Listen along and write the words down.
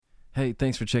Hey,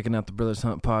 thanks for checking out the Brothers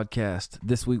Hunt podcast.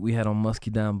 This week we had on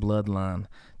Muscadine Bloodline,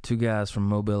 two guys from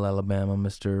Mobile, Alabama,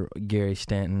 Mr. Gary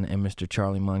Stanton and Mr.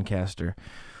 Charlie Muncaster.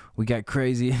 We got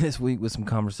crazy this week with some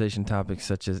conversation topics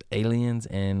such as aliens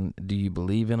and do you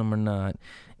believe in them or not,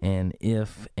 and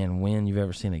if and when you've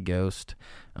ever seen a ghost.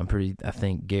 I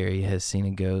think Gary has seen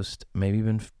a ghost, maybe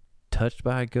been touched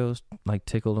by a ghost, like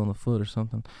tickled on the foot or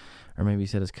something, or maybe he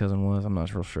said his cousin was. I'm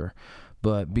not real sure,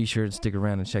 but be sure to stick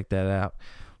around and check that out.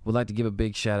 We'd like to give a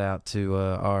big shout out to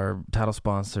our title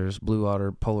sponsors, Blue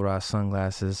Otter Polarized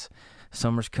Sunglasses.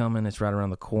 Summer's coming; it's right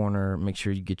around the corner. Make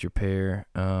sure you get your pair.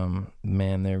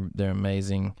 Man, they're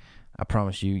amazing. I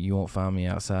promise you won't find me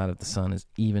outside if the sun is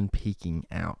even peeking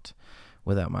out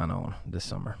without mine on this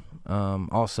summer.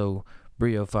 Also,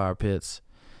 Brio Fire Pits.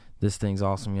 This thing's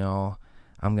awesome, y'all.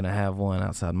 I'm going to have one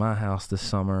outside my house this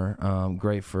summer.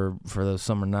 Great for those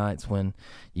summer nights when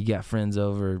you got friends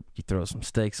over. You throw some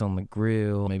steaks on the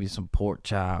grill, maybe some pork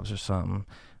chops or something.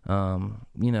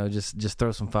 Just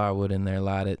throw some firewood in there,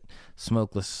 light it.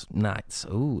 Smokeless Nights.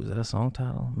 Ooh, is that a song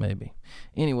title? Maybe.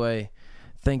 Anyway,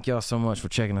 thank y'all so much for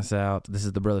checking us out. This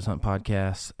is the Brothers Hunt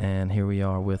podcast, and here we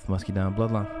are with Muscadine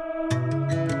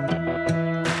Bloodline.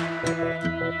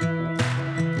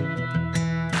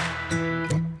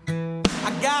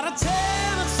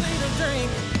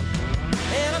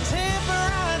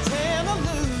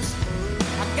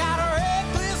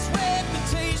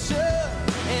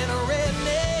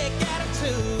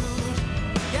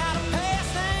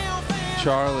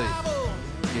 Charlie,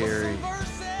 Gary.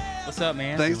 What's up,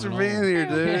 man? Thanks for being here,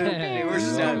 dude. Hey, this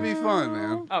is going to be fun,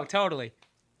 man. Oh, totally.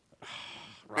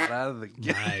 Right out of the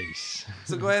gate. Nice.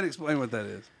 So go ahead and explain what that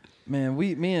is. Man,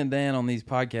 me and Dan on these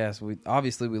podcasts, we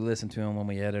listen to them when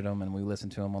we edit them, and we listen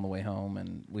to them on the way home,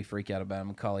 and we freak out about them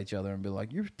and call each other and be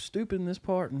like, "You're stupid in this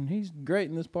part, and he's great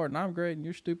in this part, and I'm great, and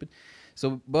you're stupid."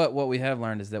 So, but what we have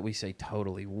learned is that we say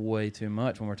totally way too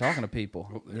much when we're talking to people.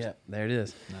 Oh, yeah, there it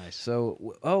is. Nice.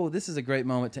 So, this is a great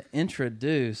moment to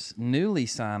introduce newly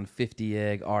signed 50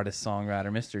 Egg artist-songwriter,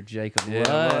 Mr. Jacob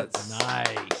Lutz.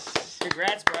 Nice.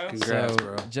 Congrats, bro. Congrats,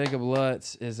 bro. Jacob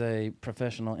Lutz is a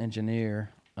professional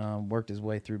engineer. Worked his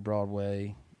way through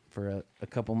Broadway for a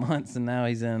couple months, and now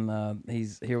he's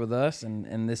here with us,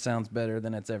 and this sounds better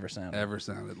than it's ever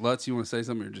sounded. Lutz, you want to say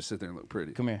something or just sit there and look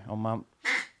pretty? Come here.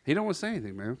 He don't want to say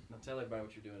anything, man. Now tell everybody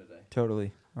what you're doing today.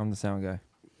 Totally. I'm the sound guy.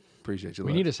 Appreciate you,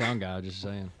 We Lutz. need a sound guy, just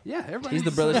saying. Yeah, everybody. He's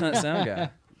the Brothers Hunt sound guy.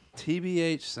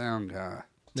 TBH sound guy.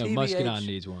 No, TBH. Muscadine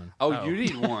needs one. Oh, you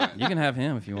need one. You can have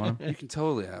him if you want him. You can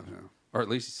totally have him. Or at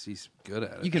least he's good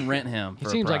at it. You can rent him for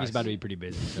He seems a like price. he's about to be pretty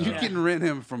busy. So. You can rent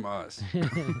him from us.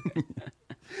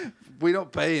 We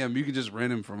don't pay him. You can just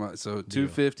rent him from us. So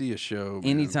 $250 a show. Man.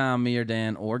 Anytime me or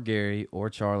Dan or Gary or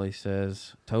Charlie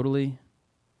says totally,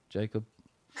 Jacob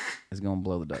is going to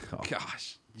blow the duck call.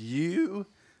 Gosh, you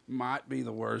might be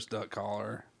the worst duck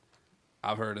caller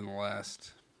I've heard in the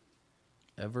last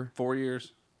Ever? 4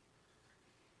 years.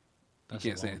 That's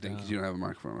You can't a say long anything because time. you don't have a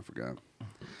microphone. I forgot.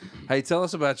 Hey, tell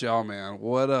us about y'all, man.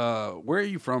 Where are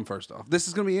you from, first off? This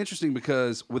is going to be interesting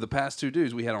because with the past two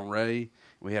dudes, we had on Ray,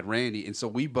 we had Randy, and so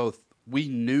we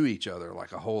knew each other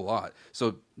like a whole lot.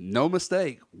 So no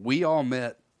mistake, we all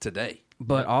met today.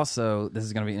 But also, this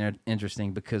is going to be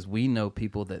interesting because we know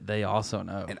people that they also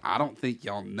know. And I don't think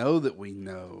y'all know that we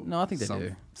know. No, I think they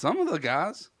do. Some of the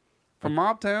guys from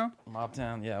Mobtown.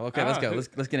 Mobtown, yeah. Okay, let's go.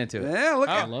 Let's get into it. Yeah, look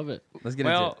I at love it. Let's get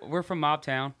into Well, it. we're from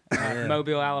Mobtown, Yeah.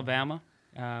 Mobile, Alabama.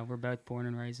 We're both born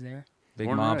and raised there. Big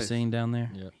Born mob raised. scene down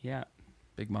there. Yep. Yeah.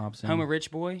 Big mob scene. Home of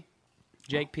Rich Boy,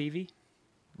 Jake Peavy,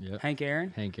 Yep. Hank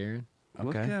Aaron, Hank Aaron.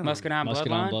 Look Okay. at 'em. Muscadine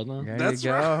Muscadine Bloodline. Bloodline. There That's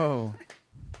you go.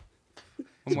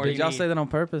 What more do Did you y'all need? say that on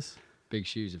purpose? Big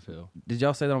shoes to fill. Did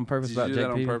y'all say that on purpose Did about you do Jake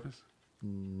that on Peavy? purpose?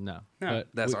 No. No. But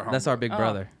That's we- our That's our homeboy. big Oh.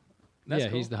 brother. That's yeah,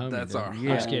 he's the cool. homie. That's dude. our I'm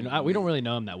just homie. kidding. We don't really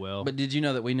know him that well. But did you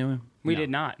know that we knew him? We No, did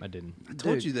not. I didn't. I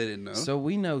told Dude, you they didn't know. So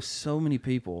we know so many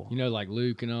people. You know, like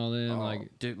Luke and all them. Oh. Like,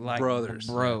 Dude, like Brothers.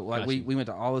 bro. Like Gotcha. we went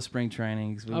to all the spring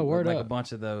trainings. We word like a up.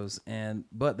 bunch of those.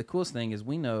 But the coolest thing is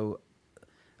we know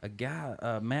a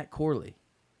guy, Matt Corley.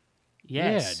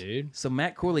 Yes. yeah, dude. So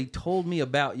Matt Corley told me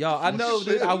about y'all. I know,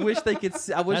 dude. I wish they could.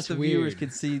 See, I wish That's the viewers weird.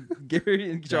 could see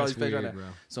Gary and Charlie's That's face right weird, now. bro.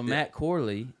 So Matt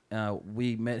Corley,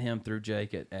 we met him through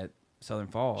Jake at Southern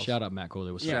Falls. Shout out Matt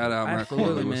Corley. What's Shout out Matt Absolutely,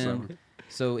 Corley. What's man. up?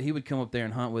 So he would come up there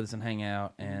and hunt with us and hang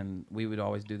out, and we would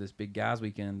always do this big guys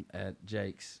weekend at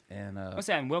Jake's and What's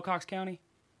that in Wilcox County?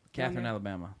 Catherine, there?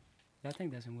 Alabama. I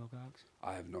think that's in Wilcox.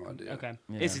 I have no idea. Okay.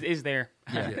 Yeah. It's there.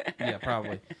 Yeah,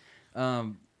 probably.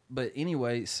 But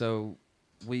anyway, so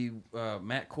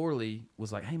Matt Corley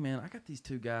was like, "Hey man, I got these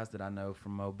two guys that I know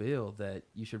from Mobile that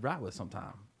you should ride with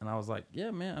sometime." And I was like,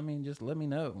 yeah, man, I mean, just let me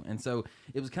know. And so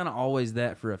it was kind of always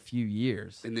that for a few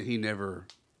years. And then he never.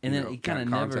 And then it kind of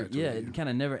never, contacted yeah, you. it kind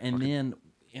of never. And then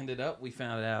ended up, we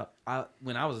found out,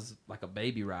 when I was like a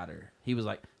baby rider, he was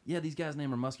like, yeah, these guys'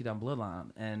 name are Muscadine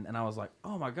Bloodline. And I was like,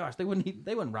 oh my gosh, they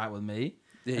wouldn't ride with me.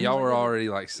 Yeah, And y'all he was were like, already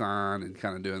like signed and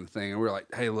kind of doing the thing. And we were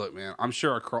like, hey, look, man, I'm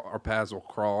sure our paths will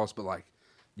cross, but like,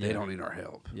 they Yeah. don't need our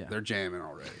help. Yeah. They're jamming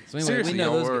already. So anyway, Seriously, we know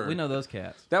y'all those. were. We know those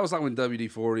cats. That was like when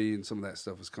WD-40 and some of that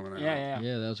stuff was coming out. Yeah.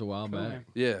 Yeah, that was a while Cool, back. man.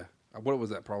 Yeah. What was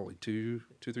that? Probably 2,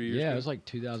 3 years Yeah, ago? it was like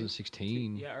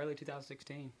 2016. Yeah, early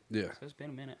 2016. Yeah. So it's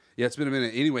been a minute. Yeah, it's been a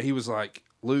minute. Anyway, he was like,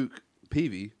 Luke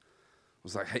Peavy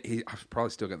was like, hey, I've probably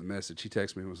still got the message. He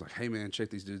texted me and was like, hey, man, check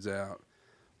these dudes out.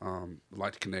 Would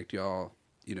like to connect y'all.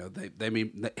 You know, they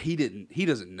mean, he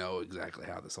doesn't know exactly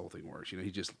how this whole thing works. You know,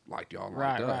 he just liked y'all and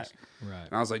liked us. Right.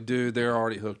 And I was like, dude, they're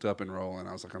already hooked up and rolling.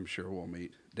 I was like, I'm sure we'll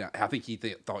meet. I think he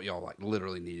thought y'all like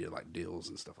literally needed like deals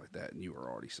and stuff like that, and you were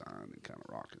already signed and kind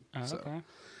of rocking. Oh, So okay.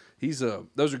 he's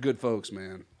those are good folks,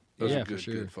 man. Those Yeah, are for good,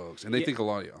 sure. good folks, and they Yeah. think a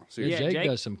lot of y'all. Yeah, Seriously. Yeah, Jake Jake-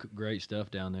 does some great stuff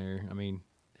down there. I mean,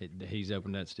 he's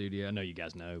opened that studio. I know you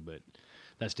guys know, but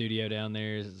that studio down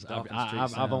there is Dolphin Street I've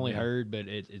Sound, only yeah. heard, but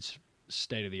it's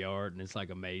state of the art and it's like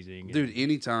amazing. Dude,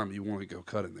 anytime you want to go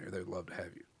cut in there, they'd love to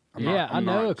have you. I'm yeah, not- I I'm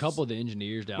know not a couple of the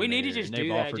engineers down We there. need to just and they've do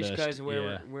that offered just us- because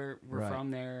yeah, we're Right.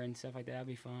 from there and stuff like that. That'd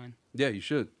be fun. Yeah, you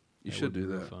should. You that should would be do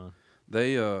real that. fun.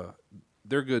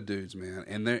 They're good dudes, man,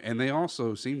 and they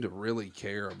also seem to really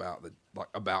care about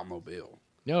about Mobile.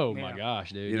 Oh Yeah. my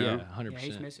gosh, dude! You know? Yeah, 100%. Yeah,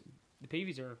 he's missing. The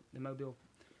Peavies are the Mobile,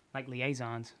 like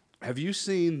liaisons. Have you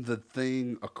seen the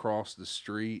thing across the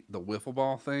street, the wiffle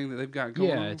ball thing that they've got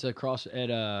going on? Yeah, it's across at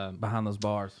Behind those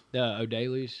bars.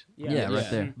 O'Daly's. Yeah, right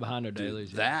there. behind Dude,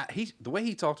 O'Daly's. yeah. that the way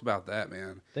he talked about that,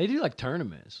 man. They do like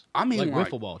tournaments. I mean, like like-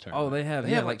 wiffle ball tournaments. Oh, they have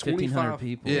like 1,500 25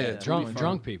 people. Yeah, drunk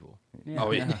 25. people. Yeah.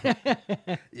 Oh yeah,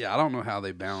 yeah. I don't know how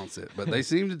they balance it, but they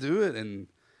seem to do it and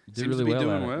Do seems really to be well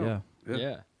doing at it, well. yeah.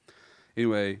 Yeah.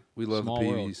 Anyway, we love Small the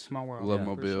world. Peavies. Small world. We love Yeah,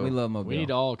 Mobile. for sure. We love Mobile. We need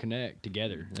to all connect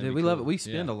together. That'd Dude, be we love cool. it. We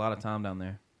spend Yeah. a lot of time down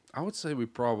there. I would say we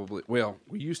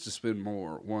used to spend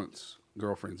more once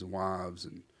girlfriends and wives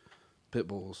and pit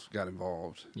bulls got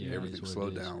involved. Yeah, Everything that's what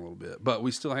slowed it is. down a little bit. But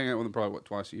we still hang out with them probably,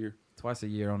 twice a year? Twice a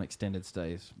year on extended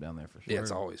stays down there for sure. Yeah,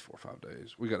 it's always 4 or 5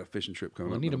 days. We got a fishing trip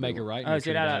coming We up. need to in make a Mobile. right Oh, is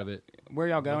it out out of it. Where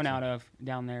y'all going out of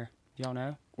down there? Do y'all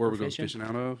know? Where are For we going fishing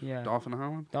out of? Yeah. Dolphin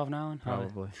Island? Dolphin Island? Oh,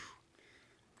 Probably.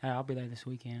 hey, I'll be there this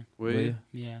weekend. Will Will you?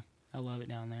 you? Yeah, I love it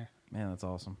down there. Man, that's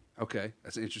awesome. Okay,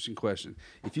 that's an interesting question.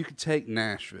 If you could take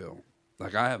Nashville,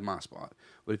 like I have my spot,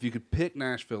 but if you could pick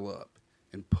Nashville up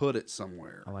and put it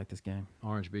somewhere, I like this game.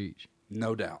 Orange Beach.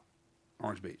 no doubt,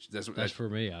 Orange Beach. That's That's for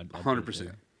me. I'd put it 100%.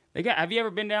 there. They got. Have you ever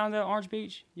been down to Orange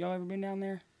Beach? Y'all ever been down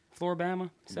there? Floribama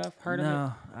stuff? Heard of it?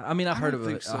 No, I mean I've heard don't of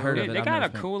think it. so. I heard Dude, of it. they I've got never a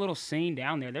spent- cool little scene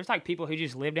down there. There's like people who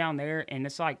just live down there, and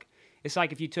it's like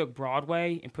if you took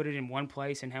Broadway and put it in one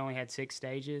place and only had 6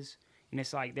 stages, and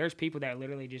it's like there's people that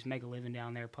literally just make a living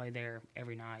down there, play there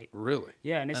every night. Really?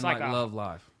 Yeah, and it's and like, like a love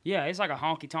life. yeah, it's like a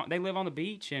honky tonk. They live on the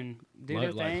beach and do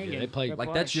their Like, thing. yeah, and they play- go Like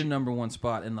play. that's your number one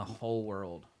spot in the whole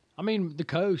world. I mean, the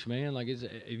coast, man. Like,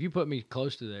 if you put me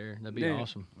close to there, that'd be Dude.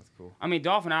 awesome. That's cool. I mean,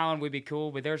 Dolphin Island would be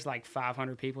cool, but there's like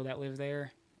 500 people that live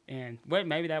there, and well,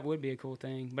 maybe that would be a cool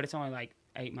thing. But it's only like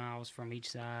 8 miles from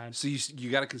each side. So you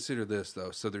got to consider this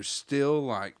though. So there's still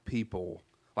like people,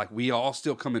 like we all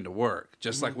still come into work,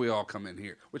 just like we all come in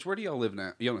here. Which where do y'all live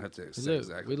now? You don't have to We say live,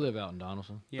 exactly. we live out in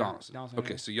Donaldson. Yeah, Donaldson. Donaldson,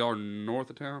 Okay, yeah. so y'all are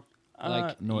north of town.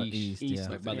 Like northeast, east, yeah.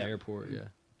 like by the Yeah. airport, yeah.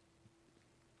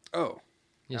 Oh,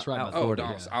 It's right out by oh, Florida,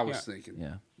 Donaldson. yeah. I was Yeah. thinking.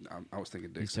 Yeah, I was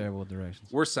thinking these Dixon. terrible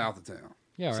directions. We're south of town.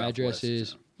 Yeah, our Southwest address of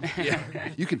is town. Yeah,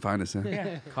 you can find us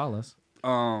there. Call us.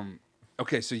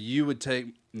 Okay, so you would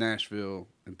take Nashville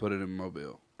and put it in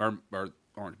Mobile or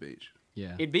Orange Beach.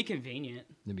 yeah. It'd be convenient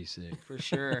It'd be sick. for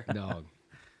sure. Dog.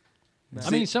 But- I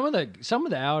mean, some of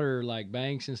the outer like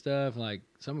banks and stuff, like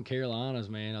some of Carolinas,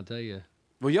 man. I'll tell you.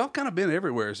 Well, y'all kind of been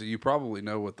everywhere, so you probably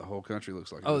know what the whole country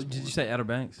looks like. at Oh, this did point. you say Outer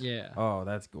Banks? Yeah. Oh,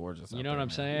 that's gorgeous. You out know what there, I'm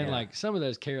man. saying? Yeah. Like some of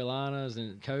those Carolinas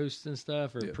and coasts and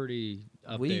stuff are Yeah. pretty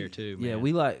up we, there too. Man. Yeah,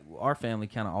 we like our family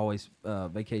kind of always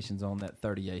vacations on that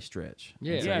 30A stretch.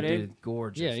 Yeah. And so, Yeah, dude. it's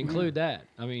gorgeous. yeah, include that.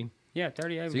 I mean, Yeah,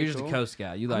 38 would So be you're just cool. a coast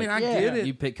guy. You I like? mean, I Yeah. get it.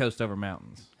 You pick coast over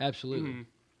mountains. absolutely. Mhm.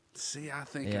 See, I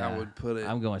think Yeah, I would put it.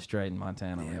 I'm going straight in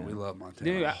Montana. yeah, man. we love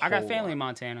Montana. Dude, a I got whole family in lot.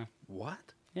 Montana.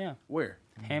 What? Yeah, Where?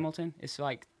 Hamilton. It's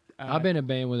like I've been in a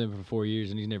band with him for 4 years,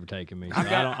 and he's never taken me. So I'm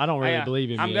going- I don't really yeah, believe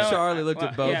him I'm yet. going- Charlie looked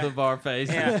at well, both yeah. of our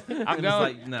faces. Yeah, and I'm was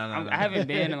going. like, no. I haven't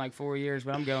been in like 4 years,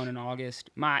 but I'm going in August.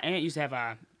 My aunt used to have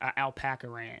a alpaca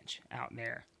ranch out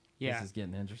there. Yeah, This is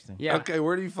getting interesting. yeah. Okay,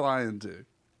 where do you fly into?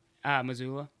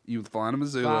 Missoula. You fly to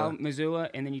Missoula. Fly Missoula,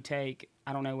 and then you take,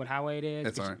 I don't know what highway it is,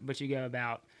 That's all right. but you go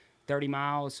about 30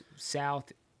 miles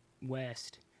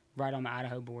southwest, right on the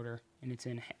Idaho border, and it's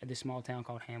in this small town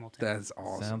called Hamilton. That's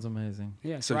awesome. Sounds amazing.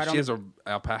 yeah, So right she on has an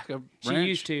alpaca She ranch?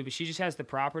 used to, but she just has the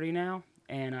property now.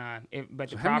 And but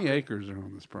So the how property, many acres are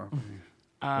on this property?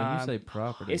 When you say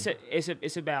property,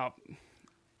 it's about.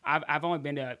 I've only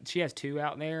been to. She has 2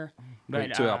 out there, but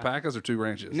Wait, 2 alpacas or 2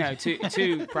 ranches? no,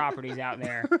 two properties out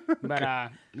there.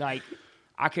 But like,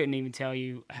 I couldn't even tell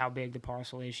you how big the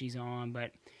parcel is she's on,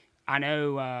 but I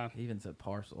know. he even said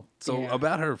parcel. So Yeah.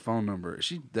 about her phone number, is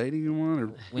she dating anyone? Or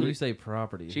When you say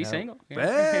property, She's how- single. Yeah.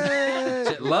 Hey,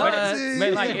 But, Lutzy.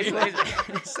 but like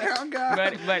it's Sound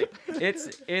guy. but it's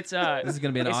This is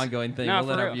going to be an it's- ongoing thing. no, We'll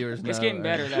let for our real. viewers know. It's getting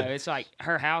better though. It's like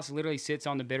her house literally sits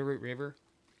on the Bitterroot River,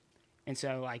 and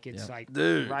so like it's Yep. like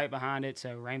Dude. right behind it.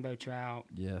 So rainbow trout,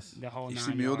 Yes. the whole You 9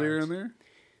 see mule deer yards. in there?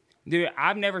 Dude,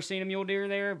 I've never seen a mule deer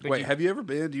there. But Wait, have you ever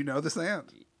been? Do you know this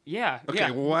ant? yeah, Okay,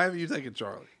 yeah. well, why haven't you taken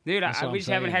Charlie? Dude, That's what we I'm just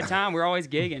haven't saying. had time. We're always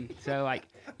gigging, so like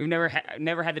we've never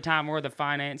had the time or the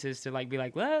finances to like be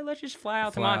like, well, let's just fly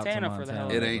out to Fly out to Montana for the hell.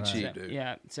 Montana. of It ain't Right. cheap, So, dude.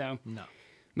 yeah, so No.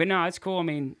 but no, it's cool. I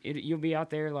mean, you'll be out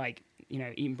there like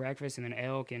eating breakfast and then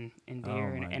elk and Oh,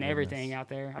 deer my and everything goodness. out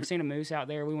there. I've seen a moose out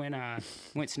there. We went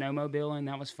snowmobiling.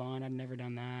 That was fun. I'd never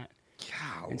done that.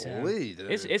 And so, Golly, dude.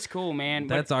 it's cool, man.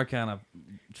 But That's our kind of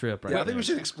trip right yeah, I there. think we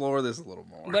should explore this a little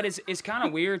more. But it's kind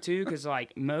of weird too, because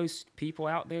like most people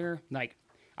out there, like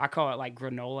I call it like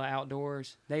granola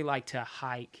outdoors. They like to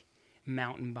hike,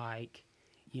 mountain bike.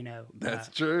 That's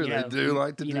true. They do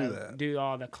like to do that. Do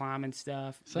all the climbing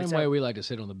stuff. Same But so- way we like to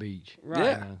sit on the beach. Right.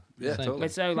 Yeah. Yeah, Same totally.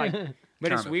 But so like,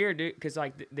 but it's Kinda. weird, dude, because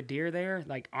like the deer there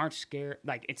like aren't scared.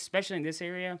 Like especially in this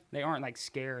area, they aren't like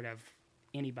scared of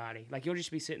anybody. Like you'll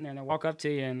just be sitting there and they'll walk up to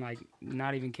you and like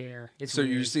not even care. It's So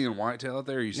weird. you're seeing whitetail out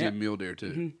there, or you seeing Yeah. mule deer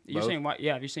too? Mhm. You're Both? seeing what?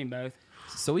 Yeah, you're seeing both.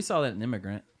 So we saw that in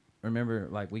Immigrant. Remember,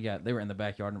 like they were in the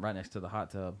backyard and right next to the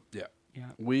hot tub. Yeah.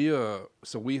 Yeah. We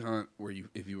we hunt where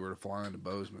if you were to fly into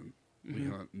Bozeman, we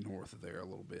hunt north of there a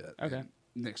little bit. Okay. and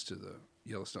next to the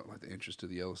Yellowstone, like the entrance to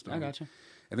the Yellowstone. I gotcha.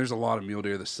 And there's a lot of mule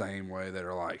deer the same way that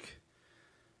are like,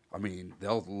 I mean,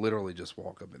 they'll literally just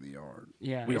walk up in the yard.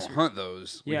 Yeah. We it's- don't hunt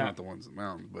those. We Yeah. hunt the ones in the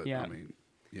mountains. But Yeah. I mean,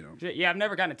 Yeah, I've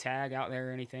never gotten a tag out there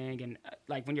or anything, and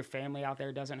like when your family out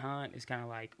there doesn't hunt, it's kind of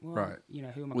like, well, Right. who am I?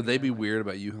 would gonna they go be with? weird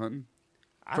about you hunting?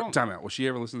 I don't. Time out. Will she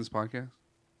ever listen to this podcast?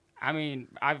 I mean,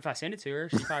 if I send it to her,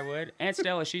 she probably would. Aunt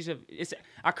Stella,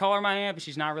 I call her my aunt, but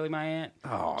she's not really my aunt.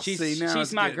 Oh, She's see, now she's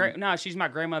it's my getting- she's my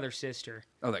grandmother's sister.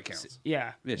 Oh, that counts.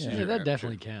 Yeah, Yeah, she's Yeah, your Yeah, that aunt,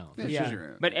 definitely sure. counts. Yeah, yeah. she's your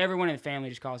aunt. But everyone in the family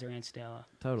just calls her Aunt Stella.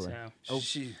 Totally. So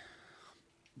She.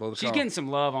 Blow the she's call. getting some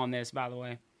love on this, by the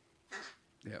way.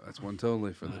 Yeah, that's one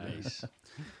totally for the day. Nice.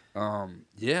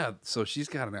 Yeah, so she's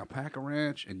got an alpaca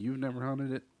ranch, and you've never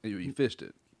hunted it. You fished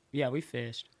it. Yeah, we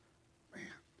fished.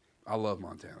 I love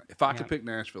Montana. If I could Yeah. pick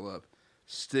Nashville up,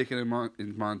 stick it in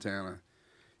Montana,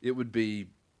 it would be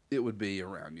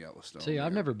around Yellowstone. See,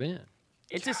 I've there. never been.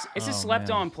 It's a Oh, slept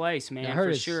on man. place, man, I heard for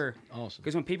it's sure. awesome.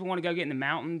 Because when people want to go get in the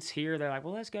mountains here, they're like,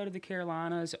 "Well, let's go to the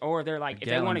Carolinas," or they're like, if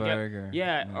they want to Gatlinburg go, or-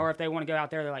 yeah, yeah. or if they want to go out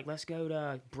there, they're like, "Let's go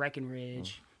to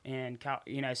Breckenridge," and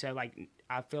so like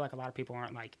I feel like a lot of people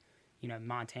aren't like,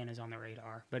 Montana's on the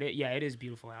radar, but it is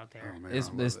beautiful out there. Oh, man, It's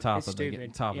I love it's it. top It's of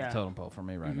stupid. top Yeah. of the totem pole for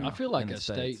me right now. I feel like in a the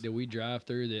state States. that we drive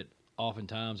through that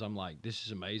oftentimes I'm like, this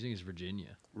is amazing, is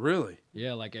Virginia. Really,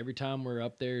 Yeah, like every time we're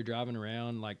up there driving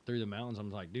around like through the mountains,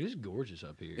 I'm like, dude, this is gorgeous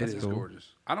up here. it is cool. gorgeous.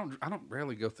 I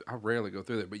rarely go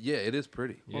through there, but yeah, it is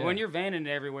pretty. Well, when you're vanning it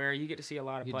everywhere, you get to see a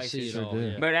lot of You get to see places. it Sure all. do.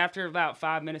 Yeah. But after about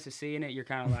 5 minutes of seeing it, you're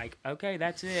kind of like, okay,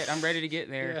 that's it. I'm ready to get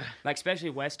there. Yeah. Like especially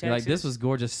West You're Texas. like this was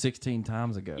gorgeous 16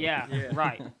 times ago. Yeah,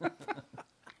 right.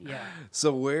 Yeah,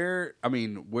 So where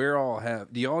all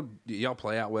have do y'all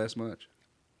play out west much?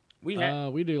 we had.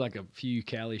 We do like a few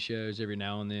Cali shows every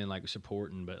now and then, like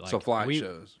supporting, but like So flight we,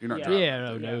 shows. You're not Yeah. driving.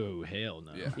 Yeah, no, hell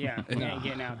no. Yeah. Yeah, we ain't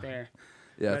getting out there.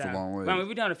 Yeah, that's But, a long way. I mean,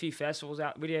 we've done a few festivals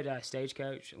out. We did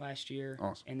Stagecoach last year,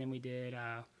 Awesome. and then we did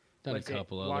Done what's a it,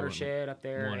 couple of Watershed up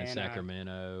there, one in and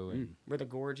Sacramento and where the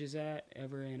Gorge is at,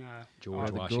 over in George Where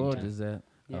the Washington. gorge is at.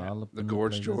 Yeah. All up the in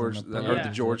Gorge places George, in the or Yeah. the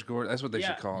George Gorge. That's what they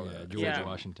Yeah. should call Yeah, it. George Yeah.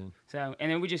 Washington. So,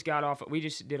 and then we just got off. We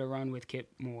just did a run with Kip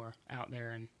Moore out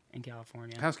there in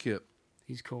California. How's Kip?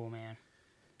 He's cool, man.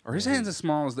 Are his hands as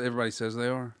small as everybody says they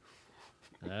are?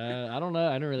 I don't know.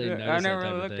 I don't really Yeah, know. I never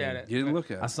really looked at it. You didn't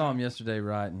look at I it. saw him yesterday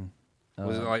riding.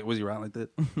 Was he right like that?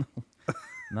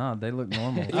 No, they look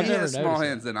normal. He I've never has small noticed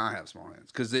hands, then I have small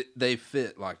hands because they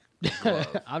fit like a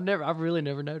glove. I've really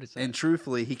never noticed that. And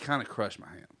truthfully, he kind of crushed my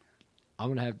hand. I'm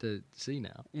gonna have to see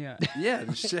now. Yeah. Yeah,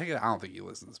 just check it out. I don't think you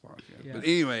listen to this podcast. Yeah. But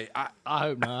anyway, I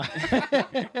hope not.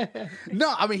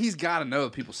 no, I mean, he's got to know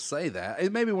that people say that.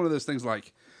 It may be one of those things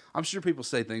like, I'm sure people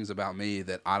say things about me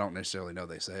that I don't necessarily know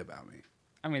they say about me.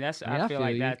 I mean, I I feel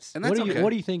like you. that's. And that's okay. What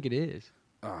do you think it is?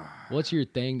 What's your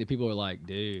thing that people are like,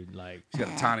 dude, like He's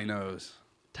got a tiny nose.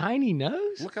 tiny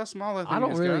nose? Look how small that thing I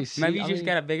don't is, really guys. see. Maybe you I just mean,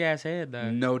 got a big ass head though.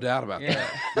 No doubt about Yeah.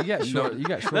 that. You got short. You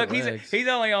got short Look, legs. he's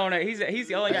only on it.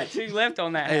 He's only got 2 left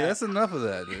on that. Hey, hat. that's enough of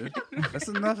that, dude. That's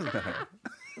enough of that.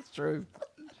 That's true.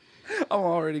 I'm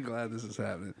already glad this is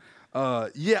happening.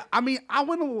 Yeah, I mean, I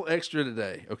went a little extra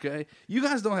today, okay? You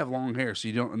guys don't have long hair, so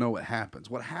you don't know what happens.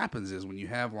 What happens is when you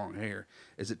have long hair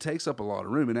is it takes up a lot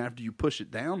of room, and after you push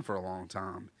it down for a long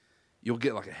time, you'll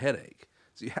get like a headache.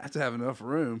 So you have to have enough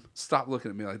room. Stop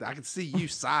looking at me like that. I can see you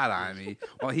side-eyeing me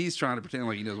while he's trying to pretend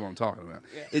like he knows what I'm talking about.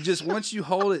 Yeah. It just, once you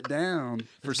hold it down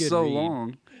for good so read.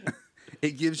 long,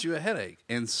 it gives you a headache.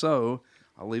 And so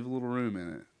I'll leave a little room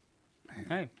in it.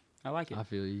 Hey, I like it. I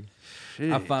feel you.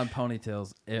 I find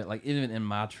ponytails, like even in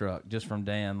my truck, just from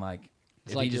Dan. Like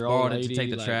It's if like he just your old borrowed it to lady, take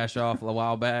the like- trash off a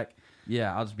while back.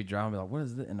 Yeah, I'll just be driving, and be like, "What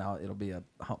is it?" And it'll be a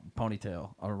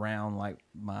ponytail around like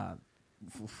my.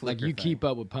 Like flicker you thing. keep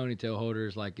up with ponytail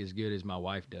holders like as good as my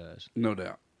wife does. No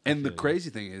doubt. And the feel you. crazy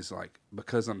thing is, like,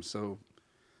 because I'm so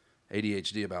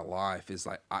ADHD about life, is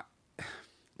like,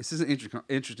 this is an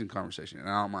interesting conversation, and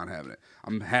I don't mind having it.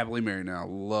 I'm happily married now. I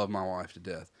love my wife to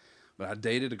death. But I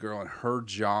dated a girl, and her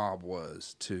job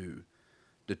was to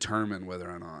determine whether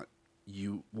or not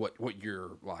what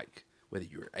you're like, whether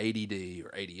you're ADD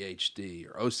or ADHD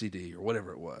or OCD or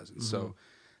whatever it was. And so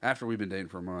after we've been dating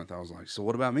for a month, I was like, so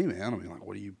what about me, man? I mean, like,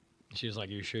 what do you... She was like,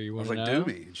 "You sure you I want was to like, know?"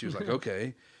 do me. And she was like,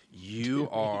 okay, you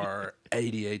are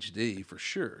ADHD for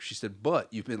sure. She said, but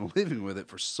you've been living with it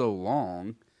for so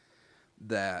long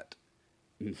that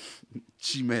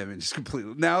she may have been just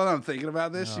completely... Now that I'm thinking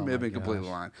about this, she Oh may have my been completely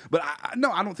gosh. lying. But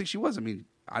no, I don't think she was. I mean,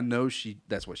 I know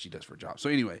that's what she does for a job. So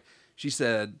anyway, she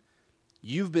said,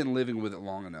 you've been living with it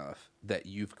long enough that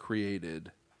you've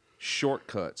created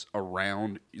shortcuts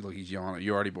around... Look, he's yawning.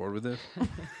 You already bored with this?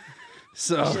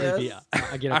 So... Yeah,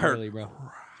 I get I up heard- early, bro.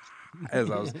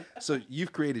 So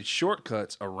you've created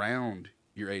shortcuts around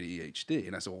your ADHD.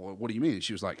 And I said, well, what do you mean? And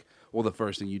she was like, well, the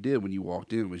first thing you did when you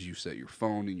walked in was you set your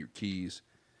phone and your keys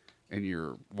and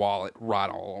your wallet right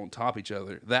all on top of each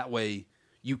other. That way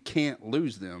you can't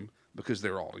lose them because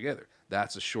they're all together.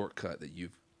 That's a shortcut that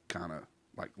you've kind of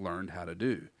like learned how to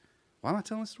do. Why am I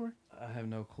telling this story? I have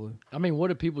no clue. I mean, what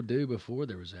did people do before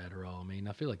there was Adderall? I mean,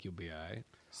 I feel like you'll be all right.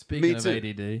 Speaking Me of too.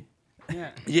 ADD,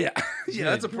 Yeah. Yeah, yeah,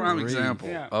 that's a prime grief. example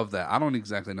Yeah. of that. I don't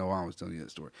exactly know why I was telling you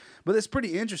that story, but it's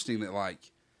pretty interesting that, like,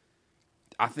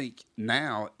 I think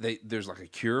now there's like a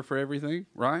cure for everything,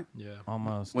 right? Yeah.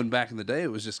 almost. When back in the day,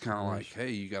 it was just kind of like,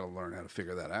 hey, you got to learn how to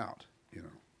figure that out, you know.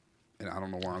 And I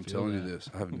don't know why I'm feel telling you that. this.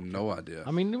 I have no idea.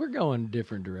 I mean, we're going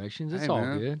different directions. It's Hey, all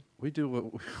man, good. We do what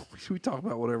we talk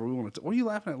about whatever we want to. What are you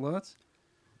laughing at, Lutz?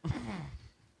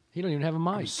 He don't even have a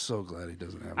I'm mic. so glad he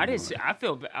doesn't have. I a just mic. I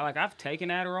feel like I've taken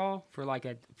Adderall for like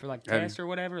Have tests you? or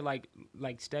whatever, like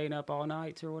staying up all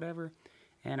nights or whatever,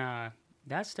 and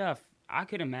that stuff I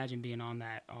could imagine being on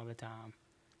that all the time.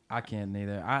 I can't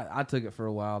neither. I took it for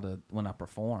a while when I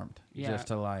performed, Yeah. just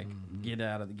to like get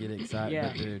excited. Yeah.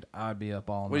 But dude, I'd be up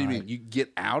all What do night. you mean? You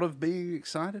get out of being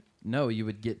excited? No, you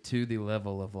would get to the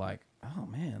level of like, oh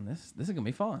man, this is gonna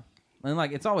be fun, and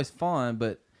like it's always fun,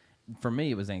 but for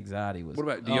me it was anxiety. What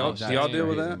about do oh, y'all anxiety deal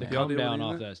with crazy, that? The man. Do y'all come deal with down any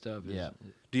off of that? that stuff. Yeah.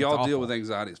 Do y'all It's deal awful. with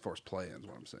anxiety as far as playing? Is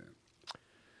what I'm saying.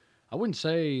 I wouldn't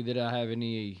say that I have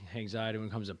any anxiety when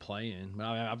it comes to playing, but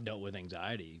I've dealt with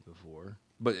anxiety before.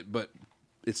 But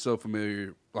it's so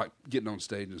familiar, like getting on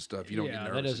stage and stuff. You don't get yeah,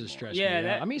 nervous that doesn't anymore. stress Yeah, me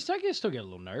that- out. I mean, I can still get a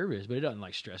little nervous, but it doesn't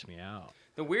like stress me out.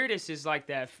 The weirdest is like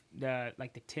the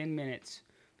 10 minutes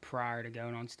prior to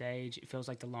going on stage. It feels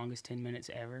like the longest 10 minutes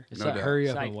ever. It's No that doubt. hurry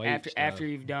It's up like and wait after stuff.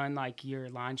 you've done like your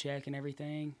line check and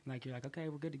everything, like you're like, okay,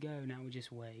 we're good to go. Now we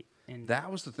just wait. And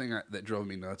That was the thing that drove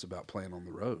me nuts about playing on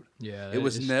the road. Yeah, It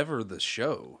was it's, never the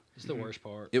show. It's the worst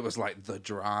part. It was like the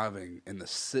driving and the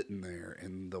sitting there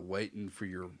and the waiting for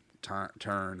your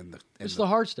turn and It's the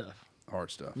hard stuff, hard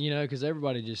stuff. you know, because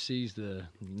everybody just sees the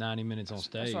 90 minutes on that's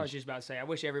stage. what I was just about to say. I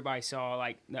wish everybody saw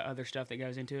like the other stuff that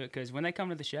goes into it, because when they come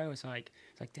to the show, it's like,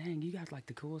 dang, you got like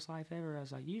the coolest life ever. I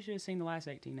was like, you should have seen the last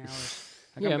 18 hours.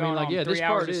 Like, Yeah, I'm I mean, going like, on yeah, 3 this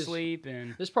hours part of is- sleep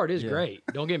and This part is Yeah. great.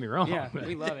 Don't get me wrong. yeah, but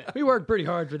we love it. we worked pretty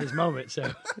hard for this moment, so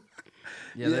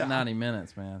Yeah, Yeah. that 90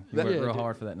 minutes, man. You That- work Yeah, real dude.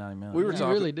 hard for that 90 minutes. We were you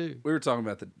talking. really do. We were talking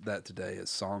about that today as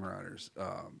songwriters.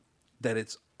 That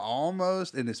it's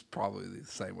almost, and it's probably the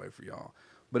same way for y'all,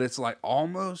 but it's like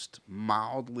almost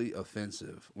mildly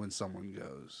offensive when someone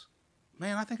goes,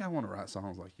 man, I think I want to write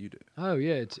songs like you do. Oh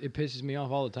yeah, it pisses me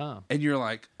off all the time. And you're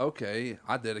like, okay,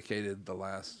 I dedicated the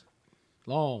last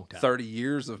Long time. 30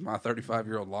 years of my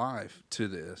 35-year-old life to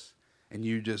this, and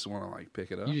you just want to like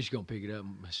pick it up. You just gonna pick it up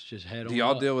and it's just head on. Do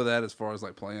y'all up. deal with that as far as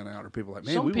like playing out, or people like,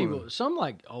 man, Some we people, wanna... some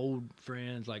like old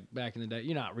friends, like back in the day,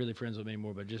 you're not really friends with them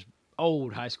anymore, but just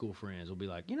old high school friends will be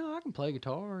like, I can play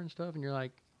guitar and stuff, and you're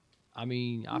like, I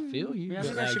mean, I feel you. Yeah, I but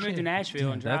think I should like, move to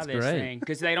Nashville and That's drive this great. thing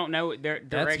because they don't know their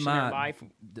direction of their life.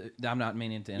 I'm not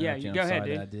meaning to Yeah, interrupt you you. go I'm ahead, sorry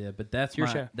dude. that I did, but that's Your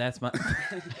my show. that's my.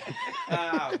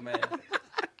 Oh man,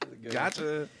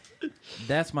 Gotcha.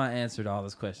 that's my answer to all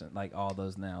those questions. Like all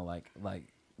those now. Like,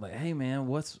 hey man,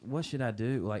 what should I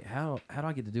do? Like, how do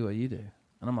I get to do what you do?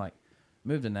 And I'm like,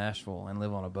 move to Nashville and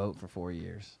live on a boat for 4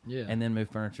 years. Yeah. And then move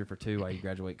furniture for 2 while you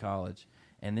graduate college,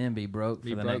 and then be broke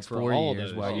Be for the broke next for 4 all years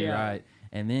those. while you Yeah. write,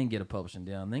 and then get a publishing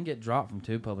deal, and then get dropped from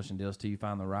 2 publishing deals till you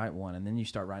find the right one, and then you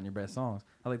start writing your best songs.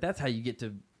 I like that's how you get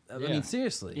to. I Yeah. mean,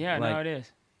 seriously. Yeah, like, no, it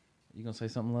is. You gonna say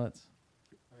something, Lutz?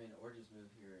 I mean, or just move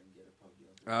here and get a pub deal.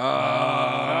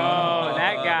 Oh,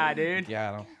 that guy, dude. Yeah,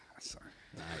 I don't. Sorry.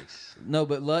 Nice. No,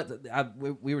 but Lutz,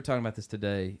 we were talking about this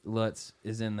today. Lutz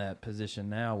is in that position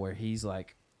now where he's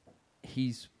like,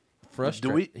 he's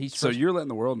frustrated. He's So you're letting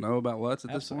the world know about Lutz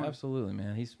at this point? Absolutely,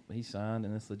 man. He's signed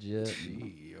and it's legit,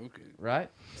 Gee, okay. right?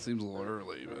 Seems a little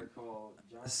early,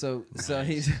 but So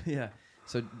he's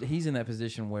so he's in that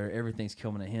position where everything's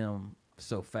coming to him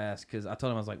so fast. Because I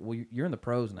told him, I was like, well, you're in the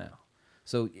pros now.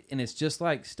 So, and it's just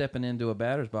like stepping into a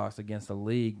batter's box against a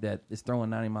league that is throwing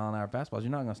 90-mile-an-hour fastballs.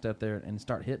 You're not going to step there and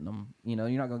start hitting them. You're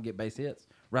not going to get base hits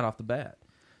right off the bat.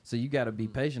 So you got to be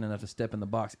patient enough to step in the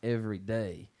box every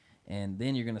day, and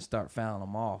then you're going to start fouling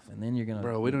them off, and then you're going to.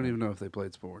 bro, we don't even know if they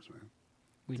played sports, man.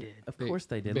 We did. Of course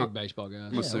they did. Big baseball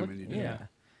guys. I'm assuming you do. Yeah.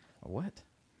 What?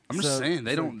 I'm just saying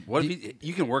they don't. What do if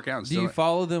you can work out and Do still? you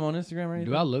follow them on Instagram or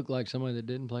anything? Do I look like somebody that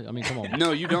didn't play? I mean, come on.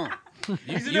 No, you don't.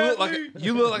 You look like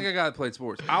a guy that played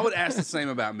sports. I would ask the same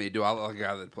about me. Do I look like a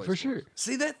guy that played For sports? sure.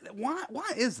 See that? Why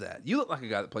is that? You look like a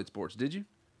guy that played sports. Did you?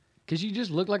 Because you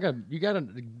just look like you got a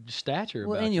stature.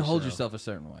 Well, about and you hold yourself a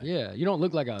certain way. Yeah, you don't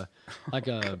look like a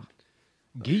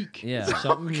geek. Yeah. or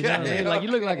something. You know what I mean? Like you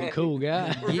look like a cool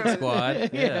guy. Geek Squad.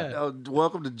 Yeah. Oh,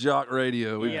 welcome to Jock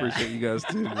Radio. We Yeah. appreciate you guys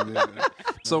tuning in.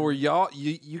 So were y'all?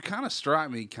 You kind of strike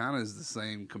me kind of as the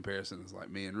same comparison as like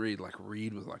me and Reed. Like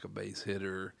Reed was like a base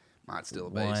hitter, might steal a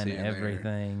base Won here and there.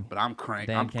 everything. But I'm crank.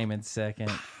 Dan I'm came in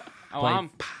second. Oh, Played-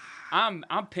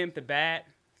 I'm pimp the bat,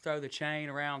 throw the chain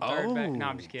around third back. No,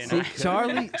 I'm just kidding.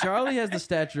 See, Charlie has the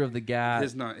stature of the guy.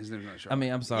 his name's not Charlie. I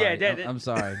mean, I'm sorry. Yeah, I'm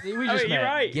sorry. We Oh, just you're met.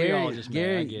 right. We all just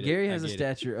met. I get it. Gary I has the get it.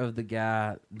 stature of the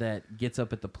guy that gets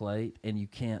up at the plate and you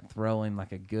can't throw him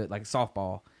like a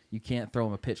softball. You can't throw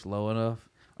him a pitch low enough,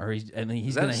 or he's is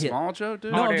that gonna a hit. small Joe,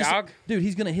 dude? No, Oh, I'm dude, just- dude,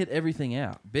 he's gonna hit everything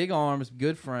out. Big arms,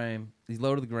 good frame. He's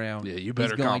low to the ground. Yeah, you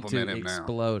better he's going compliment to him now.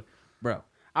 explode, bro.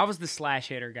 I was the slash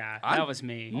hitter guy. That was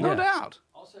me. No Yeah. doubt.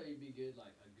 Also, you'd be good like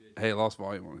a good. Hey, I lost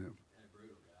volume on him.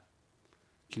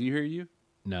 Can you hear you?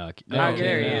 No, Oh, Okay,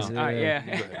 there he now. is. Oh,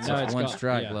 yeah. No, it's One gone.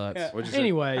 strike, Yeah. Lutz. Yeah. What'd you say?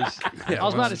 Anyways, Yeah, I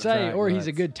was about to one say, strike, or he's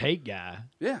a Lutz. good take guy.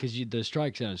 Yeah. Because the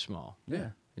strike zone is small. Yeah.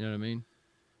 You know what I mean?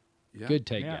 Yeah. Good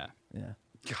take Yeah. guy.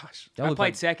 Yeah. Gosh. Y'all I look played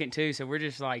like- second too, so we're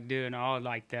just like doing all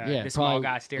like the Yeah, small probably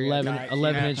guy stereotypes.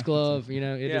 11-inch glove. You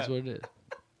know, it is what it is.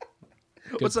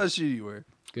 What size shoe you wear?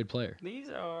 Good player. These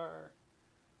are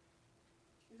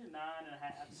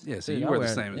 9.5. Yeah, so Dude, you I wear the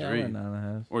wear- same as yeah, I wear Reed.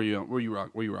 9.5. Or you were you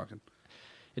rocking?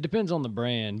 It depends on the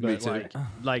brand, Me but too.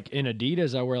 like in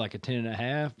Adidas, I wear like a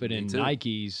 10.5, but Me in too.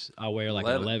 Nikes, I wear like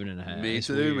 11. an 11.5. Me It's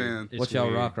too, weird. man. It's What y'all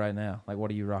weird. rock right now? Like, what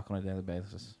do you rock on a daily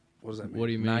basis? What does that mean? What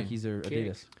do you mean? Nikes or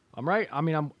Adidas? I'm right. I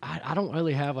mean, I don't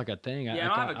really have like a thing. Yeah, I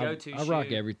don't have a go-to I rock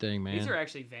shoe. everything, man. These are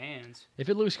actually Vans. If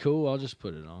it looks cool, I'll just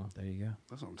put it on. There you go.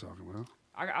 That's what I'm talking about.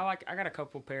 I got a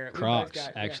couple pair. we both Crocs,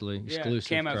 got- actually. yeah. Exclusive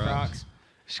Camo Crocs.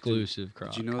 Exclusive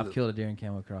Crocs. Did you know I've that? killed a deer in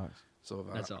camo Crocs. So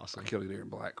if That's I awesome. killed a deer in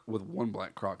black with one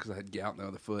black croc because I had gout in the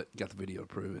other foot. Got the video to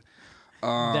prove it.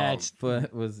 That's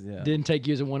But was yeah. didn't take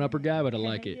you as a one-upper guy, but I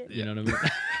like it. You know what I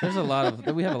mean? There's a lot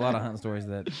of we have a lot of hunting stories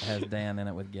that has Dan in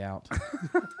it with gout.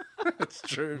 That's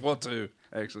true. Well, two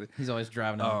actually. He's always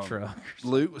driving in a truck.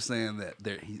 Luke was saying that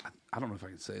I don't know if I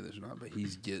can say this or not, but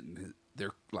he's getting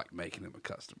they're like making him a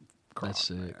custom croc. That's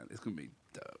sick. Man. It's gonna be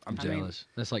dope. I'm Jealous.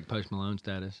 That's like Post Malone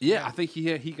status. Yeah, I think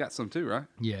he got some too, right?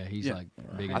 Yeah, he's Yeah. like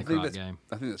big in I the think Croc that's game.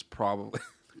 I think that's probably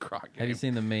the croc game. Have you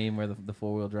seen the meme where the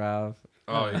 4-wheel drive?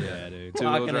 Oh yeah, Yeah, dude.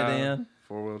 Two-wheel Locking it drive, in.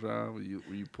 4-wheel drive. Where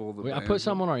you pull the. I bands put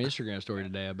something up. on our Instagram story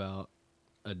today about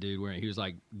a dude wearing. He was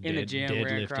like In the gym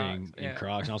wearing deadlifting Crocs, in yeah.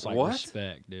 Crocs, and I was like, What?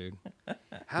 respect, dude.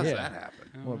 How's Yeah. that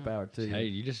happen? More power to you. Hey,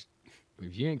 you just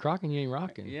If you ain't crocking, you ain't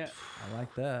rocking. Yeah. I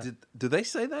like that. Do they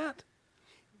say that?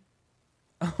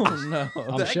 Oh no.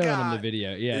 I'm That showing them guy the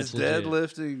video. Yeah, Is it's legit.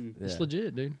 deadlifting It's Yeah.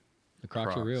 legit, dude. The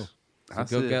Crocs are real.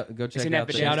 That's Go, it. go check an out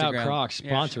the epidemic. Shout out Instagram. Crocs,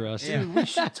 sponsor us. Yeah. Dude, we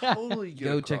should totally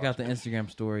Go check out the Instagram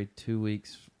story 2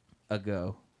 weeks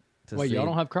ago. To Wait, see, y'all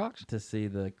don't have Crocs? to see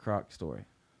the Croc story.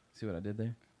 See what I did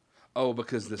there? Oh,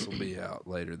 because this will be out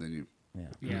later than you. Yeah.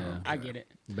 Yeah, I get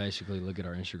it. Basically, look at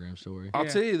our Instagram story. I'll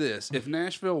Yeah. tell you this: if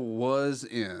Nashville was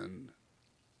in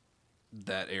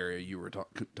that area you were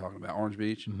talking about, Orange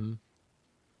Beach, Mhm.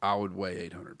 I would weigh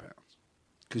 800 pounds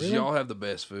because Really? y'all have the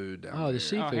best food down Oh, there the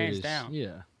seafood hands is down.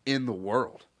 yeah, in the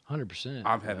world. 100%.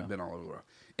 I haven't been all over the world.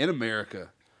 In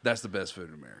America, that's the best food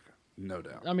in America, no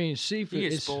doubt. I mean, seafood. You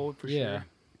get is spoiled for yeah. sure.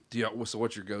 Do y'all, so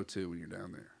what's your go-to when you're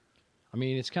down there? I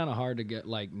mean, it's kind of hard to get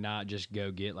not just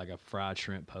go get like a fried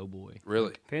shrimp po' boy.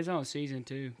 Really? Depends on the season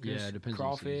too. 'cause Yeah, it depends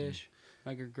on the Crawfish,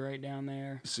 like are great down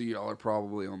there. So y'all are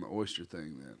probably on the oyster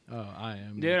thing then. Oh, I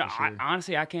am. Dude, for sure.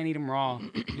 honestly, I can't eat them raw.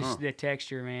 Just the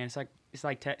texture, man. It's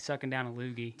like sucking down a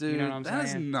loogie. Dude, you know what I'm that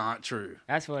is saying? not true.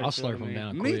 That's what I'll it's feeling slurp to them me.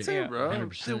 down. Me quick. too, Yeah, bro.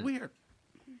 100%. Dude, we are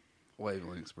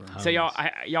wavelengths, bro. So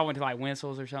y'all went to like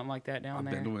Winsel's or something like that down I've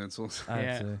there? been to Winsel's. I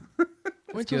Yeah. have to.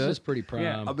 Winchell's good. is pretty prime.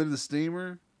 Yeah. I've been to the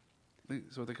steamer. I think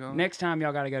that's what they call it. Next time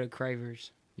y'all got to go to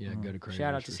Cravers. Yeah, go to Cravers.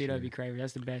 Shout out to for CW sure. Cravers.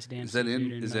 That's the best damn. Is that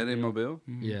seafood in? Is that in Mobile?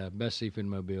 Mhm. Yeah, best seafood in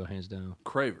Mobile, hands down.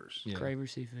 Cravers, Yeah.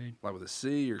 Cravers seafood. like with a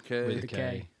C or K. With The a K.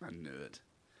 K. I knew it.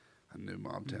 I knew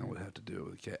Mobtown would have to do it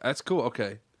with a K. That's cool.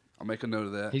 Okay, I'll make a note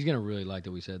of that. He's gonna really like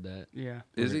that we said that. Yeah.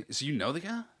 Is he? So you know the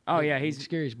guy? Oh yeah, He's the he's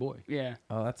scariest boy. yeah.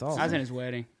 Oh, that's I was awesome. in his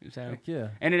wedding, so Heck yeah.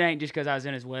 and it ain't just because I was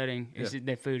in his wedding. It's Yeah. just,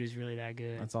 the food is really that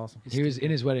good. That's awesome. It's He was stupid.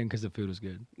 in his wedding because the food was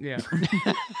good. Yeah.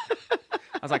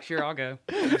 I was like, sure, I'll go.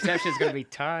 The reception's gonna be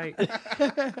tight.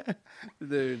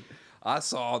 Dude, I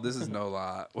saw. This is no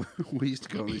lie. We used to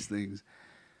go on these things.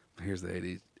 Here's the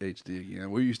ADHD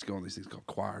again. We used to go on these things called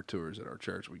choir tours at our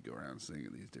church. We'd go around and sing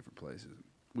at these different places.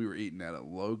 We were eating at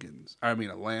Logan's. I mean,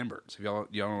 at Lambert's. Have y'all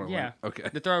know where Yeah. Okay.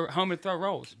 The throw home and throw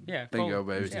rolls. Yeah. Bingo,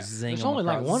 Foley. baby. Yeah. Zing There's on only the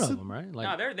like cross. one of them, right? Like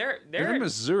No, they're They're in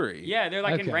Missouri. yeah, they're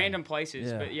like in Okay. random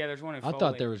places, Yeah. but yeah, there's one in I Foley.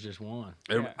 thought there was just one.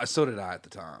 Yeah. So did I at the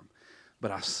time. But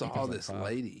I saw there's like this 5.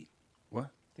 lady. What?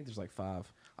 I think there's like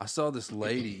 5. I saw this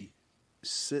lady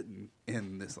sitting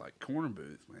in this like corner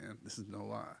booth, man. This is no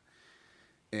lie.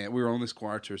 And we were on this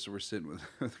choir tour, so we're sitting with,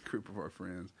 with a group of our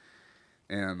friends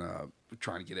and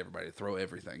trying to get everybody to throw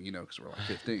everything, you know, because we're like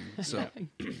 15. So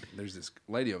there's this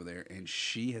lady over there, and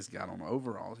she has got on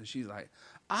overalls, and she's like,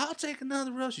 "I'll take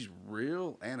another roll." She's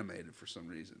real animated for some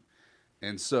reason.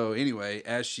 And so anyway,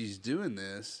 as she's doing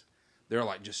this, they're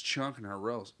like just chunking her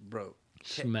rolls, bro,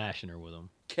 Smashing her with them.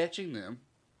 catching them,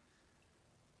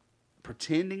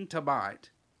 pretending to bite,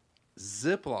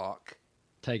 Ziploc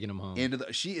Taking them home. into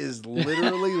the. She is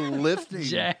literally lifting,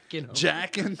 Jacking 'em.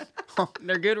 jacking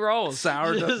They're good rolls.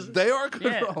 sourdough. Just- They are good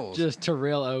Yeah. rolls. Just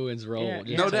Terrell Owens roll. Yeah, just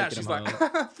yeah. no taking doubt. She's 'em like,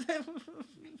 home.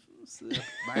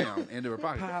 bam, into her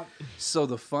pocket. So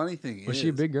the funny thing Was is, she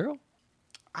a big girl?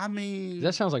 I mean,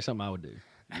 That sounds like something I would do.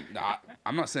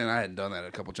 I'm not saying I hadn't done that at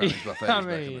a couple Chinese buffets I back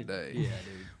in the mean, day. Yeah,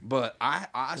 dude. But I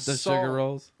The saw sugar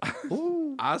rolls.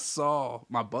 I saw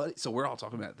my buddy. So we're all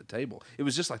talking about it at the table. It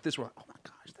was just like this. We're like, oh my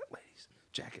gosh, that lady's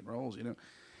jacking rolls, you know.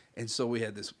 And so we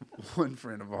had this one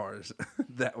friend of ours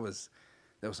that was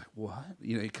like, what?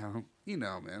 You know, he kind of, you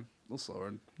know, man, a little slower.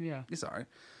 And Yeah. it's all right.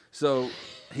 So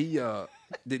he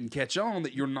didn't catch on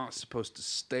that you're not supposed to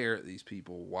stare at these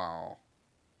people while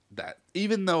that,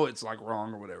 even though it's like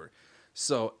wrong or whatever.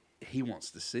 So he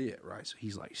wants to see it, right? So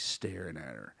he's like staring at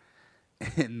her.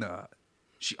 And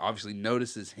she obviously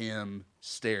notices him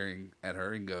staring at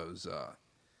her and goes,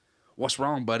 "What's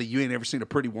wrong, buddy? You ain't ever seen a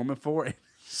pretty woman before?" And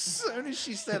as soon as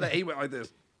she said that, he went like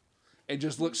this and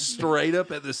just looked straight up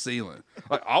at the ceiling.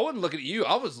 Like, I wasn't looking at you.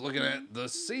 I was looking at the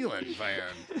ceiling fan.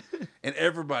 And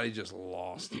everybody just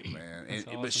lost it, man. And,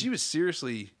 That's But she awesome. was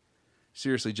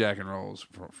seriously jacking rolls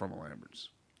from a Lambert's.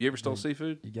 You ever stole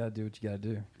seafood? You gotta do what you gotta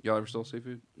do. Y'all ever stole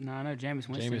seafood? No, I know Jameis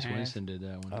Winston. Jameis has. Winston did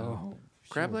that one. Oh,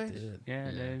 Crab sure legs? did. Yeah,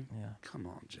 Yeah. dude. Yeah. Come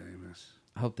on, Jameis.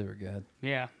 I hope they were good.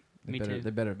 Yeah. They Me better, too. They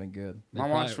better have been good. My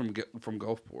mom's from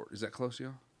Gulfport. Is that close,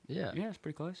 y'all? Yeah. Yeah, it's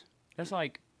pretty close. That's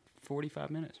like 45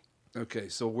 minutes. Okay,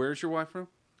 so where's your wife from?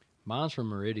 Mine's from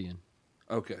Meridian.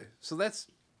 Okay, so that's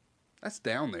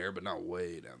down there, but not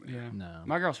way down there. Yeah. No.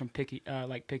 My girl's from Picayune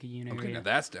Okay, area. now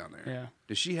that's down there. Yeah.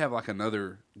 Does she have like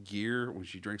another gear when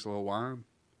she drinks a little wine?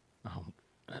 Oh,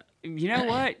 You know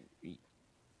what?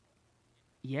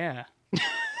 Yeah.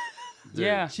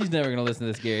 Yeah. She's never gonna listen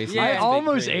to this, Gary. so Yeah. I you speak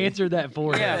almost freely. answered that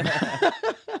for her. Yeah.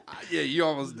 Yeah, you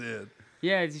almost did.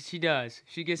 Yeah, she does.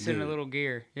 She gets in a Dude. little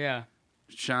gear. Yeah.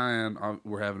 Cheyenne,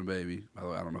 we're having a baby. By the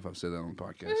way, I don't know if I've said that on the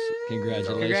podcast.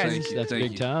 Congratulations. Thank you. That's Thank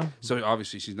big you. time. So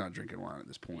obviously she's not drinking wine at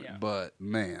this point. Yeah. But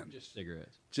man, Just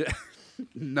cigarettes.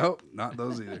 nope, not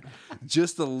those either.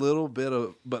 Just a little bit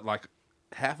of, but like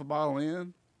half a bottle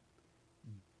in,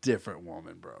 different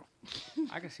woman, bro.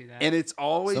 I can see that. And it's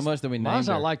always So much that we named Mine's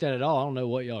her. not like that at all. I don't know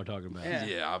what y'all are talking about. Yeah.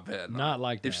 Yeah, I bet Not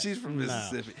like If that. she's from No.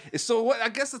 Mississippi, so what? I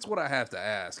guess that's what I have to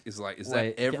ask. Is like, is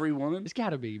Wait, that every woman? It's got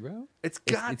to be, bro. It's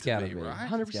got it's to gotta be, be. right?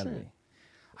 100%. It's gotta be.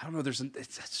 I don't know. I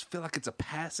just feel like it's a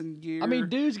passing gear. I mean,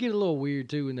 dudes get a little weird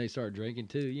too when they start drinking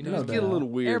too. You know, dudes get a little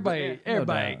weird. but-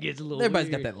 Everybody doubt. gets a little.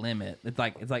 Everybody's weird. got that limit. It's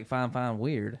like fine,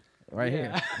 weird, right Yeah.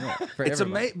 here. Yeah, for It's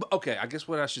everybody. amazing. Okay, I guess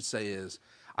what I should say is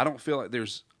I don't feel like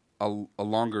there's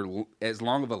as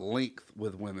long of a length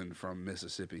with women from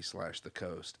Mississippi / the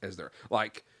coast as there.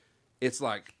 Like, it's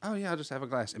like, oh yeah, I'll just have a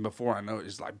glass, and before I know it,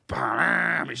 it's like,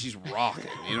 bam, and she's rocking.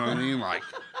 You know what I mean? Like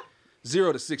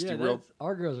 0 to 60 Yeah, real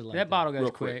our girls are like that bottle goes real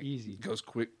quick. quick. easy.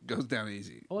 goes down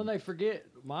easy. Oh, and they forget.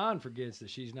 Mine forgets that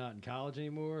she's not in college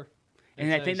anymore,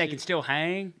 And they so think they she- can still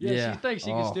hang. Yeah, Yeah. she thinks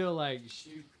she Oh. can still like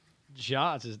shoot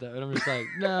shots and stuff. And I'm just like,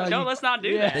 no, No, you- let's not do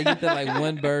Yeah. They that. get that like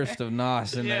one burst of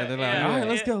nos in Yeah, there. They're like, yeah, all right,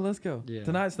 yeah. let's go. Yeah.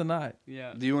 Tonight's the night.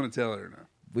 Yeah. Do you want to tell her or no?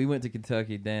 We went to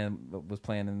Kentucky. Dan was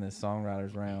playing in this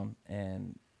songwriters round,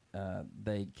 and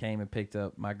they came and picked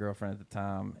up my girlfriend at the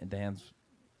time and Dan's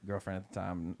girlfriend at the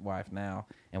time, wife now,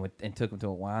 and took them to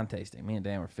a wine tasting. Me and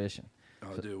Dan were fishing.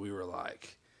 Oh, dude, we were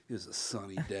like, it was a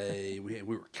sunny day. we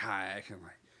were kayaking,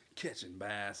 like catching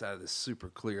bass out of this super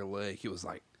clear lake. It was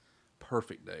like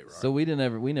perfect day, right? So we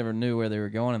never knew where they were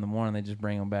going in the morning. They just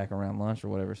bring them back around lunch or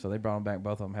whatever. So they brought them back.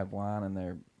 Both of them had wine in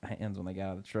their hands when they got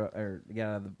out of the truck or got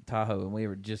out of the Tahoe, and we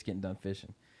were just getting done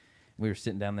fishing. We were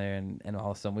sitting down there, and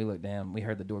all of a sudden we looked down. We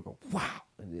heard the door go wow,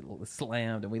 and it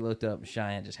slammed, and we looked up, and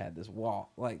Cheyenne just had this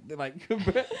wall, like looked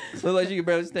like she could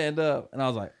barely stand up. And I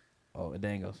was like, oh, and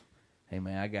Dan goes, hey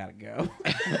man, I gotta go.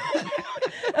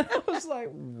 And I was like,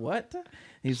 what?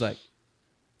 He's like,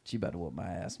 she about to whoop my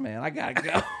ass, man. I gotta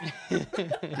go.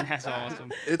 That's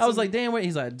awesome. It's I was like, damn, wait.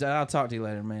 He's like, I'll talk to you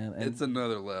later, man. And it's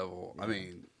another level. I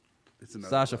mean, it's another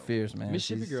Sasha level. fierce, man.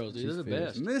 Mississippi She's- girls, dude, she's they're the fierce.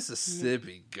 best.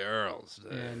 Mississippi girls,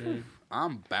 dude. Yeah, dude.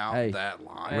 I'm about Hey. that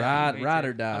line. Yeah. me Ride too.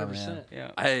 or die, 100%. man.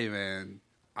 Yeah. Hey, man,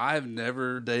 I've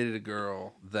never dated a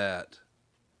girl that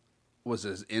was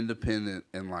as independent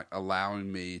and like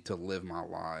allowing me to live my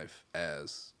life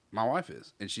as my wife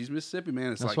is. And she's Mississippi,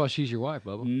 man. It's That's like why she's your wife,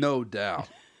 Bubba. no doubt.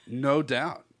 No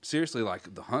doubt. Seriously,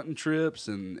 like the hunting trips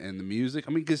and the music. I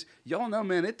mean, because y'all know,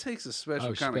 man, it takes a special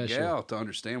Oh, kind of special. gal to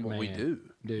understand what we Man. do.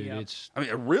 Dude, Yeah. it's I mean,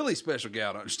 a really special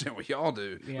gal to understand what y'all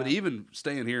do. Yeah. But even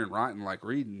staying here and writing, like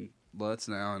reading Lutz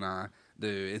now and I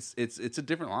do, it's a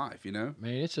different life, you know?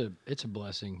 man, it's a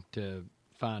blessing to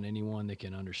find anyone that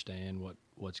can understand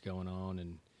what's going on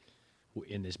and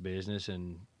in this business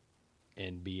and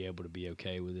be able to be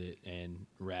okay with it and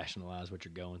rationalize what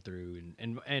you're going through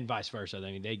and vice versa. I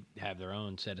mean, they have their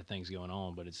own set of things going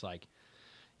on, but it's like,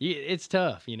 yeah, it's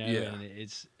tough, you know. Yeah. And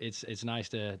it's nice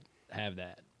to have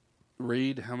that.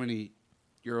 Reed, how many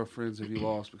girlfriends have you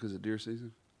lost because of deer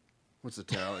season? What's the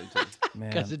tally? To? Man.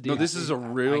 Because No, this is a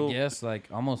real. I guess like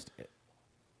almost.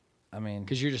 I mean,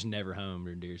 you're just never home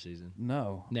during deer season.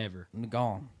 no, Never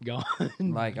gone. gone.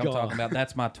 Like I'm Gone. talking about.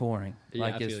 That's my touring. Yeah,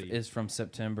 Like I feel you. it's from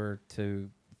September to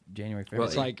January, Well, February.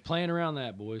 It's like playing around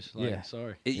that, boys. Like, Yeah.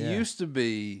 sorry. It Yeah. used to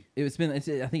be. I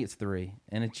think it's 3,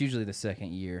 and it's usually the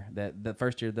second year. That the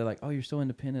first year they're like, "Oh, you're so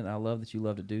independent. I love that you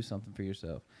love to do something for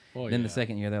yourself." Oh, Then yeah. the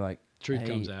second year they're like, Truth "Hey,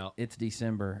 comes out. It's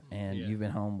December, and Yeah. you've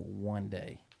been home one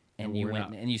day, and And you we're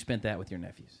went not- and you spent that with your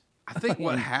nephews." I think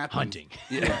what happens. Hunting.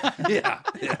 Yeah, yeah,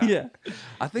 yeah. Yeah,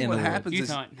 I think In what the woods. happens Youth is.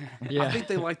 hunt. Yeah. I think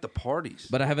they like the parties.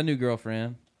 but I have a new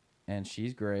girlfriend, and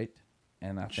she's great,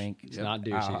 and I think It's not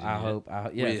deer season. I yet. hope. Yeah,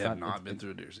 we it's have not not been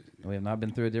through a deer season. We have not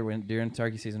been through it. We're during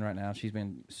turkey season right now. She's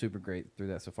been super great through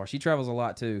that so far. She travels a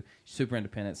lot too. She's super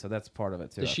independent, so that's part of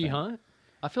it too. Does I she think. hunt?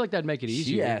 I feel like that'd make it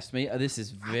easier. She asked me. This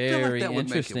is I feel like very that would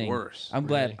make it interesting. worse. I'm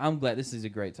glad. Really? I'm glad. This is a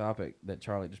great topic that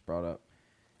Charlie just brought up.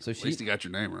 So At she. least you got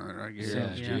your name right, Gary?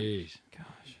 Yeah. Yeah. Jeez.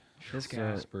 This so,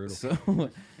 guy. That's brutal. So,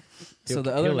 He'll-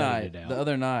 the other he'll edit night, it out. the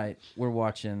other night, we're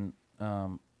watching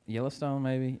Yellowstone,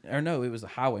 maybe, or no, it was The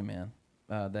Highwayman.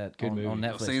 That Good on movie. Netflix.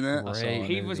 Y'all seen that? I saw Great it.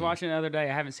 He was movie. watching it the other day.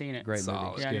 I haven't seen it. Great Solid.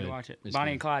 movie. Yeah, I need good. to watch it. It's Bonnie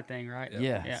good. and Clyde thing, right?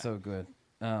 Yeah, Yeah. so good.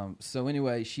 So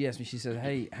anyway, she asked me. She said,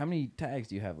 "Hey, how many tags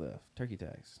do you have left? Turkey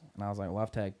tags?" And I was like, "Well,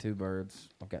 I've tagged 2 birds.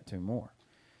 I've got 2 more."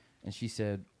 And she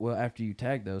said, "Well, after you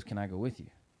tag those, can I go with you?"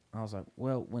 And I was like,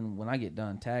 "Well, when I get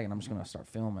done tagging, I'm just gonna start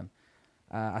filming."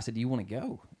 I said, "Do you want to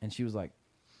go?" And she was like,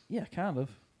 "Yeah, kind of."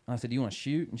 And I said, "Do you want to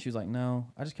shoot?" And she was like, "No,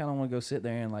 I just kind of want to go sit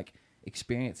there and like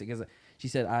experience it because she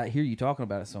said, I hear you talking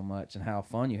about it so much and how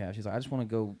fun you have. She's like, I just want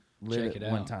to go live Check it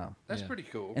it one out. time. That's Yeah. pretty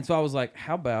cool. And so I was like,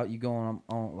 how about you go on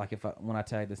like when I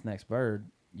tag this next bird,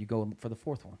 you go for the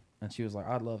fourth one. And she was like,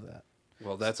 I'd love that.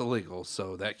 Well, that's illegal,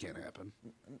 so that can't happen.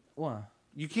 Why?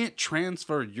 You can't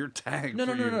transfer your tag. No.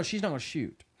 She's not going to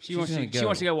shoot. She wants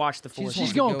to go watch the fourth. She's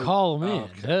She's gonna going to go- call them in.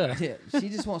 okay. Duh. Yeah, she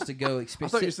just wants to go I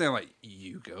experience. thought you were saying like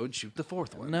you go and shoot the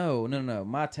fourth one. No.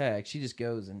 My tag, she just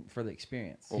goes and for the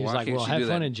experience. Well, He's why like, can't well, she have do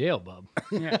fun that? in jail, bub.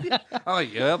 Yeah. I'm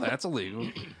like, yeah, that's illegal.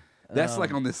 That's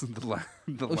like on this the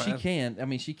Well, she last. can. I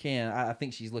mean, she can. I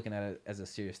think she's looking at it as a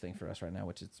serious thing for us right now,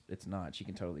 which it's not. She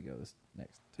can totally go this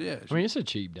next. Yeah, I mean, it's a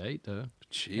cheap date, though.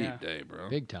 cheap Yeah. day, bro.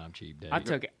 Big time cheap date.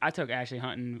 I took Ashley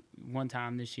hunting one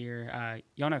time this year.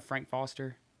 Y'all know Frank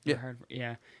Foster? Yeah.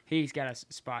 Yeah. He's got a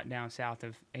spot down south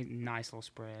of a nice little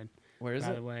spread. Where is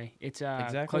by it? the way, it's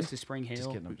Exactly? close to Spring Hill. Just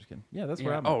kidding. I'm just kidding. Yeah, that's Yeah.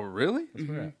 where I'm. Oh, really? That's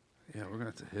where I'm at. Yeah, we're gonna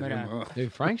have to hit But, him up.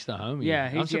 Dude, Frank's the homie. Yeah,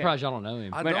 I'm he's- surprised y'all don't know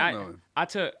him. I But don't know him.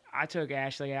 I took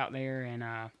Ashley out there, and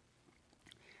I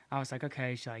was like,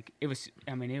 okay. She's like, it was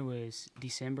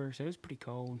December, so it was pretty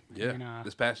cold. Yeah, And,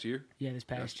 this past year. this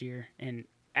past year, and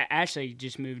Ashley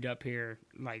just moved up here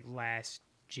like last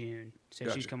June, so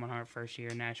she's Gotcha. coming on her first year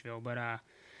in Nashville. But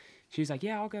she's like,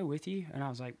 yeah, I'll go with you, and I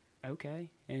was like, okay.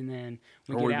 And then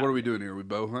What are we doing here? We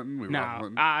bow hunting? We rock No,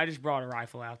 hunting? I just brought a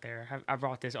rifle out there. I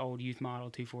brought this old youth model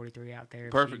 243 out there.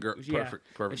 If Perfect, she- perfect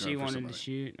If gun she for wanted somebody. to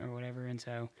shoot or whatever, and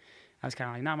so I was kind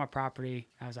of like, not my property.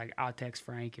 I was like, I'll text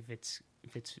Frank if it's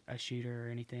a shooter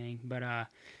or anything. But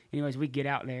anyways, we get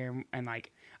out there and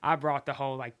like I brought the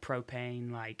whole like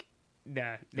propane like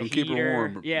the It'll heater. keep her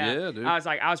warm. Yeah, Yeah, dude.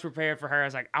 I was prepared for her. I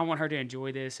was like, I want her to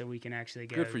enjoy this so we can actually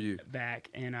go Good for you. back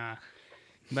and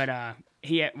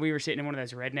we were sitting in one of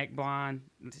those redneck blind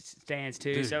stands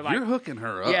too. Dude, so like you're hooking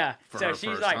her up. yeah, For so her she's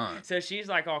first like, hunt. she's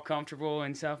like all comfortable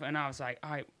and stuff, and I was like,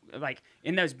 all right, like,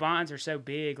 and those blinds are so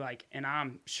big, like, and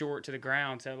I'm short to the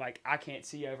ground, so like I can't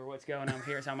see over what's going on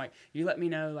here. So I'm like, you let me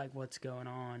know like what's going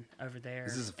on over there.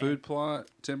 Is this a food plot,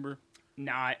 timber?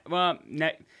 Nah, well,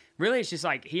 really, it's just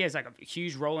like he has like a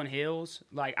huge rolling hills.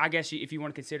 Like I guess if you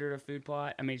want to consider it a food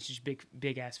plot, I mean it's just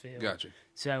big ass field. Gotcha.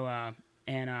 So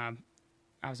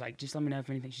I was like, just let me know if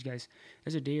anything. She goes,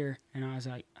 there's a deer, and I was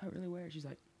like, oh really? Where? She's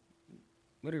like,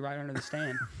 literally right under the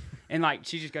stand, and like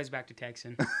she just goes back to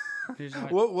texting. She's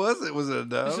like, What was it? Was it a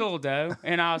dove? this little doe,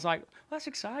 and I was like, well, that's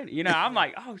exciting. You know, I'm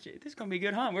like, oh shit, this is gonna be a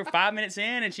good hunt. We're 5 minutes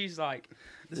in, and she's like,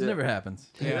 This never happens.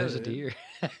 Yeah, there's a deer.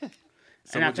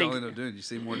 So and I what y'all think- end up doing? Did you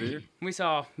see more deer? we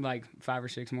saw like 5 or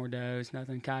 6 more does.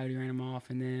 Nothing. Coyote ran them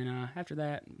off, and then after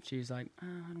that, she was like, I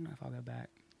don't know if I'll go back.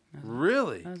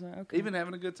 Really? I was like, okay. Even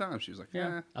having a good time. She was like, Yeah.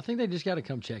 yeah. I think they just got to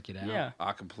come check it out. Yeah.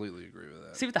 I completely agree with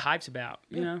that. See what the hype's about,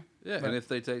 you know? Yeah, But and if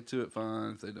they take to it,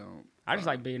 fine. If they don't, I just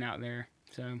fine. like being out there.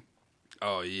 So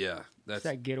Oh yeah, it's that's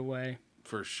that getaway.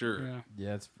 for sure. Yeah.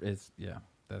 Yeah, it's yeah.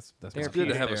 That's It's It's my good to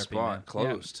favorite have a therapy, spot man.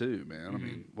 close too, man. I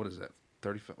mean, what is that?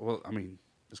 35. Well, I mean,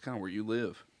 it's kind of where you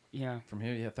live. Yeah. From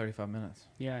here, you have 35 minutes.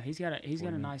 Yeah. He's got a 40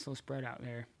 minutes. nice little spread out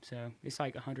there. So it's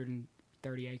like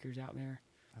 130 acres out there.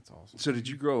 That's awesome. So, did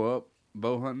you grow up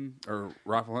bow hunting or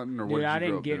rifle hunting, or what? Dude, did you I grow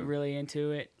didn't up get doing? really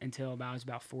into it until I was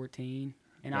about 14.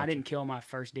 And I Gotcha. didn't kill my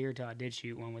first deer till I did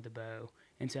shoot one with a bow.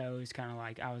 And so it was kind of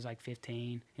like I was like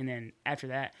 15. And then after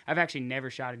that, I've actually never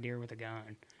shot a deer with a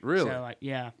gun. Really? So like,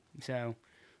 yeah. So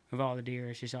of all the deer,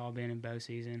 it's just all been in bow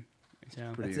season.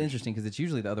 So Pretty It's interesting because it's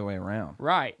usually the other way around.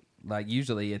 right. Like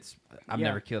usually, I've Yeah.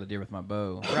 never killed a deer with my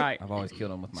bow. Right. I've always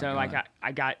killed them with my So gun. like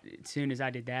I got as soon as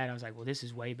I did that, I was like, well, this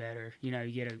is way better. You know,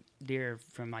 you get a deer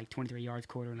from like 23 yards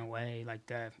quartering away, like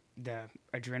the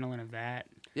adrenaline of that.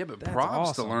 Yeah, but That's props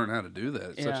awesome. to learn how to do that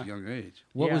at such Yeah. a young age.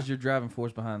 What yeah. was your driving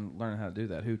force behind learning how to do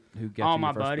that? Who got All you my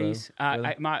your first buddies, bow?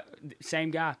 Really? my same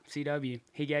guy, CW.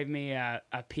 He gave me a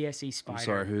PSE Spider. I'm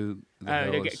sorry, who? The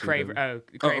hell the is Craver.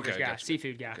 CW? Craver's okay, guy, gotcha.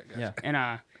 seafood guy. Okay, gotcha. Yeah.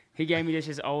 And he gave me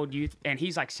his old youth, and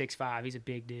he's like 6'5". He's a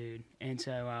big dude, and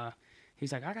so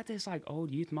he's like, I got this like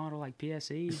old youth model like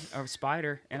PSE or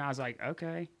Spider, and I was like,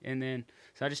 okay. And then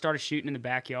so I just started shooting in the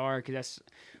backyard because that's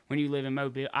when you live in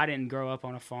Mobile. I didn't grow up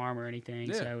on a farm or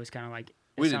anything, so Yeah. it was kind of like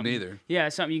We it's didn't something- either. Yeah,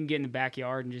 it's something you can get in the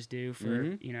backyard and just do for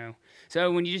Mhm. you know.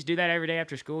 So when you just do that every day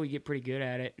after school, you get pretty good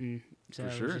at it, and so For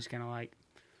it sure. was just kind of like,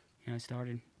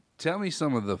 started. Tell me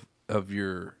some of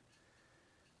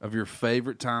your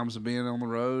favorite times of being on the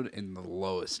road and the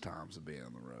lowest times of being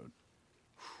on the road.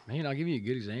 Man, I'll give you a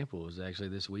good example. It was actually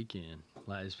this weekend.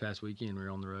 Like this past weekend, we were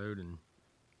on the road, and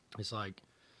it's like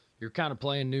you're kind of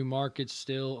playing new markets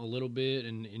still a little bit,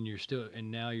 and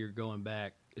now you're going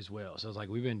back as well. So it's like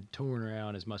we've been touring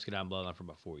around as Muscadine Bloodline for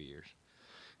about 4 years,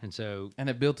 and so And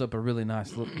it built up a really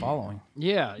nice following.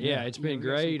 yeah, Yeah. it's been Yeah, we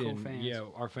got some great, cool and fans. yeah,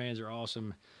 our fans are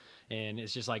awesome. And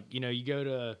it's just like, you go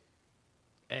to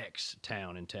X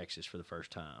town in Texas for the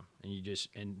first time,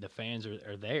 and the fans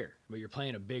are there, but you're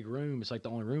playing a big room. It's like the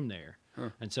only room there. Huh.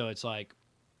 And so it's like,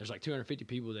 there's like 250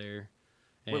 people there.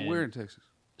 Wait, where in Texas?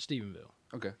 Stephenville.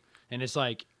 Okay. And it's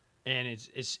like, and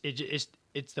it's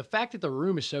the fact that the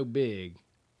room is so big,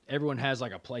 everyone has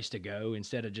like a place to go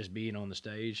instead of just being on the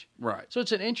stage. Right. So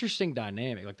it's an interesting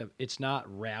dynamic. Like it's not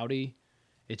rowdy.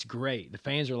 It's great. The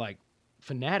fans are like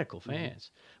fanatical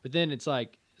fans. But then it's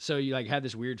like, so you like have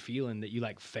this weird feeling that you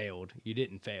like failed. You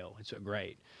didn't fail. It's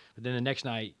great. But then the next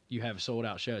night you have a sold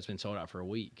out show. It's been sold out for a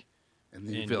week. And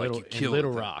then you in feel like you killed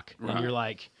Little it. Rock. Right. And you're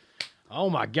like, oh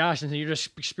my gosh. And then you're just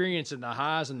experiencing the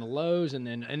highs and the lows. And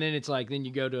then it's like, then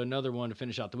you go to another one to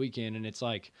finish out the weekend and it's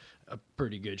like a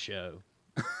pretty good show.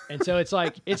 And so it's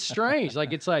like, it's strange.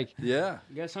 Like, it's like, Yeah.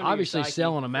 You got something to your obviously psyche.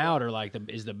 selling them out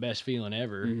is the best feeling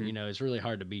ever. It's really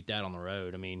hard to beat that on the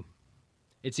road. I mean,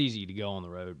 it's easy to go on the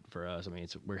road for us. I mean,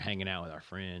 we're hanging out with our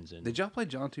friends. And Did y'all play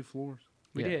John Two Floors?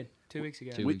 We Yeah. did 2 weeks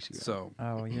ago. 2 weeks ago. So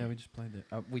Oh yeah, we just played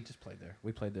there. We just played there.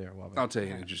 We played there a while back. I'll tell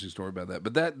you an interesting story about that.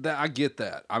 But that I get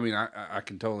that. I mean, I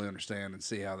can totally understand and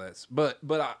see how that's. But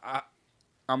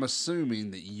I'm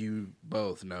assuming that you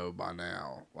both know by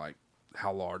now, like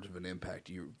how large of an impact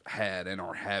you had and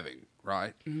are having,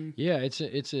 right? yeah, it's Yeah,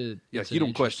 an you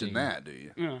don't question interesting- that, do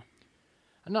you? Yeah.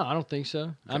 No, I don't think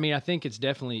so. I mean, I think it's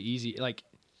definitely easy. Like,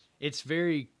 it's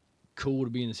very cool to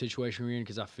be in the situation we're in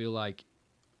because I feel like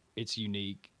it's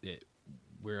unique that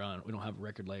we don't have a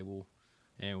record label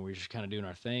and we're just kind of doing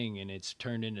our thing, and it's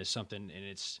turned into something,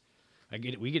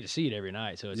 and we get to see it every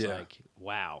night. So it's Yeah. like,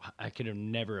 wow, I could have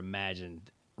never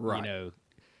imagined, Right.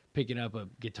 picking up a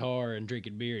guitar and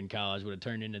drinking beer in college would have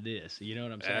turned into this. You know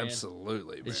what I'm saying?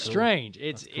 Absolutely, man. It's strange.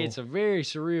 That's It's cool. a very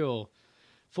surreal,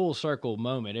 full circle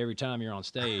moment every time you're on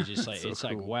stage. It's like So it's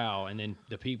like cool. wow. And then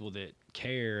the people that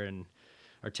care and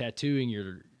are tattooing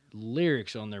your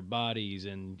lyrics on their bodies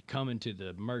and coming to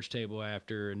the merch table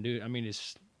after and do. I mean,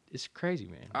 it's crazy,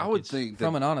 man. I Like, would it's- think that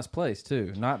From an honest place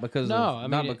too, not because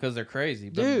because they're crazy,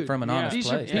 but Dude, from an yeah. honest These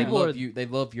are place. They people love are- you. They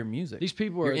love your music. these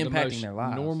people You're are the impacting most their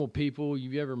lives. normal people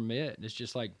you've ever met. It's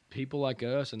just like people like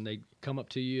us, and they come up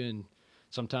to you, and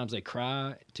sometimes they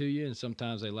cry to you, and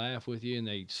sometimes they laugh with you, and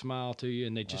they smile to you,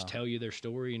 and they just tell you their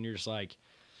story, and you're just like,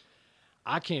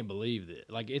 I can't believe that.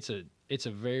 Like it's a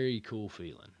very cool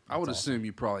feeling. I would assume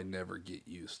you probably never get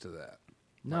used to that.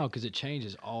 No, because it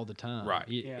changes all the time. Right.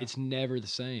 Yeah. It's never the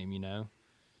same. You know.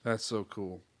 That's so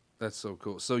cool. That's so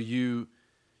cool. So you're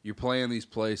playing these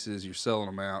places, you're selling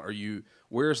them out.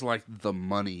 Where's like the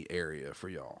money area for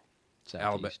y'all?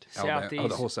 Southeast. Alabama. Oh, the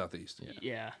Southeast. whole southeast.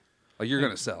 Yeah. Like you're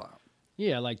gonna sell out.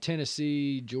 Yeah, like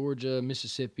Tennessee, Georgia,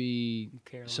 Mississippi,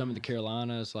 some of the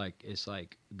Carolinas. Carolinas. Like it's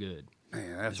like good.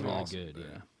 Man, that's It's really awesome, good.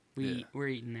 man. Yeah, We're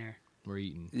eating there. we're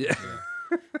eating. Yeah.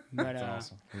 But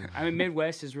awesome. I mean,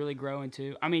 Midwest is really growing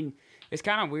too. I mean, it's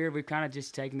kind of weird. We've kind of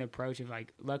just taken the approach of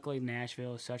like, luckily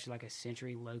Nashville is such like a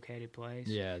century located place.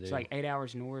 Yeah, it's dude. like 8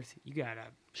 hours north. You got a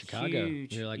Chicago.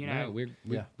 huge, You're like, you no, know, we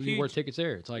Yeah. can more Huge- tickets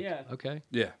there. It's like, Yeah. okay.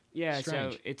 Yeah. yeah.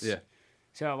 Strange. So it's Yeah.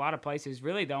 so a lot of places.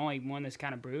 Really, the only one that's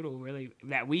kind of brutal, really,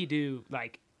 that we do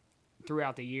like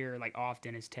throughout the year, like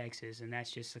often, is Texas, and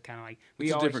that's just the kind of like we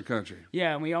It's a always different country.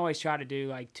 yeah, and we always try to do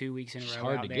like 2 weeks in a It's row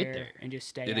hard out to there, get there. and just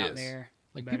stay It out is. there.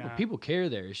 Like But, people care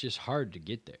there. It's just hard to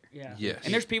get there. Yeah. Yes.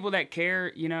 And there's people that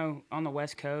care, you know, on the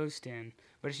West Coast,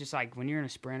 but it's just like when you're in a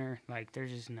sprinter, like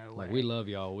there's just no way. Like we love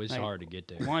y'all. It's Like, hard to get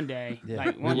there. One day, Yeah,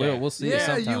 like we one will. day. We'll see you Yeah,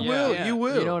 sometime. you will. Yeah. You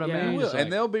will. You know what I Yeah. mean? You will. It's like-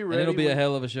 And they'll be And ready. it'll be a when-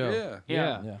 hell of a show. Yeah.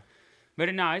 Yeah. Yeah.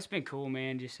 But no, it's been cool,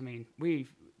 man. Just I mean,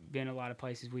 we've been a lot of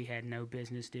places we had no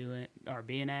business doing or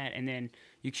being at, and then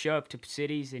you show up to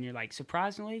cities and you're like,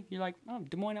 surprisingly, you're like, oh,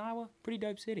 Des Moines, Iowa, pretty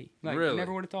dope city. Like, Really?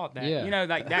 never would have thought that. Yeah. You know,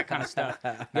 like that kind of stuff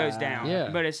goes down. Yeah.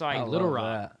 But it's like, I Little love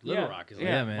Rock. that. Little Yeah. Rock is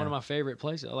Yeah, like man. one of my favorite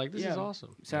places. Like this is Yeah.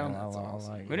 awesome. so. I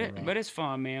like But Little Rock. but it's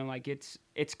fun, man. Like it's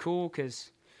cool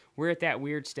because we're at that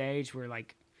weird stage where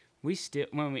like we still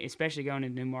especially going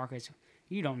into new markets,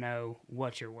 you don't know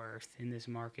what you're worth in this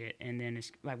market, and then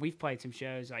it's like we've played some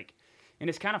shows like, and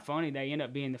it's kind of funny. They end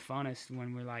up being the funnest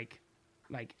when we're like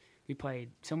we played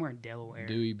somewhere in Delaware,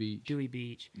 Dewey Beach. Dewey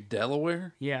Beach.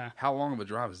 Delaware? Yeah. How long of a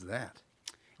drive is that?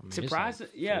 I mean, it's Surprise! like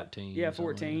Yeah, 14 yeah, or something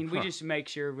like 14. that. We Huh. just make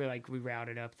sure we route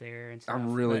it up there and stuff.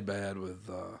 I'm really but bad with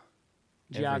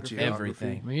geography.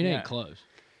 Everything. I mean, it ain't Yeah. close.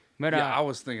 But yeah, I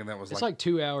was thinking that was It's like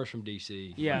 2 hours from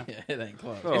DC. yeah. It ain't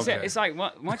close. Oh, okay. It's like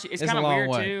once it's It's kind a of long weird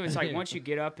way. too. It's like once you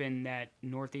get up in that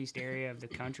northeast area of the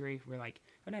country, we're like,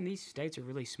 oh damn, these states are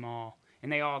really small,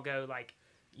 and they all go like,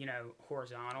 you know,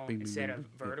 horizontal Bing, bing, instead bing, of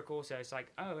vertical. So it's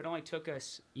like, oh, it only took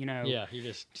us, you know, Yeah, you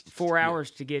just 4 hours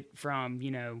to get from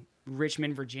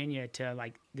Richmond, Virginia to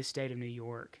like the state of New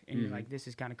York, and you're like, this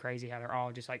is kind of crazy how they're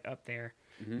all just like up there.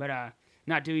 But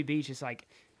not Dewey Beach, it's like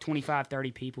 25,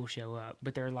 30 people show up,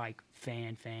 but they're like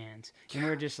fans, and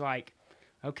we're just like,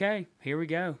 okay, here we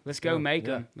go, let's go make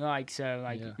them. Like so,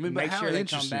 like I mean, but make how sure they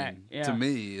come back. interesting to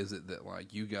me is it that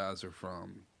like you guys are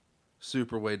from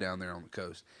super way down there on the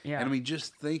coast, Yeah. and I mean,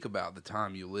 just think about the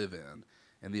time you live in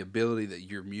and the ability that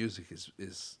your music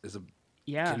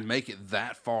can make it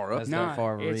that far up. That's there. that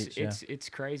far of a reach, it's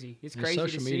crazy. It's And crazy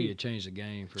social to media see. changed the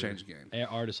game for Changed the game.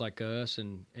 artists like us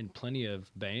and plenty of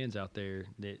bands out there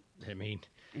that I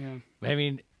Yeah.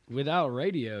 mean without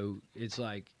radio it's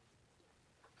like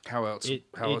How else do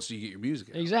you get your music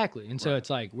out? exactly. And so Right. it's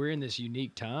like we're in this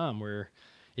unique time where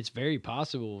it's very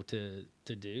possible to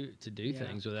do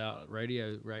things without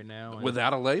radio right now. And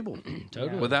Without a label.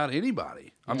 Totally. Without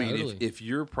anybody. I mean, Totally. if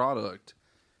your product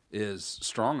is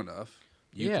strong enough,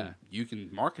 you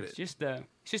can market It's it.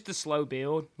 just the slow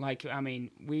build. Like, I mean,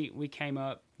 we came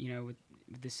up, with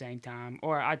the same time,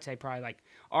 or I'd say probably like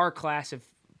our class of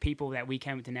people that we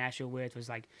came to Nashville with was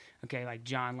like, okay, like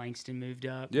John Langston moved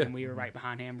up, Yeah. and we were right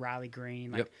behind him. Riley Green,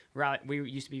 like Yep. Riley, we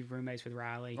used to be roommates with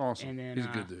Riley. Awesome. And then He's a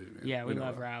good dude, man. Yeah, we know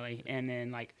love that. Riley. And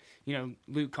then like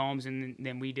Luke Combs, and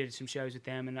then we did some shows with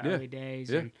them in the Yeah. early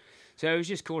days. Yeah. And so it was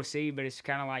just cool to see. But it's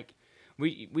kind of like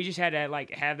we just had to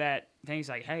like have that things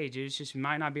like, hey, dude, it's just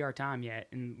might not be our time yet.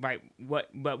 And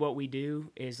what we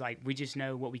do is like we just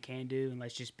know what we can do, and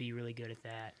let's just be really good at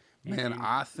that. Man, And-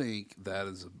 I think that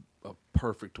is a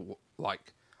perfect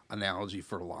like analogy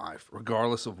for life,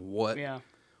 regardless of what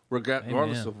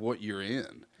regardless Amen. of what you're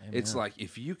in. It's like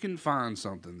if you can find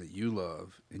something that you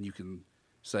love and you can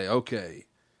say, okay,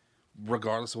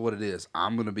 regardless of what it is,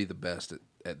 I'm going to be the best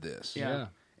at this. Yeah.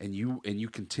 And you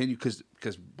continue because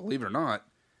believe it or not,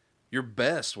 your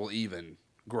best will even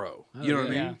grow. You know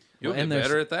what I yeah. mean? You'll and get there's-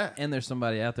 better at that. And there's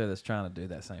somebody out there that's trying to do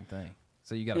that same thing.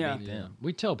 So you got to Yeah. beat Yeah. them.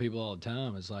 We tell people all the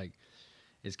time, it's like,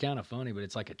 it's kind of funny, but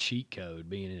it's like a cheat code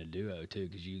being in a duo too,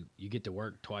 because you get to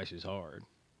work twice as hard.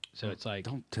 So it's like,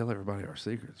 Don't tell everybody our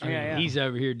secrets. Yeah. he's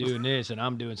over here doing this and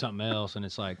I'm doing something else. And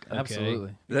it's like, okay,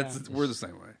 Absolutely. We're the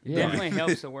same way. Yeah. Definitely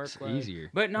helps the workload.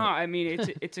 easier. But no, I mean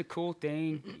it's a cool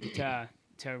thing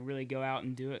to really go out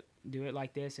and do it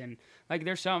like this. And like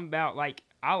there's something about like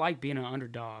I like being an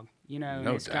underdog, and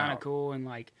No it's kind of doubt. cool, and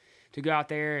like to go out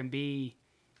there and be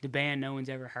the band no one's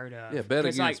ever heard of. Yeah, bet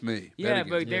 'Cause, against like, me. Bet Yeah, against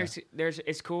but me. there's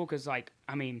it's cool because like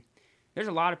I mean. There's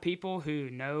a lot of people who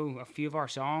know a few of our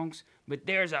songs, but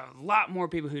there's a lot more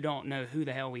people who don't know who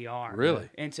the hell we are. Really?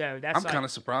 And so that's I'm like, kind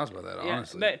of surprised by that, yeah,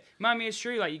 honestly. but I mean, it's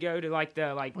true. Like you go to like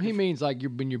the like. Well, he means like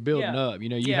when you're building Yeah. up, you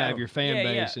Yeah. have your fan Yeah,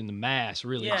 base yeah. and the mass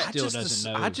really Yeah. still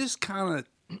doesn't know. I just kind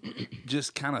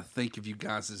of think of you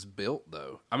guys as built,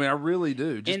 though. I mean, I really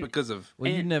do, just And- because of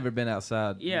Well, you've And- never been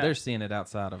outside. Yeah. They're seeing it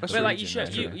outside of. That's the But like you region,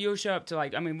 show, man. you'll show up to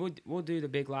like I mean we'll do the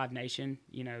big Live Nation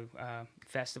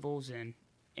festivals, and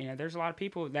there's a lot of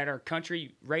people that are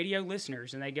country radio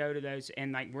listeners, and they go to those,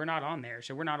 and like we're not on there,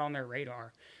 so we're not on their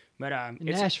radar. But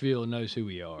it's Nashville knows who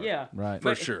we are. yeah, Right.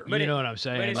 For sure. But you know what I'm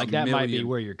saying? it's Like a that might be million-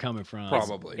 where you're coming from.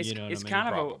 Probably. it's, you know what it's I mean?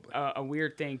 kind Probably. of a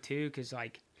weird thing too, because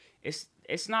like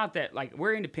it's not that like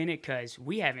we're independent because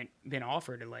we haven't been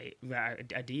offered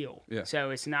a deal. Yeah.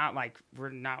 So it's not like we're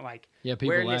not like Yeah, people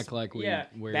wearing act this- like we yeah,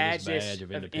 wear this badge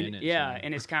of and- independence. yeah, and-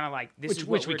 and it's kind of like this is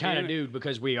which what we we're kind of doing. do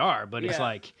because we are, but it's Yeah.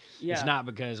 like Yeah. it's not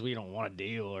because we don't want a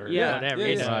deal or Yeah, whatever. yeah,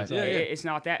 you it's, know, yeah. it's yeah, like- it's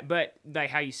not that, but like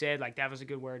how you said, like that was a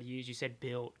good word to use. You said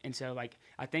built, and so like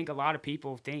I think a lot of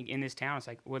people think in this town, it's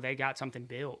like, well, they got something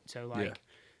built, so like Yeah.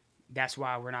 that's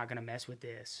why we're not gonna mess with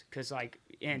this, because like,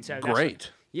 and so that's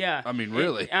great. yeah, I mean,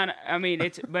 really. And I mean,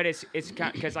 it's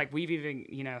because like we've even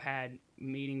had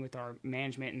meeting with our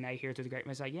management, and they hear through the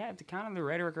grapevine, it's like, yeah, the kind of the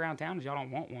rhetoric around town is y'all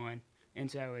don't want one, and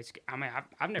so it's. I mean,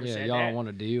 I've never yeah, said y'all that. don't want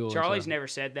a deal. or Charlie's something. never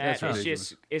said that. That's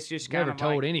It's ridiculous. just kind Never of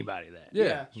told like, anybody that.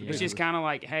 Yeah. it's just kind of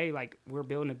like, hey, like we're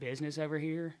building a business over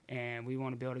here, and we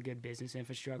want to build a good business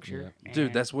infrastructure. Dude,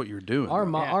 and- that's what you're doing. Our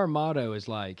though. Yeah. our motto is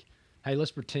like, hey,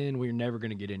 let's pretend we're never going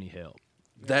to get any help.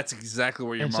 That's exactly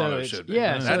what your And so motto it's- should be.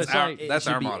 yeah, so that's it's our, like- that's It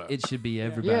should our be- motto. It should be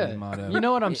everybody's Yeah, motto. you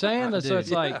know what I'm saying? So Dude,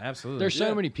 it's like absolutely. there's so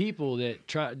Yeah. many people that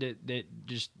try that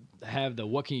just have the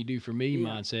 "what can you do for me"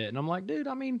 mindset, and I'm like, dude,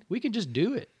 I mean, we can just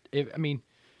do it. I mean,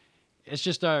 it's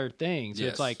just our thing. So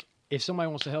Yes. it's like if somebody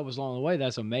wants to help us along the way,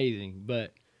 that's amazing.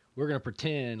 But we're gonna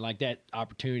pretend like that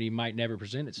opportunity might never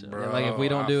present itself. Bro. Like if we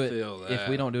don't I do feel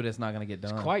it, it's not going to get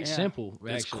done. It's quite Yeah. simple.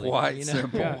 It's Actually, quite you know?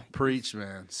 simple. Yeah. Preach,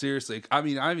 man. Seriously. I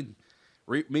mean,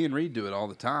 me and Reed do it all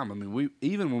the time. I mean,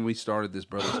 even when we started this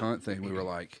Brothers Hunt thing, we were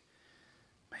like,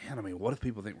 man, man, I mean, what if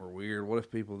people think we're weird? What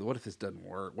if this doesn't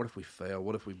work? What if we fail?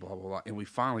 What if we blah, blah, blah? And we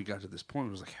finally got to this point where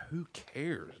it was like, who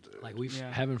cares, dude? Like, we're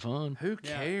having fun. Who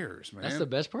cares, man? That's the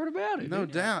best part about it. No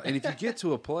doubt. And if you get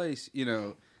to a place,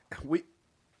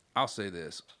 I'll say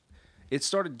this. It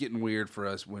started getting weird for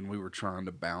us when we were trying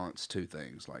to balance two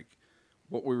things, like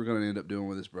what we were going to end up doing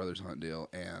with this Brothers Hunt deal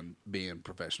and being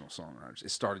professional songwriters.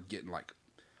 It started getting like,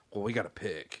 well, we got to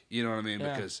pick. You know what I mean?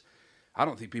 Yeah. Because I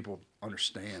don't think people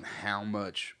understand how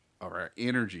much of our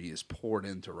energy is poured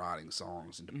into writing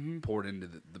songs and poured into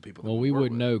the people. Well, that we work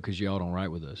wouldn't with. know because y'all don't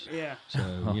write with us. Yeah. So,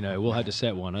 we'll have to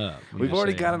set one up. We've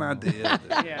already got an idea.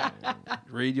 Yeah.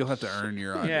 Reed, you'll have to earn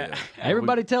your idea. Yeah.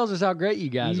 Everybody tells us how great you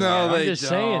guys No, are. I'm they just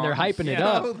saying, they're don't. hyping it Yeah.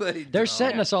 up. No, they They're don't.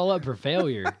 setting us all up for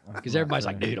failure because everybody's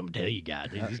like, dude, I'm telling you guys,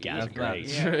 these guys are great.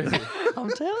 Yeah. I'm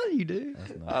telling you, dude.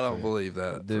 I don't believe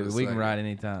that. Dude, for a we can second. write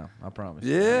anytime. I promise.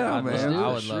 Yeah, I'd man, Love, I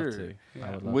for would sure. love to.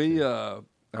 I would love We to.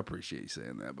 I appreciate you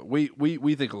saying that, but we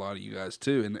think a lot of you guys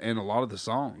too, and a lot of the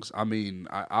songs. I mean,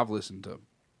 I've listened to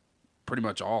pretty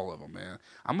much all of them, man.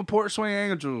 I'm a Port Swing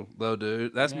Angel though,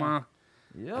 dude. That's my.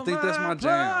 I think that's my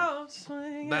jam.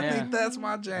 I think that's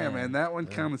my jam, man. That one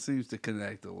kind of seems to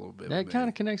connect a little bit. That with me. kind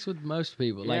of connects with most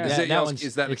people. Like Yeah. Is that, that y'all's- one's,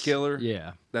 is that the it's- killer?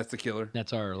 Yeah, That's the killer.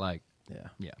 that's our like.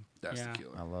 Yeah, That's Yeah. the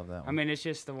killer. I love that one. I mean, it's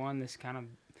just the one that's kind of.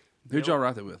 Who'd y'all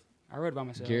write that with? I wrote it by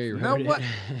myself. Gary No, wrote it. what?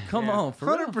 Come Yeah. on, for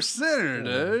real. 100%,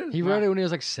 dude. He wrote it when he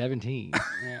was like 17.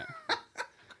 Yeah.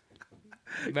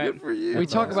 Good But for you. We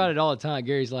talk about it all the time.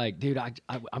 Gary's like, dude,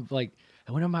 I'm like,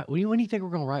 when do you think we're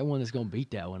gonna write one that's gonna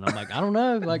beat that one? I'm like, I don't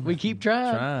know. Like, we keep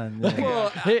trying. Trying. Yeah.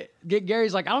 Well,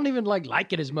 Gary's like, I don't even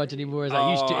like it as much anymore as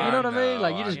I used to. You know what I mean?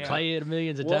 Like, you just I know. play it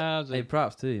millions of Well, times. Hey,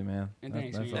 props to you, man. And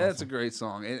thanks, man. awesome. That's a great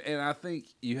song, and I think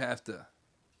you have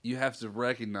to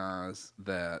recognize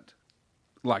that,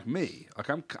 like me, like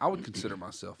I would consider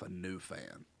myself a new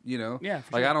fan. You know, Yeah,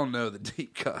 for like sure. I don't know the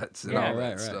deep cuts and Yeah, all that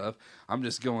right. stuff. I'm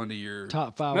just going to your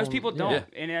Top 5. most people don't, Yeah.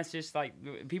 and that's just like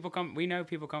people come. We know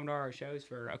people come to our shows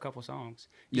for a couple songs.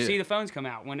 You Yeah. see the phones come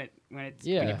out when you play it.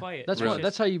 That's It's what. just-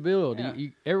 That's how you build. Yeah.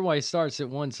 Everybody starts at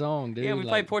one song, dude. Yeah, we like,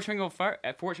 played Port Swingle first.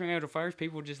 At Port Swingle first,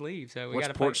 people just leave. So we what's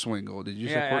got to Port play. Swingle? Did you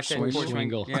say Yeah, I Port said Swingle? Port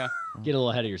Swingle. Yeah, Get a little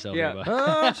ahead of yourself. Yeah. there,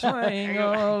 bud. Port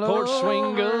Swingle. Port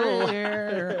Swingle. over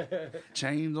here.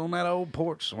 Chains on that old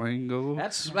Port Swingle.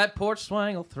 That Port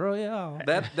Swing will throw you off.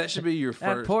 That should be your That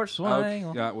first. Port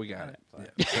Swingle. Okay, we got it.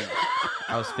 Yeah.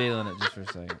 I was feeling it just for a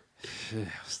second.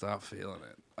 Stop feeling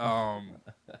it.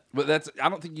 But I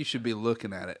don't think you should be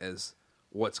looking at it as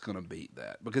what's going to beat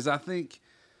that, because I think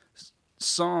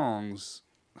songs.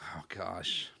 Oh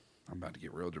gosh, I'm about to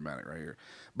get real dramatic right here.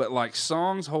 But like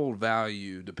songs hold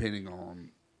value depending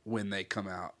on when they come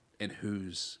out and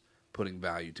who's putting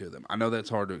value to them. I know that's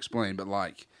hard to explain, but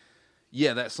like,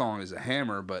 yeah, that song is a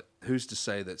hammer. But who's to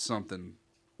say that something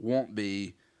won't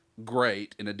be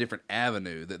great in a different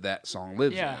avenue that song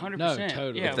lives yeah, in? 100%. No,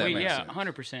 totally. Yeah, If that we, makes yeah, sense.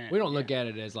 100%. We don't look at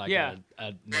it as like Yeah.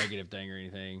 a negative thing or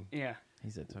anything. Yeah, He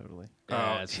said totally.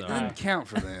 Yeah, It it's didn't count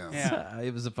for them. Yeah.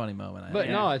 It was a funny moment. But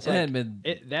Yeah. no, it's It like hadn't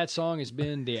been. that song has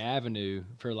been the avenue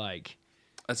for like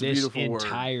That's a this beautiful word.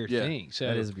 entire Yeah. thing. So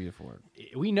That is a beautiful word.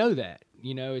 we know that.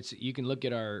 It's you can look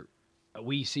at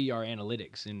we see our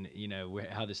analytics and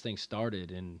how this thing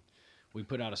started, and we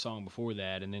put out a song before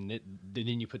that, and then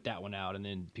then you put that one out, and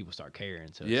then people start caring.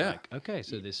 So it's Yeah. like, okay,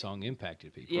 so this song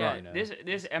impacted people. yeah. you know?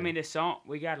 This I mean, this song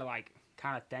we got to like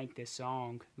kind of thank this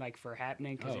song like for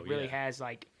happening because Oh, it really yeah. has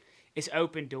like it's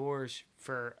opened doors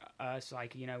for us.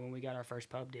 Like when we got our first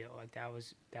pub deal, like that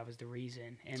was the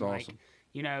reason. And It's like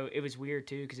awesome. it was weird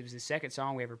too because it was the second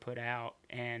song we ever put out,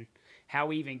 and how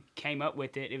we even came up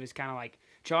with it. It was kind of like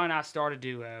Charlie and I started a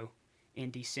duo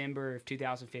in December of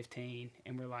 2015,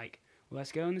 and we're like, well,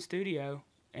 let's go in the studio.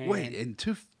 And Wait, in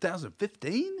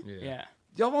 2015? yeah.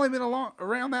 Y'all only been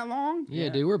around that long? Yeah,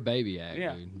 dude, we're baby act,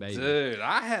 Yeah. dude. Baby. Dude,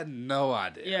 I had no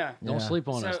idea. Yeah. Don't Yeah. sleep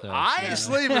on So us, though. I ain't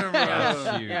sleeping, bro.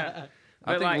 Yeah.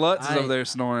 I But, think like, Lutz is I- over there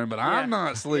snoring, but I'm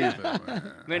not sleeping.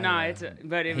 man. But no, it's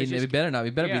but it was He just better not.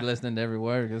 He better yeah. be listening to every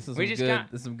word. This is We some just good.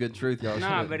 got- This is some good truth, y'all.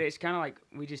 nah, shit. but it's kind of like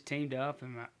we just teamed up,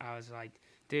 and I was like,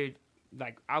 dude,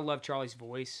 like I love Charlie's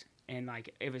voice, and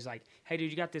like it was like, hey,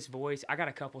 dude, you got this voice. I got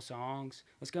a couple songs.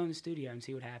 Let's go in the studio and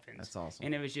see what happens. That's awesome.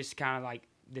 And it was just kind of like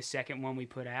the second one we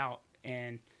put out,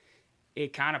 and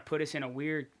it kind of put us in a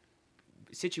weird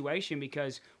situation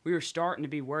because we were starting to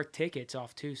be worth tickets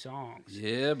off 2 songs,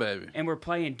 Yeah, baby. and we're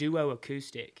playing duo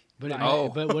acoustic. But,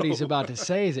 Like, but what he's about to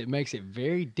say is it makes it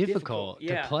very difficult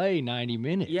yeah. to play 90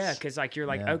 minutes. Yeah, because like you're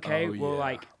like, Yeah. okay, Oh, well, yeah.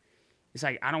 like it's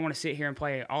like I don't want to sit here and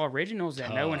play all originals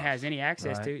that no one has any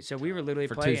access Right. to. So we were literally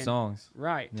For playing 2 songs.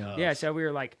 Right. Tough. Yeah. So we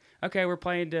were like, okay, we're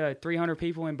playing to 300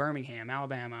 people in Birmingham,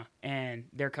 Alabama, and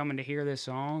they're coming to hear this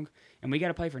song, and we got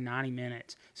to play for 90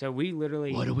 minutes. So we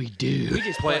literally What do we do? we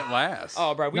just Play it last.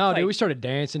 Oh, bro, we no, played, dude, we started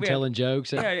dancing, we- telling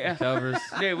jokes. yeah, yeah. Covers.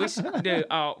 Dude,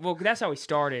 well, that's how we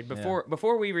started.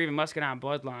 Before we were even Muscadine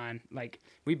Bloodline, like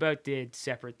we both did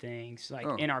separate things, like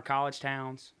in our college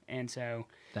towns, and so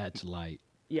That's light.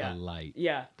 yeah, A light.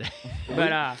 yeah.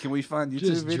 But Can we find YouTube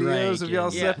Just videos of y'all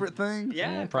drinking. separate things?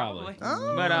 yeah, probably.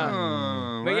 Oh, But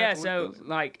right. yeah, so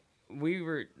like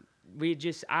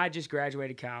I just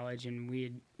graduated college, and we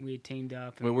had teamed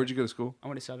up. And Wait, where'd you go to school? I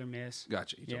went to Southern Miss.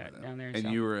 Gotcha. You told Yeah, me that. down there in And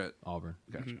South- you were at Auburn.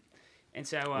 gotcha. And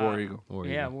so War Eagle. War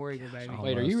yeah, Eagle. War Eagle, baby.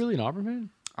 Wait, are you really an Auburn fan?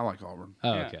 I like Auburn.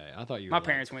 Oh, Yeah. okay. I thought you were. My like,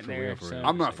 parents went for there, real, for so- real.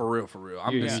 I'm not for real, for real.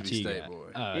 I'm You're a Mississippi UT State guy. boy.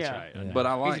 Oh, that's Yeah. right. Yeah. But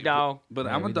I like He's a dog. But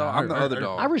Yeah, I'm a we dog. know. I'm the other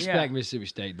dog. I respect Yeah. Mississippi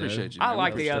State though. Appreciate you. I man.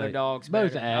 like the State. other dogs.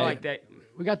 Both better. I ag. like that.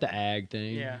 We got the ag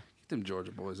thing. Yeah, Get them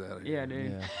Georgia boys out of here. yeah,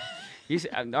 dude. Yeah.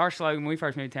 Our slogan when we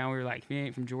first moved to town, we were like, "If you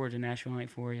ain't from Georgia, Nashville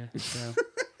ain't for you." So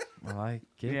I like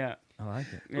it. yeah, I like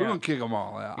it. We're yeah. gonna kick them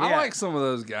all out. I Yeah. like some of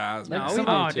those guys. No, man. we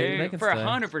Oh, do too. They dude, can for stay.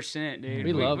 100%, dude.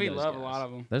 We love we those love a guys. lot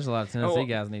of them. There's a lot of Tennessee Oh,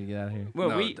 guys need to get out of here. Well,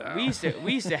 No we doubt.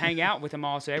 used to hang out with them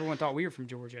all, so everyone thought we were from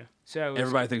Georgia. So it was-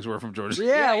 Everybody thinks we're from Georgia.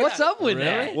 Yeah, Yeah, what's yeah. up with Really?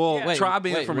 that? Well, Yeah. try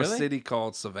being Wait, from a really? city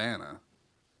called Savannah,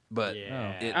 but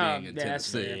Yeah. it being Oh, in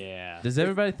that's Tennessee. fair. Yeah. Does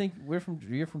everybody think you're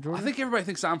from Georgia? I think everybody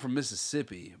thinks I'm from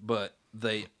Mississippi, but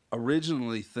they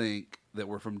originally think that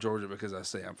we're from Georgia because I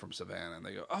say I'm from Savannah, and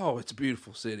they go, "Oh, it's a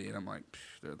beautiful city," and I'm like,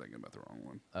 "They're thinking about the wrong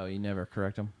one." Oh, you never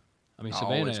correct them. I mean, I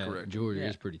always Savannah, correct. Georgia Yeah.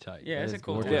 is pretty tight. Yeah, it's a It's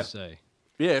cool gorgeous. town. To say.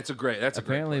 Yeah, it's a great. That's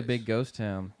Apparently a a great big ghost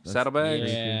town. That's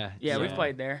Saddlebags? Yeah. Yeah, we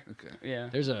played there. place. Okay. Yeah,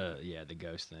 There's the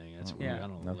ghost thing. That's weird. Yeah. I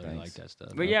don't No really thanks. like that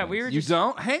stuff. but yeah, we were You just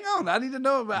don't? Hang on. I need to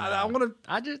know about it. I want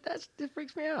to. That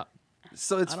freaks me out.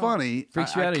 So it's I don't- funny.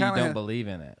 freaks you I out or you kinda- don't believe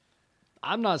in it.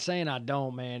 I'm not saying I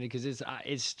don't, man, because it's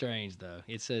strange though.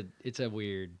 It's a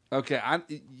weird. Okay,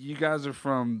 you guys are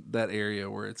from that area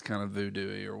where it's kind of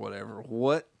voodoo-y or whatever.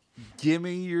 What? Give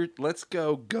me your. Let's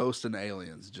go ghosts and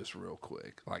aliens just real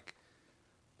quick. Like,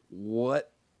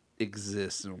 what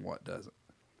exists and what doesn't?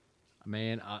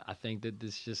 Man, I think that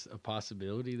this is just a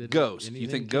possibility that Ghosts. You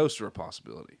anything think could- ghosts are a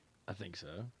possibility? I think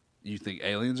so. You think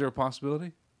aliens are a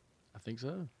possibility? I think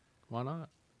so. Why not?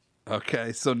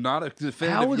 Okay, so not a definitive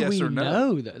How would yes we or no.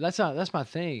 know that? That's my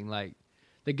thing. Like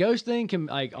the ghost thing can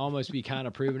like almost be kind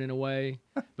of proven in a way,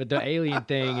 but the alien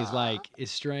thing is like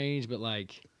it's strange, but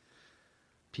like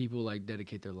people like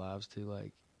dedicate their lives to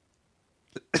like.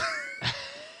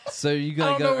 So are you I gonna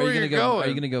don't go? know Are where you gonna you're go? Are going.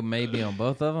 you gonna go maybe on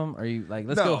both of them? Are you like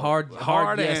let's No, go hard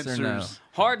yes answers. or no?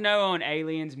 hard no on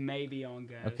aliens, maybe on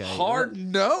ghosts. Okay. Hard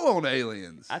no on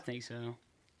aliens. I think so.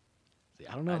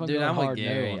 I don't know if I'm Dude, going I'm hard with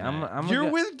no Gary. on that. I'm You're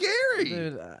gonna, with Gary.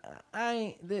 Dude, I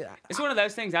ain't. Dude, It's one of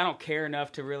those things I don't care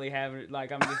enough to really have it.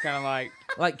 Like I'm just kind of like,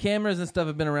 like cameras and stuff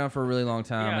have been around for a really long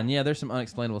time, Yeah. and yeah, there's some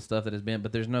unexplainable stuff that has been,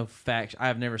 but there's no fact.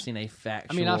 I've never seen a I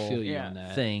factual mean, I feel you Yeah. on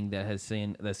that. thing that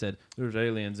said there's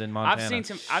aliens in Montana.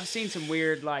 I've seen some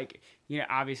weird like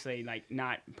obviously like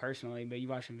not personally, but you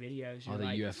watch some videos. Oh, You're the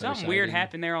like, UFO something weird sighting.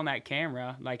 happened there on that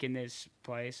camera, like in this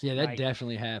place. Yeah, that like,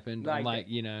 definitely happened. I'm like- like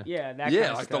you know, Yeah, that Yeah,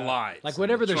 kind of like stuff. the lights. like and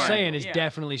whatever the they're saying triangle. is Yeah.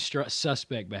 definitely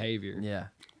suspect behavior. Yeah.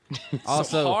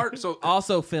 So Also,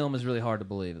 also, film is really hard to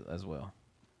believe as well.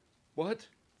 What?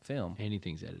 Film.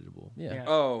 Anything's editable. Yeah. Yeah.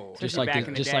 Oh, Especially back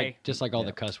in the day. just like all Yeah.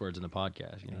 the cuss words in the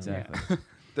podcast. You know? Exactly.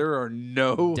 there are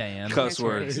no Dan. cuss That's right.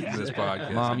 words in this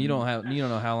podcast. Mom, you don't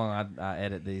know how long I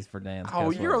edit these for Dan's. Oh,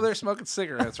 cuss you're words. over there smoking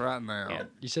cigarettes right now. Yeah.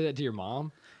 You said that to your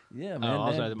mom? Yeah, Oh, man.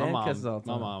 also, Dan, my Dan mom. cusses all the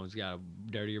My time. mom's got a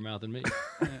dirtier mouth than me.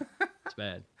 It's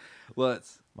bad.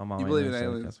 Let's My mom You ain't believe never in said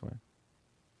a aliens? cuss word.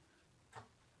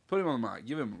 put him on the mic.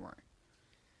 Give him a mic.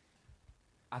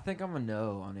 I think I'm a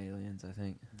no on aliens. I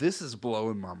think. This is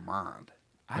blowing my mind.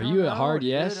 Are you a hard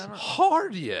yes?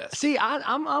 Hard yes. See,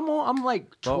 I'm like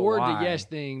But toward the why? yes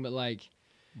thing, but like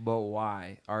But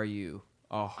why are you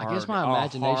a hard? I guess my a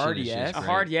imagination hard is just yes. A great.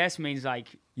 hard yes means like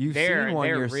You've they're seen one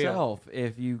they're real. yourself.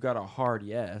 If you got a hard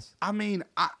yes, I mean,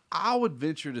 I would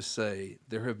venture to say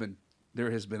there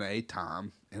has been a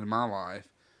time in my life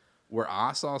where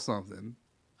I saw something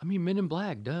I mean, Men in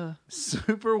Black, duh.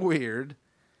 super weird,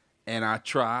 and I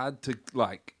tried to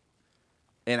like,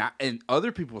 and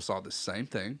other people saw the same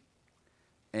thing,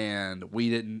 and we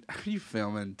didn't. Are you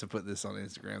filming to put this on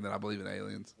Instagram that I believe in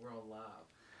aliens? we're on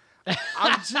live.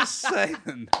 I'm just saying.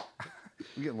 I'm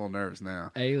getting a little nervous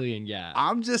now. Alien guy.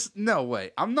 No way.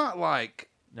 I'm not like.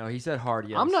 No, he said hard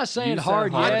yes. I'm not saying You said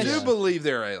hard I yes. do believe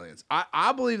they're aliens.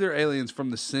 I believe they're aliens from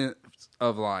the sense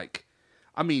of like,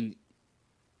 I mean,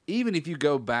 even if you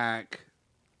go back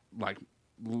like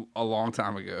a long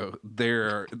time ago,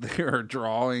 there are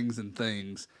drawings and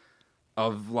things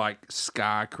of like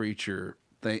sky creature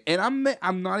thing. And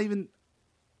I'm not even.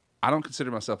 I don't consider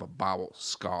myself a Bible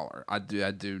scholar. I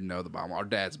do know the Bible. Our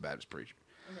dad's a Baptist preacher,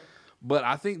 but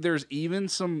I think there's even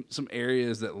some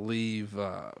areas that leave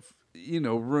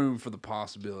room for the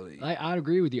possibility. I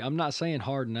agree with you. I'm not saying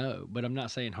hard no, but I'm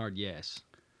not saying hard yes.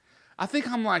 I think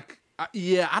I'm like,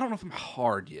 yeah. I don't know if I'm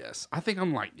hard yes. I think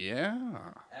I'm like, yeah.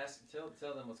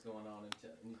 Tell them what's going on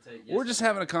and tell yes. We're just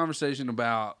having a conversation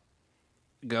about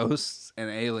ghosts and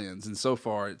aliens, and so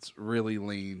far it's really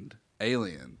leaned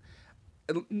alien.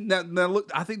 Now look,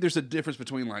 I think there's a difference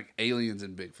between like aliens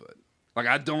and Bigfoot. Like,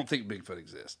 I don't think Bigfoot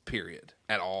exists, period,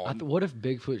 at all. What if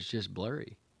Bigfoot's just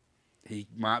blurry? He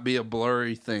might be a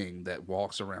blurry thing that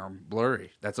walks around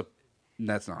blurry. That's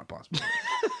not possible.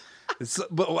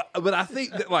 But I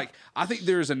think that I think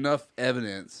there's enough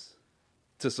evidence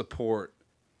to support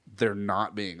there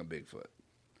not being a Bigfoot.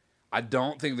 I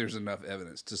don't think there's enough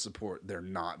evidence to support there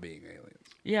not being aliens.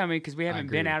 Yeah, I mean, because we haven't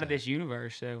agree been with out of that. this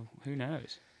universe, so who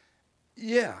knows?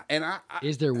 Yeah, and I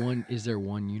Is there one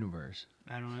universe?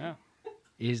 I don't know.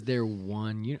 Is there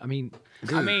one? I mean,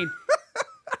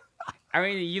 I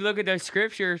mean, you look at those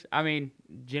scriptures. I mean,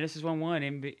 Genesis 1:1.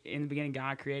 In the beginning,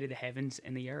 God created the heavens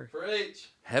and the earth. Preach.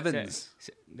 heavens.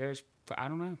 So there's, I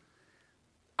don't know.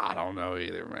 I don't know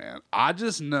either, man. I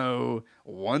just know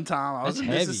one time I was That's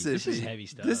in heavy. Mississippi. This is heavy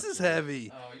stuff. This is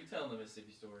heavy. Oh, you telling the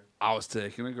Mississippi story? I was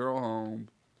taking a girl home,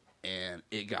 and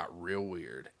it got real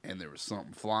weird. And there was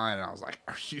something flying, and I was like,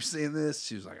 "Are you seeing this?"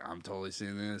 She was like, "I'm totally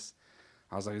seeing this."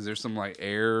 I was like, "Is there some like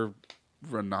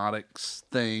aeronautics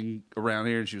thing around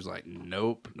here?" And she was like,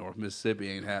 "Nope, North Mississippi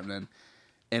ain't happening."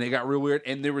 And it got real weird.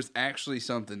 And there was actually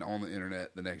something on the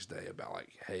internet the next day about like,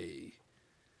 "Hey,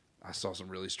 I saw some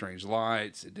really strange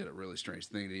lights. It did a really strange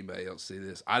thing. Did anybody else see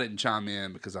this?" I didn't chime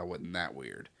in because I wasn't that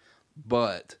weird.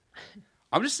 But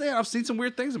I'm just saying I've seen some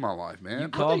weird things in my life, man.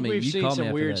 I think we've seen called me some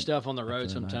after weird that- stuff on the road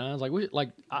after the night. sometimes. I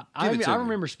Give it to me.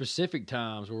 remember specific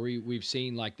times where we've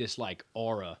seen like this like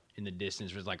aura in the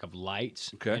distance was like of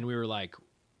lights, Okay. and we were like,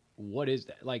 "What is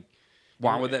that?" Like,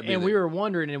 Why would that be? And there? we were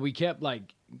wondering, and we kept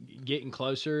like getting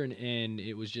closer, and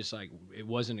it was just like it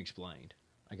wasn't explained.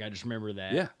 Like I just remember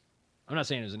that. Yeah. I'm not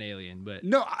saying it was an alien, but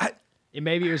No,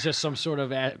 maybe it was just some sort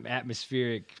of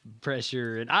atmospheric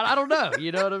pressure, and I don't know.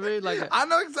 You know what I mean? Like I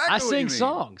know exactly I what you sing mean.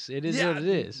 songs. It is what it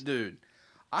is. Dude.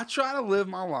 I try to live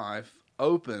my life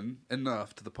open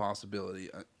enough to the possibility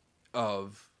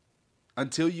of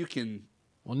until you can.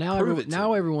 Well, now Prove it to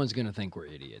me. everyone's gonna think we're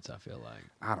idiots. I feel like.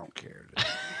 I don't care,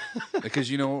 dude. Because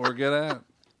you know what we're good at?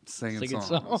 Singing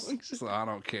songs. songs. So I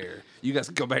don't care. You guys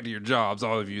can go back to your jobs,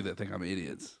 all of you that think I'm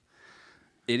idiots.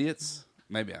 Idiots?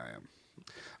 Maybe I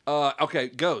am. Okay,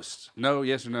 ghosts. No,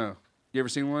 yes or no? You ever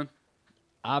seen one?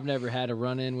 I've never had a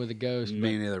run-in with a ghost.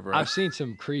 Me but neither, bro. I've seen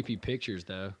some creepy pictures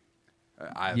though.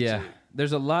 I have Yeah, too.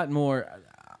 there's a lot more.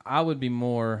 I would be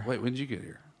more Wait, when did you get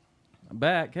here?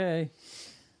 back. Hey,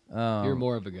 You're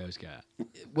more of a ghost guy.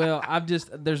 well,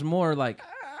 there's more like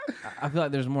I feel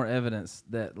like there's more evidence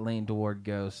that lean toward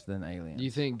ghosts than aliens. Do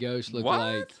you think ghosts look What?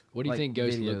 like? What do you Like think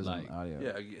ghosts videos look like? and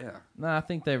audio. Yeah. No, I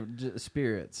think they're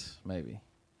spirits, maybe.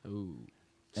 Ooh,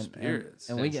 Spirits.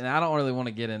 And I don't really want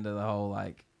to get into the whole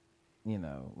like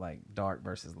dark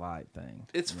versus light thing.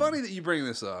 It's funny that you bring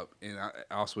this up, and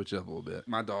I'll switch up a little bit.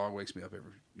 My dog wakes me up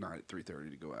every night at 3:30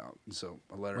 to go out, and so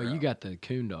I let her well, out. you got the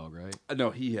coon dog, right?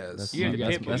 No, he has. That's You had my- the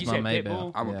that's- pit bull. that's You my said pit Maybell.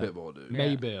 bull? I'm Yeah. a pit bull dude. Yeah.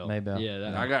 Maybell. Maybell. Yeah,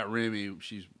 that, I got Remy.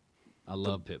 She's I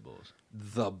love pit bulls.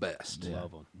 the best. Yeah.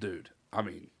 Love them. Dude. I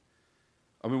mean,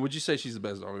 would you say she's the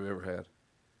best dog we've ever had?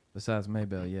 Besides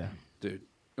Maybell, yeah. Dude,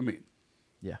 I mean,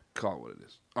 Yeah. call it what it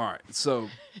is. All right, so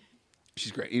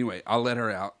she's great. Anyway, I'll let her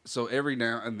out. So every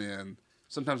now and then,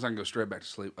 sometimes I can go straight back to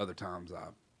sleep. Other times, I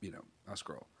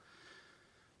scroll.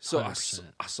 So I 100%.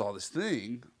 saw this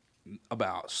thing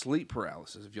about sleep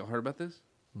paralysis. Have y'all heard about this?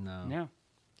 No. No.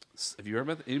 Have you heard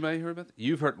about that? Anybody heard about that?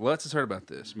 You've heard. Lex has heard about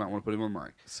this. You might want to put him on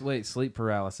mic. So wait, sleep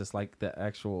paralysis, like the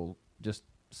actual just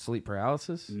sleep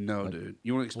paralysis? No, Like- dude.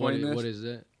 You want to What explain this? what is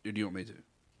that? Or do you want me to?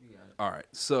 All right.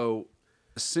 So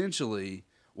essentially,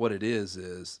 what it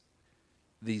is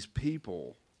these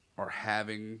people are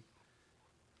having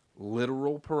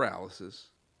literal paralysis,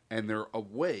 and they're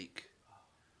awake,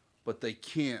 but they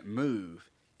can't move,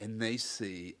 and they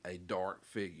see a dark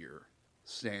figure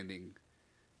standing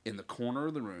in the corner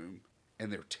of the room,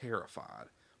 and they're terrified,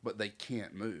 but they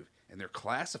can't move, and they're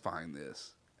classifying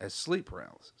this as sleep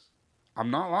paralysis. I'm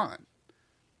not lying.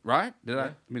 Right? Did I?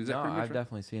 I mean, is that No, pretty much I've right?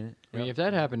 definitely seen it. I mean, if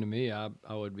that happened to me, I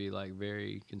would be like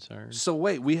very concerned. So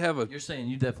wait, we have a You're saying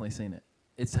you've definitely seen it.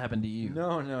 it's happened to you.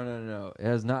 No. It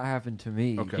has not happened to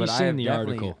me. Okay. But He's I seen have the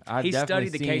definitely- article. I've He definitely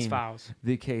studied the case seen files.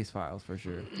 The case files for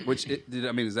sure.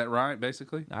 Is that right?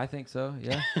 Basically, I think so.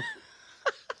 Yeah.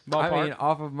 Ballpark. I mean,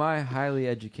 off of my highly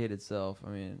educated self, I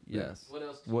mean, Yeah. yes.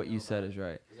 What you said is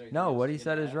right. No, what he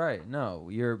said is right. No,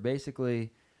 you're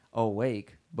basically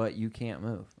awake, but you can't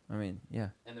move. I mean, yeah.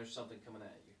 And there's something coming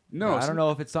at you. no. I don't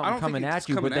know if it's I something don't think coming it's at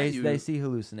you, coming but at you. they see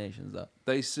hallucinations though.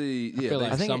 They see. I Yeah, feel they,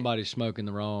 like I think somebody's smoking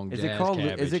the wrong Is jazz it called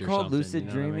cabbage or called something, lucid you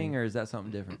know what I mean? dreaming or is that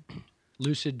something different?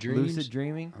 Lucid dreams? Lucid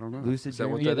dreaming? I don't know. Lucid Is that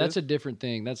what dreaming? Yeah, that that's is? a different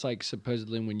thing. That's like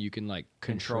supposedly when you can like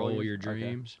control your okay.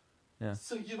 dreams. Yeah.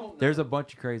 So you don't. There's a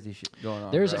bunch of crazy shit going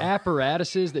on. There's bro.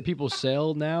 apparatuses that people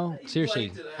sell now.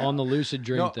 Seriously, on the lucid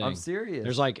dream No, thing. I'm serious.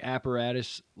 There's like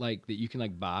apparatus like that you can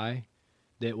like buy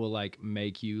that will like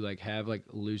make you like have like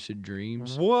lucid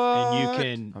dreams. what?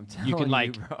 And I'm you telling can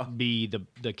like bro. be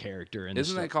the character in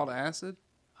Isn't the that called acid?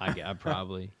 I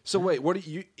probably. So wait, what do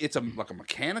you? It's like a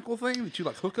mechanical thing that you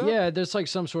like hook up. Yeah, there's like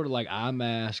some sort of like eye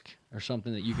mask or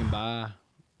something that you can buy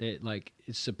that like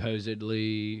it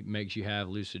supposedly makes you have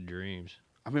lucid dreams.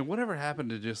 I mean, whatever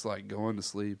happened to just like going to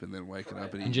sleep and then waking up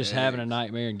and And eating just having a eggs?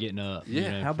 nightmare and getting up. you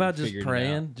Yeah. know, How about just figuring it out.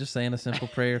 praying, just saying a simple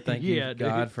prayer, thank Yeah, you dude.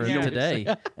 God for Yeah.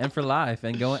 today and for life,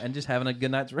 and going and just having a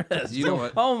good night's rest. You know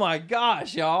what? Oh my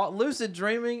gosh, y'all! Lucid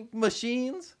dreaming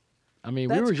machines. I mean,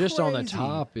 we That's were just on the crazy.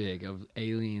 topic of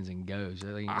aliens and ghosts.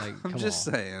 Like, I'm come just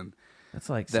on. saying That's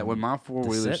like that some when my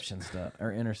four-wheelers. deception stuff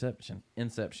or inception.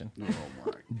 Oh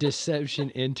my!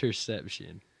 Deception,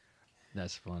 interception.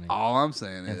 That's funny. All I'm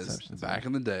saying is, Inception's back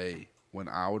in the day when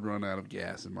I would run out of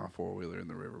gas in my four-wheeler in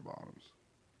the river bottoms,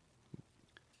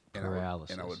 and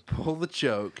Paralysis. I would pull the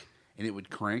choke and it would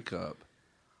crank up,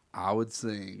 I would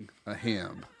sing a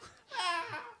hymn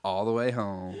all the way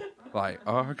home, like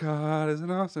 "Our God is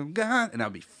an awesome God," and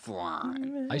I'd be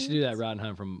flying. I used to do that riding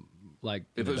home from like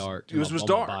in If the it was, dark. it was on my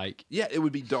dark. bike. Yeah, it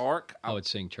would be dark. I would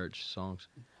sing church songs.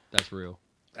 That's real.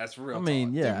 That's real. I mean,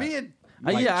 talk. yeah. Dude, me and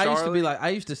I used to Charlie- be like, I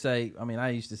used to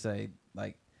say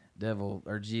like devil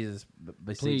or Jesus,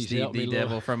 Please beseech help the me, Lord.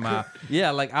 devil from my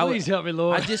like I Please would. help me,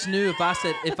 Lord. I just knew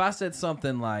if I said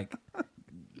something like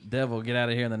devil get out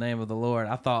of here in the name of the Lord,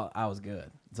 I thought I was good.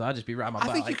 So I'd just be riding my I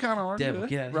bike. think you like, kind of are devil good,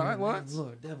 get out of right, here, in the name of Lutz? the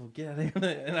Lord, devil get out of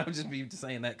here, and I would just be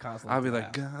saying that constantly. I'd be to the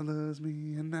like, house. God loves me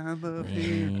and I love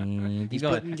him. You He's go,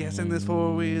 putting gas in this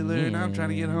four-wheeler and I'm trying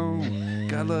to get home.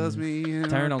 God loves me. And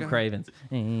turn our on God- Cravens.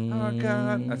 Oh,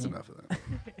 God. That's enough of that.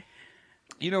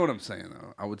 You know what I'm saying,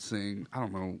 though? I would sing, I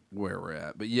don't know where we're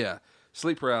at, but yeah,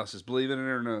 sleep paralysis, believe in it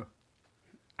or no.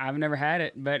 I've never had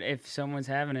it, but if someone's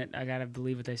having it, I gotta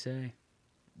believe what they say.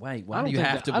 Wait, I why don't do you think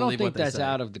have that- to I don't believe think what they that's say?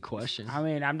 out of the question. I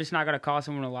mean, I'm just not gonna call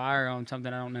someone a liar on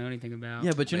something I don't know anything about.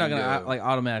 Yeah, but you're not Bingo. gonna like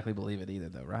automatically believe it either,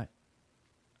 though, right?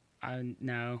 I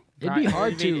no. It'd be hard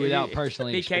It'd to be- without it'd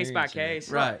personally be case by experiencing it.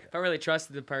 case. Right. If I really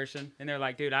trusted the person and they're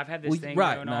like, dude, I've had this thing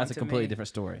Right, going no, on that's a to completely me. different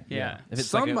story. Yeah. If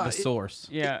it's like the Somebody- source,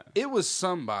 Yeah. It was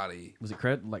somebody. was it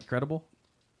credible?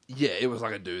 Yeah, it was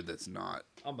like a dude that's not.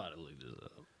 I'm about to look this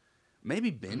up.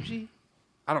 Maybe Benji?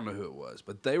 I don't know who it was,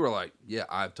 but they were like, yeah,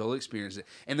 I've totally experienced it.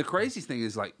 And the crazy thing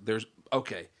is, like,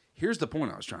 okay, here's the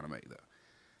point I was trying to make, though.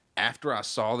 After I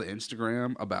saw the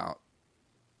Instagram about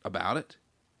it,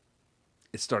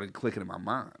 it started clicking in my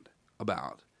mind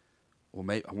about, well,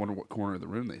 maybe I wonder what corner of the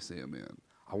room they see him in.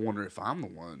 I wonder if I'm the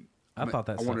one. I thought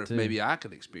that I wonder stuff, if too. maybe I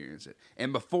could experience it.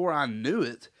 And before I knew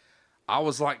it, I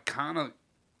was like kind of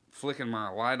flicking my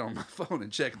light on my phone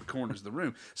and checking the corners of the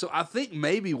room. So I think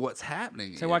maybe what's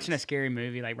happening So is, watching a scary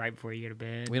movie like right before you go to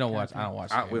bed. We don't kinda watch. thing. I don't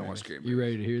watch. we don't watch scary movies. You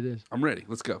ready to hear this? I'm ready.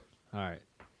 Let's go. All right.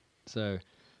 So,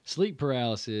 sleep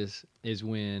paralysis is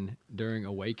when, during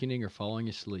awakening or falling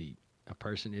asleep, a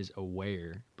person is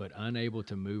aware but unable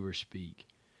to move or speak.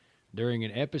 During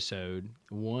an episode,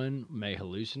 one may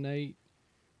hallucinate,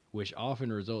 which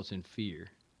often results in fear.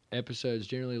 Episodes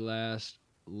generally last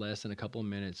less than a couple of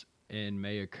minutes and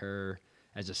may occur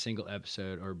as a single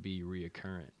episode or be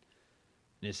reoccurrent.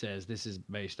 And it says this is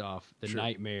based off The Sure.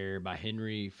 Nightmare by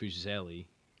Henry Fuseli.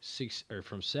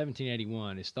 From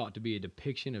 1781, is thought to be a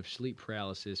depiction of sleep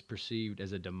paralysis perceived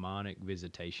as a demonic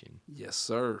visitation. Yes,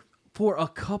 sir. For a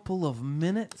couple of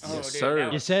minutes. Oh, Yes, dude, sir. that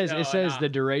It was- It no, says nah. the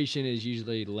duration is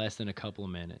usually less than a couple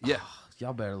of minutes. Yeah.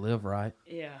 Y'all better live right,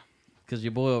 Yeah. because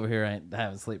your boy over here ain't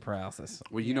having sleep paralysis.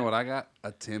 Well, you know what I got?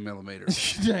 A 10 millimeter.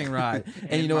 Dang right.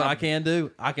 And you know what I can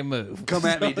do? I can move. Come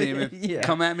at me, So, demon. Yeah.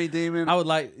 Come at me, demon. I would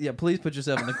like, please put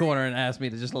yourself in the corner and ask me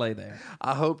to just lay there.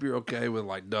 I hope you're okay with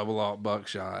like double aught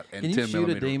buckshot and Can you 10 shoot a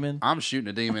millimeter. demon? I'm shooting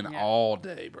a demon Yeah. all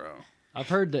day, bro. I've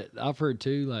heard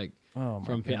too, like, Oh my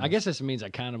from goodness. I guess this means I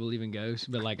kind of believe in ghosts,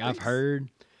 but like I've heard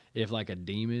if like a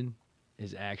demon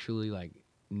is actually like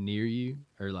near you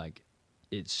or like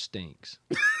it stinks.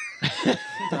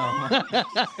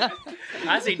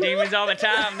 I see demons all the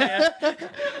time, man.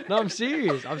 No, I'm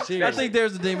serious. I'm serious. I think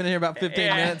there's a demon in here about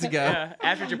 15 minutes ago. Yeah.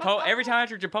 After Chipotle, every time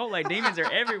after Chipotle, demons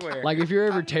are everywhere. Like if you're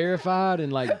ever terrified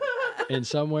and like in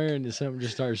somewhere and something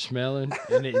just starts smelling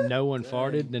and no one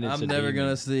farted, then it's I'm a never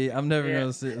demon.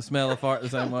 gonna smell a fart the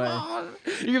same way.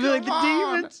 You're gonna be like the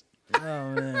demons. Oh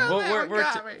man. Well,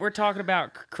 we're talking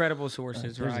about credible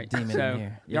sources, There's a right? demon in So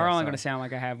here. y'all Yeah, are only sorry. going to sound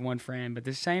like I have one friend, but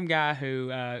the same guy who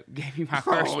gave me my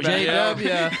first boat.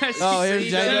 JW. Oh,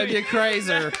 here's JW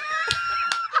Crazer.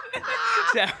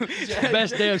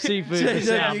 Best damn seafood in the JW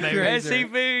South, baby. Crazy. Best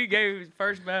seafood gave his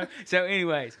first boat. So,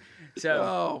 anyways,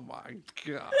 Oh my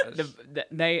gosh.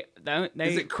 they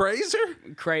Is it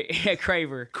Crazer?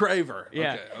 Craver. Craver.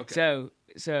 Yeah. Okay.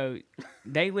 So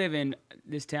they live in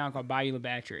this town called Bayou La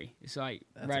Battery. It's like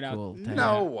That's right a out. cool town.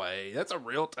 No way. That's a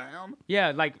real town.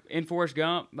 Yeah, like in Forrest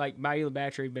Gump, like Bayou La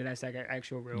Battery, but that's like an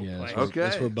actual real Yeah, place.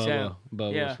 that's where Okay.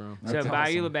 Bubba's Yeah. from. So That's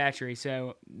Bayou awesome. La Battery.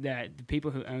 So that the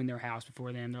people who owned their house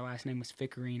before them, their last name was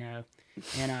Ficarino,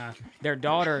 and their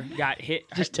daughter got hit.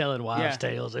 Just telling wives'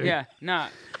 tales. There. Yeah, no,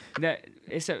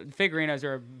 Figarinos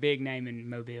are a big name in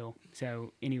Mobile.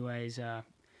 So, anyways,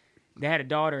 they had a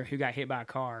daughter who got hit by a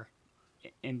car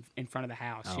in front of the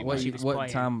house. Oh, when she was What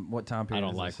playing. time period? I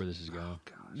don't is like this? where this is going.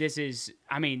 This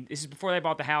is before they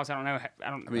bought the house. I don't know. I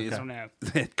don't know.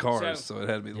 They had cars, So- so it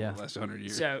had to be Yeah. the last 100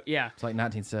 years. So yeah, It's like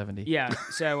 1970. yeah.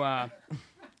 So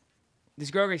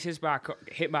this girl gets hit by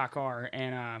a car,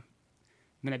 and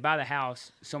when they buy the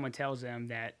house, someone tells them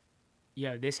that,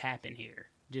 this happened here.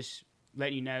 Just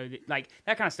letting you know that, like,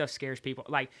 that kind of stuff scares people.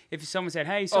 Like, if someone said,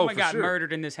 "Hey, someone for got sure.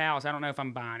 murdered in this house," I don't know if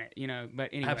I'm buying it. But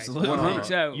anyway, Absolutely. 100.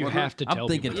 So You have to tell I'm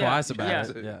thinking people. twice Yeah, about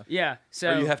yeah. it. Yeah. yeah.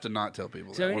 So Or you have to not tell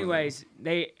people So, that. One of them. anyways,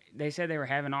 they said they were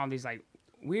having all these like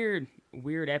weird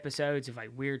episodes of like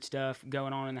weird stuff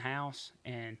going on in the house,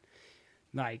 and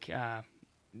like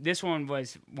this one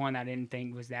was one I didn't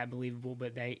think was that believable,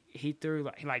 but he threw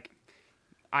like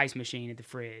ice machine at the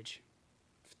fridge,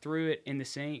 threw it in the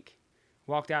sink,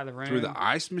 walked out of the room. Through the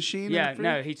ice machine? in Yeah, the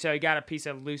no, fridge? he got a piece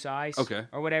of loose ice, Okay.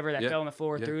 or whatever that Yeah, fell on the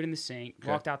floor, yeah. threw it in the sink, Okay.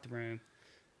 walked out the room,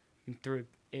 and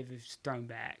it was thrown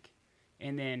back.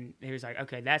 And then he was like,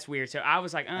 "Okay, that's weird." So I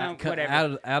was like,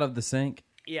 "Whatever." Out of the sink.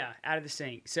 Yeah, out of the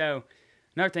sink. So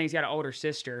another thing, he's got an older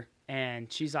sister,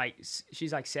 and she's like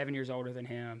 7 years older than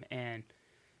him. And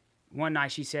one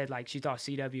night she said like she thought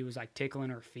CW was like tickling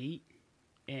her feet.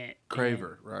 And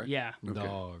Craver, right? Yeah. Okay.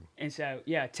 Dog. And so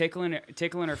tickling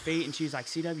her feet, and she's like,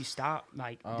 "CW, stop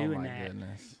Oh doing my that."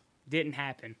 goodness. Didn't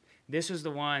happen. This was the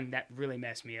one that really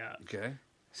messed me up. Okay.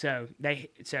 So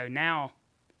now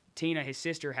Tina, his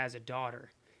sister, has a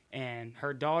daughter, and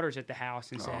her daughter's at the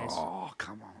house and says, Oh,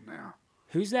 come on now.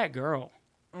 "Who's that girl?"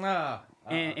 Ah.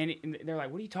 And they're like,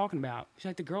 "What are you talking about?" She's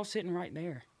like, "The girl's sitting right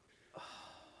there."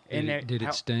 Did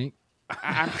it stink?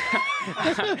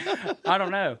 I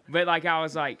don't know, but like I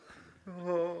was like,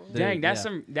 "Dang, Dude, that's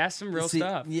yeah. some real See,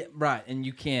 stuff." Yeah, right, and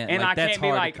you can't. And like, I that's can't be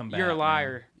hard like, to combat, "You're a man.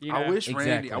 liar." You know? I wish Exactly.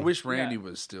 Randy Yeah.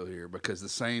 was still here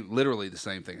because literally the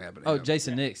same thing happened. To Oh, him.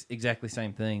 Jason Nix, exactly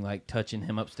same thing. Like touching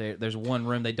him upstairs. There's one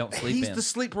room they don't sleep He's in. the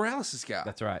sleep paralysis guy.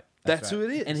 That's right. That's right. who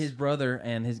it is. And his brother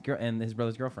and his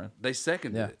brother's girlfriend. They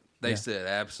seconded Yeah. it. They Yeah. said,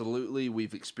 absolutely,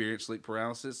 we've experienced sleep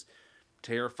paralysis,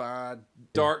 terrified,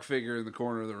 dark figure in the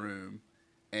corner of the room,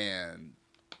 and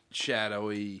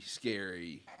shadowy,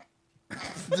 scary.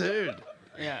 Dude,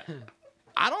 Yeah.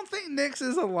 I don't think Nix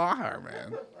is a liar,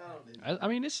 man. I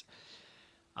mean,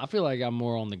 I feel like I'm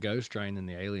more on the ghost train than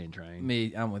the alien train.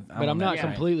 Me, I'm but on I'm that not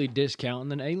train. completely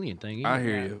discounting the alien thing. I either.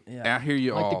 hear you. Yeah. I hear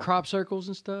you Like all. the crop circles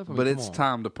and stuff. I mean, but come it's on.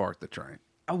 time to park the train.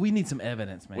 Oh, we need some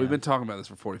evidence, man. We've been talking about this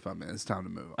for 45 minutes. It's time to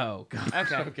move on. Oh,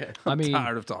 God. Okay. I mean,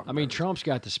 tired of talking I mean, about it. Trump's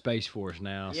got the Space Force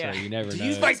now, Yeah. so you never know.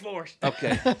 Use Space Force.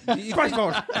 Okay.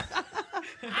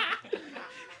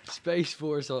 Space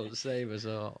Force will save us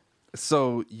all.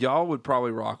 So y'all would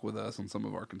probably rock with us on some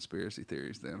of our conspiracy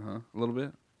theories then, huh? A little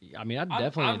bit? I mean, I'd I'm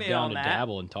definitely in down on to that.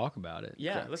 dabble and talk about it.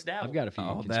 Yeah, let's dabble. I've got a few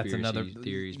Oh, conspiracy that's another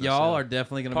theories. Y'all myself. are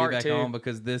definitely going to be Part back 2. on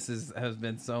because this has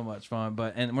been so much fun.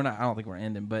 And we're not. I don't think we're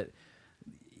ending, but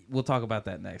we'll talk about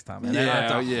that next time. And Yeah,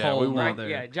 that's a yeah, whole we won't. nother-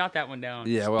 Yeah, jot that one down.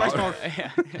 Yeah, well,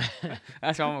 Yeah.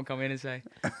 That's what I'm gonna come in and say.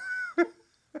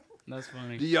 That's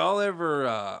funny. do y'all ever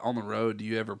on the road? Do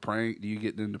you ever prank? Do you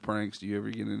get into pranks? Do you ever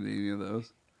get into any of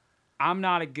those? I'm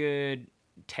not a good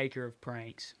taker of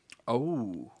pranks.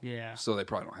 Oh, Yeah. so they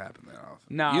probably don't happen that often.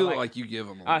 No, you look like- like you give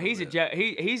them. Oh, he's a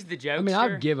he's the jokester. I mean,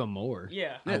 I'd give him more.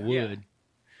 Yeah. I would.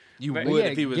 You But- would Yeah,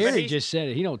 if he was. Gary just said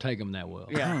it. He don't take them that well.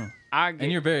 Yeah. I get,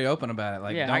 And you're very open about it.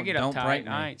 Like, yeah, don't, I get don't uptight. prank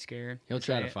me. I ain't scared. He'll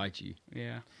try Say to it. fight you.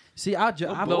 Yeah. See, I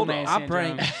Little man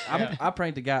pranked syndrome. I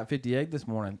pranked a guy at 58 this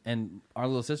morning, and our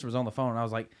little sister was on the phone. And I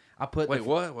was like, I put Wait,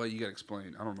 what? Well, you got to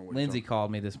explain. I don't know what. Lindsay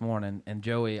called me this morning, and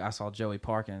I saw Joey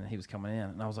parking, and he was coming in,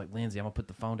 and I was like, Lindsay, I'm gonna put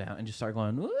the phone down, and just start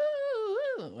going, woo,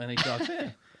 woo, and he talks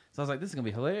in. So I was like, this is gonna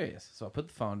be hilarious. So I put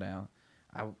the phone down.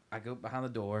 I go behind the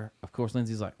door. Of course,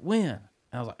 Lindsay's like, when? And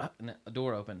I was like, and the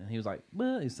door opened, and he was like,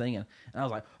 well, he's singing, and I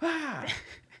was like, ah,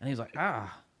 and he was like,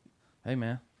 hey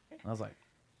man, and I was like,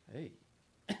 hey.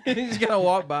 He just kind of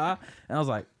walked by, and I was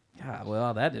like, God,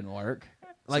 well, that didn't work.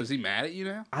 Like, so is he mad at you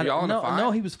now?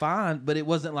 No, he was fine, but it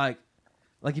wasn't like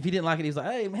if he didn't like it, he was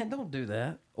like, hey, man, don't do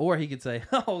that. Or he could say,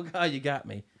 oh, God, you got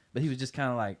me. But he was just kind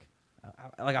of like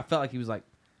I felt like he was like,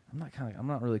 I'm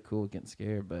not really cool with getting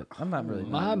scared, but I'm not really.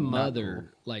 My mother,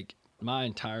 cool. like, my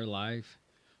entire life,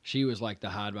 she was like the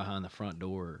hide behind the front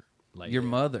door. Like Your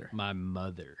mother. My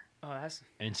mother. Oh, that's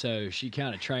And so she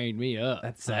kind of trained me up.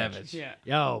 That's savage. yeah.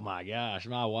 Oh my gosh,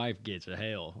 my wife gets a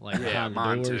hell. Like Yeah, behind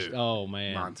mine the doors. too. Oh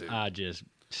man, Mine too. I just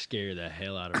scare the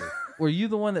hell out of her. Were you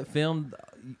the one that filmed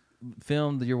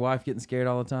your wife getting scared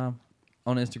all the time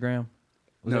on Instagram?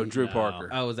 No, Drew No. Parker.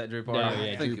 Oh, was that Drew Parker? No, I yeah,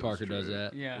 think Drew it was Parker does Drew.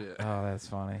 that. Yeah. Oh, that's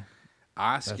funny.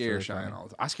 I scare really Cheyenne funny. all the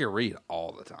time. I scare Reed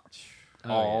all the time.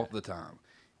 Oh, all yeah. the time.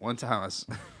 One time,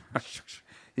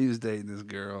 he was dating this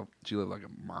girl. She lived like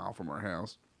a mile from our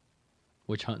house.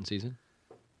 Which hunting season?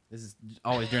 This is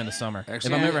always during the summer.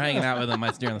 Actually, if I'm ever hanging out with him,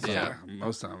 it's during the Yeah, summer.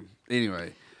 most time.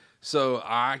 Anyway, so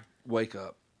I wake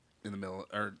up in the middle,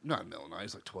 or not in the middle of the night.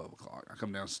 It's like 12 o'clock. I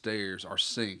come downstairs. Our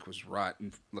sink was right,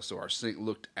 so our sink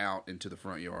looked out into the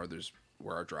front yard. There's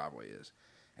where our driveway is,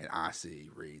 and I see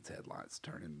Reed's headlights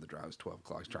turn into the drive. It's 12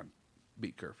 o'clock. He's trying to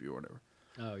beat curfew or whatever.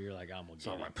 Oh, you're like, I'm gonna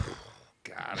So get I'm it.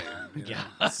 like, got him. You know?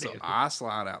 Got So him. I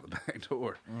slide out the back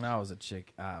door, I was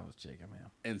chicken,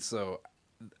 man. and so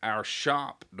our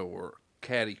shop door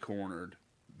caddy cornered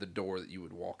the door that you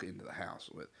would walk into the house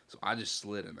with. So I just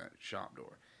slid in that shop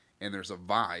door, and there's a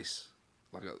vise,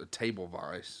 like a table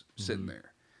vise, sitting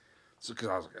there. So because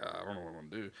I was like, I don't know what I'm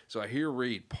gonna do. So I hear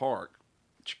Reed park,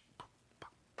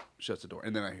 shuts the door,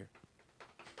 and then I hear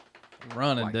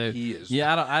Running, like dude. he is.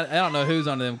 Yeah, I don't know who's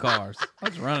under them cars. I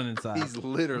was running inside. He's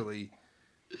literally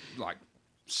like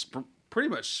pretty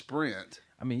much sprint,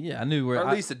 I mean, yeah, I knew where. or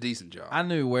at least a decent job. I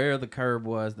knew where the curb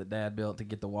was that Dad built to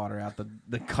get the water out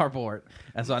the carport,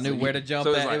 and so I knew So where you- to jump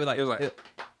so at. It was like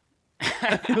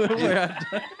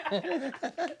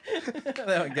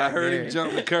I heard him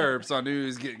jump the curb, so I knew he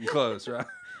was getting close. Right.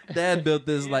 Dad built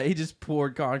this like he just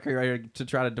poured concrete right here to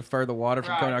try to defer the water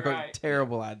from coming out. Right.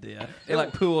 Terrible idea. It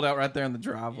like pooled out right there in the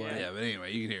driveway. Yeah, but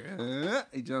anyway, you can hear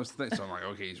he jumps the thing. So I'm like,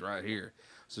 okay, he's right here.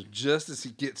 So just as he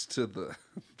gets to the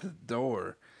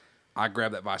door, I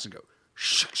grab that vise and go,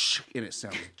 shuk, shuk, and it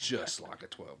sounds just like a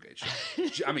 12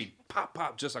 gauge. I mean, pop,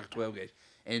 pop, just like a 12 gauge.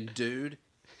 And dude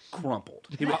crumpled.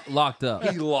 He Locked up,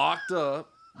 locked up,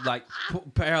 like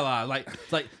paralyzed,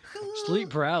 like Sleep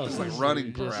paralysis. like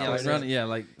running Just yeah, like paralysis. running, yeah,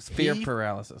 like fear He-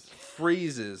 paralysis.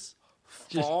 freezes,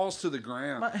 falls to the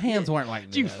ground. My hands weren't like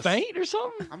Did you this. faint or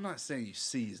something? I'm not saying you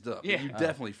seized up, Yeah. but you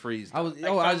definitely freezed. I was. Like, I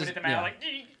foaming was at just. the mouth,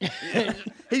 Yeah. like,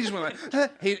 He just went like, huh,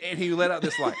 and he let out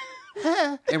this like,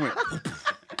 huh, and went,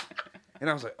 and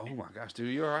I was like, oh my gosh,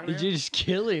 dude, you all right? Did man? you just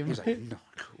kill him? He's like, not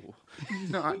cool,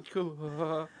 not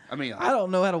cool. I mean, I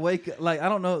don't know how to wake up. Like I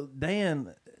don't know,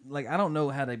 Dan. Like I don't know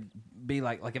how to be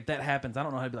like if that happens, I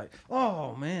don't know how to be like.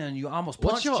 Oh man, you almost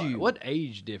punched you. What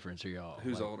age difference are y'all?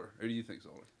 who's Like, older? Who do you think's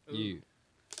older? You.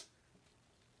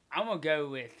 I'm gonna go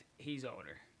with he's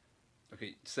older.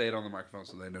 Okay, say it on the microphone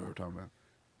so they know who we're talking about.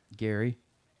 Gary?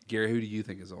 Gary, who do you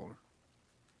think is older?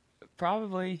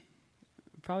 Probably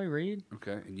Reed.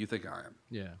 Okay, and you think I am.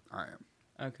 Yeah. I am.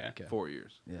 Okay. Okay. 4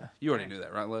 years. Yeah. You already knew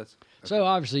that, right, Les? So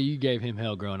obviously you gave him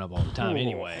hell growing up all the time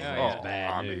anyway. Yeah, That's yeah.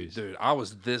 bad I mean, news. dude, I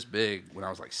was this big when I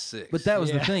was like 6. But that was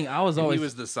the Yeah. thing. I was And always. he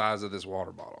was the size of this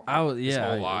water bottle. I was his yeah.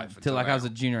 whole life till like I was a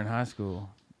now. junior in high school,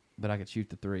 but I could shoot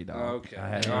the 3, dog. Okay. I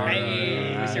had,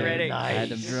 Hey, I Mr. had- Reddick. I had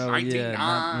them Nice. drove.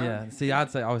 99. Yeah. See, I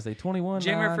always say 21.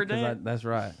 Jimmer 9, for 'cause dad? that's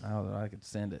right. I could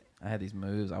send it. I had these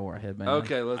moves. I wore a headband.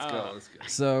 Okay, let's go. Let's go.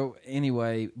 So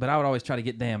anyway, but I would always try to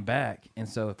get Dan back, and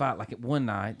so if I like one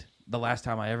night, the last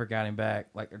time I ever got him back,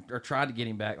 like or tried to get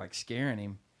him back, like scaring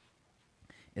him,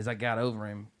 is I got over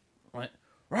him, went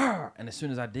rawr, and as soon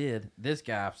as I did, this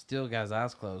guy still got his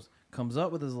eyes closed, comes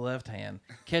up with his left hand,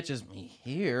 catches me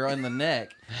here on the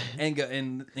neck, and goes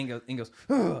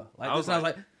 "Ugh," like this. And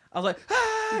I was like,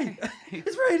 hey,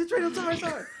 it's Reed, I'm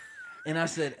sorry. And I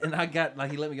said, and I got like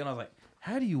he let me go, and I was like,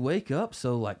 how do you wake up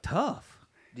so like tough?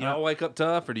 Do y'all wake up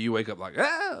tough, or do you wake up like,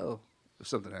 oh, if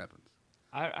something happens?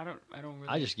 I don't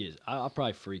really. I'll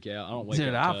probably freak out. I don't wake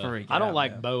Dude, up I tough. freak I don't out,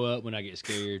 like man. bow up when I get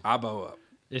scared. I bow up.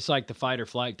 It's like the fight or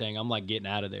flight thing. I'm like getting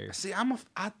out of there. See, I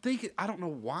don't know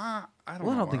why. I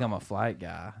don't think I'm a flight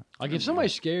guy. Like if somebody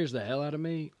scares the hell out of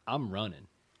me, I'm running.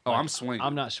 Oh, Like, I'm swinging.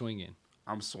 I'm not swinging.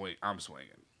 I'm swinging.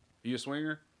 You a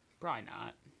swinger? Probably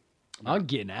not. I'm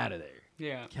getting out of there.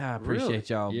 Yeah. God, I appreciate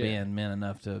y'all Yeah. being men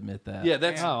enough to admit that. Yeah,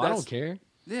 that's. Oh, I that's don't care.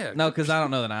 Yeah. No, because I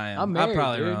don't know that I am. I'm I'll married,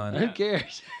 probably dude. run. Who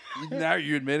cares? Now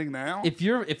you're admitting now. If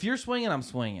you're swinging, I'm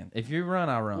swinging. If you run,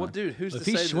 I run. Well, dude, who's If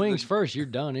to he say swings that first, you're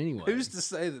done anyway. who's to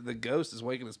say that the ghost is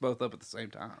waking us both up at the same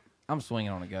time? I'm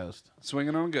swinging on a ghost.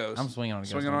 Swinging on a ghost. I'm swinging on a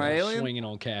ghost. Swinging on an alien. Swinging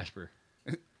on Casper.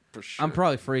 For sure. I'm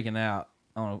probably freaking out.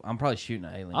 I'm probably shooting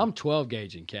an alien. I'm 12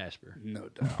 gauging Casper. no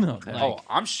doubt. No doubt. Oh,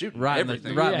 I'm shooting right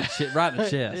everything. right, Yeah. right in the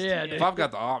chest. Yeah, If I've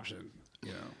got the option,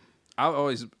 you know, I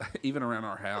always, even around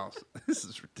our house, this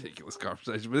is ridiculous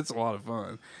conversation, but it's a lot of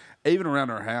fun. Even around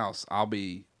our house, I'll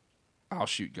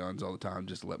shoot guns all the time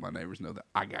just to let my neighbors know that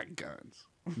I got guns.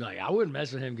 Like I wouldn't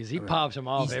mess with him because he pops them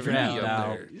off He's every pretty now and up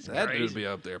then. there. He's That crazy. dude be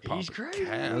up there popping. He's crazy.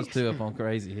 caps. Those two up on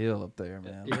Crazy Hill up there,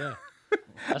 man. Yeah.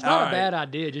 That's All not right. a bad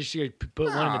idea. Just to put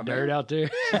one in Nah, the dirt man. out there.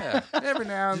 Yeah, every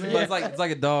now and then. It's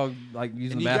like a dog like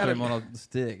using And the you gotta- bathroom on a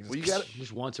stick. Well, you got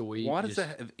Just once a week. Why does just-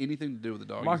 that have anything to do with the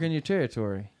dog? marking your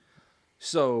territory.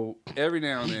 So every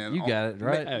now and then, You got it,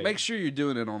 right? Make sure you're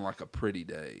doing it on like a pretty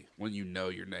day when you know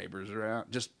your neighbors are out.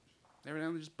 Just every now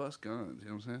and then, just bust guns. You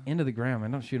know what I'm saying? Into the ground,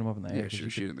 man. Don't shoot them up in the air. Yeah, 'cause sure, you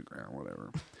shoot in the ground,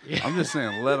 whatever. I'm just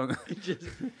saying, let them.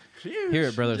 Here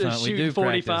at Brothers Just Hunt, we shoot do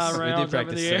 45 practice. We do rounds up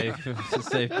in practice the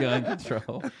safe gun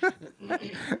control.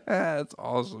 That's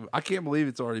awesome. I can't believe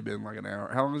it's already been like an hour.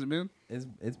 How long has it been? It's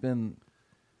been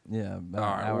about All an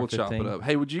right, hour we'll chop 15. it up.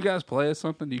 Hey, would you guys play us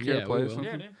something? Do you care Yeah, to play we us will.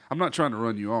 something? Yeah, dude. I'm not trying to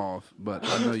run you off, but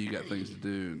I know you got things to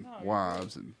do and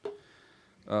wives and.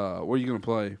 What are you gonna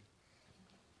play?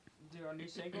 Do our new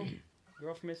single,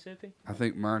 "Girl from Mississippi"? I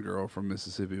think my girl from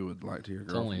Mississippi would like to hear.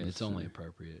 It's Girl only from it's only Mississippi.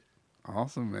 appropriate.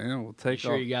 Awesome, man. We'll You take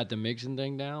sure off. you got the mixing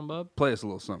thing down, bub? Play us a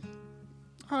little something.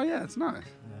 Oh yeah, it's nice.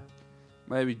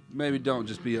 Maybe don't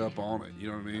just be up on it. You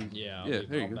know what I mean? Yeah. Yeah,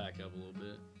 there you I'll go. back up a little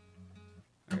bit.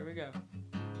 Here we go.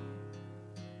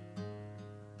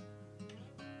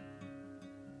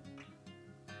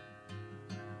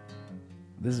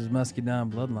 This is Muscadine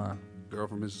Bloodline. Girl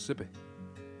from Mississippi.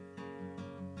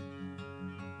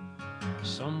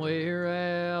 Somewhere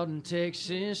out in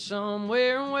Texas,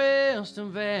 somewhere west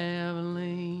of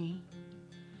Abilene.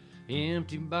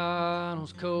 Empty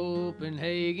bottles,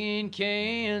 Copenhagen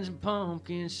cans, and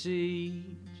pumpkin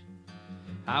seeds.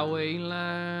 Highway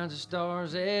lines of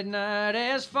stars at night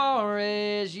as far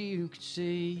as you could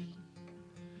see.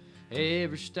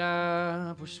 Every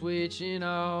stop we're switching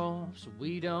off so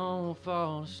we don't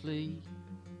fall asleep.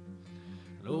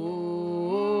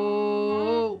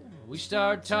 Oh, we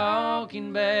start talking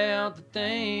about the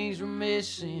things we're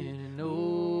missing. And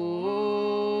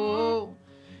oh,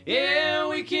 yeah,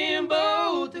 we can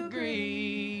both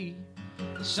agree.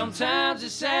 Sometimes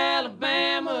it's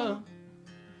Alabama,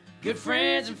 good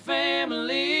friends and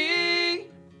family.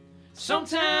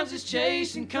 Sometimes it's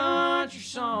chasing country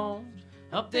songs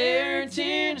up there in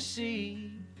Tennessee.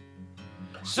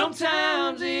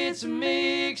 Sometimes it's a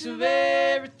mix of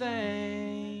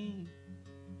everything,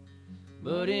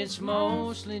 but it's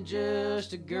mostly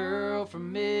just a girl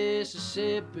from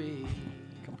Mississippi.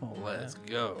 Come on, Let's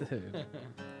go. dude.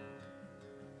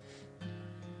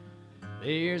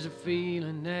 There's a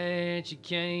feeling that you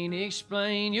can't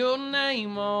explain. Your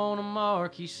name on a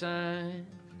marquee sign.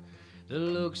 The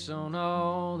looks on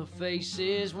all the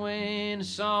faces when the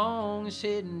song is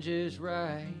hitting just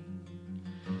right.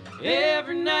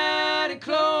 Every night at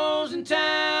closing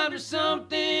time, there's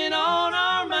something on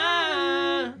our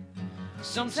mind.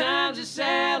 Sometimes it's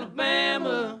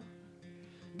Alabama,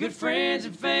 good friends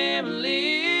and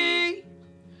family.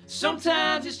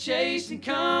 Sometimes it's chasing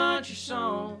country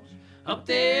songs up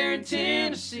there in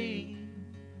Tennessee.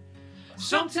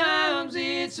 Sometimes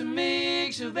it's a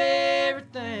mix of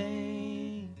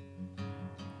everything,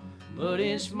 but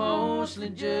it's mostly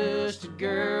just a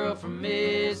girl from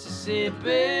Mississippi.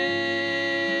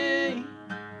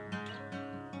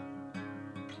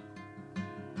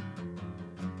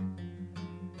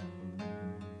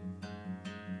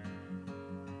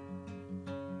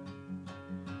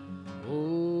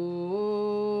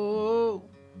 Oh,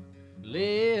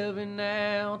 living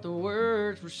out the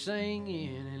words we're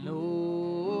singing, and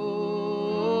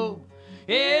oh,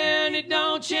 and it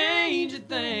don't change a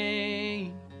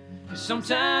thing.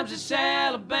 Sometimes it's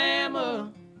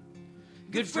Alabama,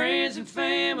 good friends and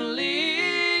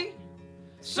family.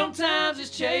 Sometimes it's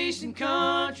chasing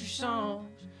country songs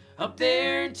up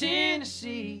there in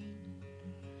Tennessee.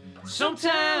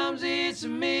 Sometimes it's a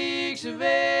mix of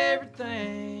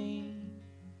everything,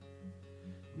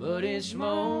 but it's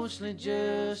mostly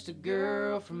just a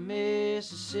girl from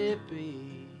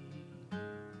Mississippi.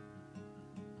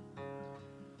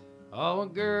 Oh, a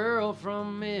girl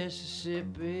from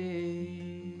Mississippi.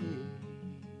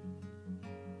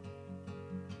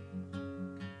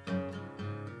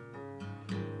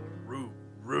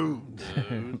 Rude,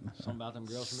 dude. Something about them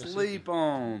girls from Mississippi. Sleep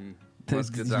on.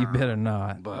 You better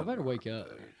not. I better wake up.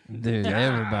 Dude,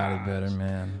 everybody better,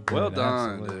 man. Well Dude,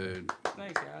 done, absolutely. dude.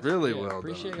 Thanks, guys. Really Yeah, well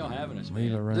appreciate done. y'all having us,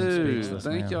 Leave a man. room Dude, speechless,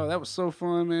 thank man. y'all. That was so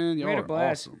fun, man. We Y'all had a are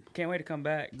blast. awesome. Can't wait to come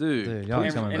back. Dude, y'all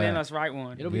and, coming and then back. let's write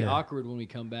one. It'll be Yeah. awkward when we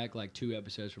come back like 2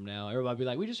 episodes from now. Everybody be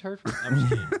like, "We just heard from." I'm just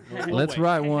kidding. We'll Let's wait.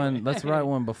 write one. Let's write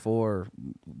one before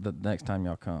the next time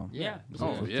y'all come. Yeah.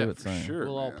 Oh, Let's yeah, do it for soon. sure.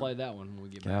 We'll all man. play that one when we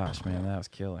get back. Gosh, man, that was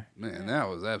killer. Man, that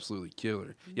was absolutely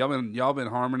killer. Y'all been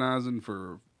harmonizing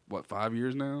for what, 5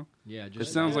 years now? Yeah, It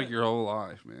just sounds like your whole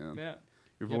life, man. Yeah.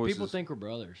 Your yeah, voice people is- think we're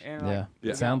brothers. And Yeah,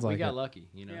 Yeah. it sounds we like got it. lucky,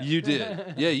 you know. Yeah. You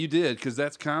did. Yeah, you did. Because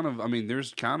that's kind of, I mean,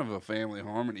 there's kind of a family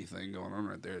harmony thing going on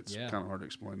right there. It's Yeah. kind of hard to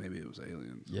explain. Maybe it was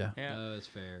aliens. Yeah. yeah. No, that's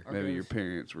fair. Our Maybe your ghosts.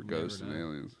 parents were Never ghosts and know.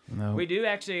 aliens. No. We do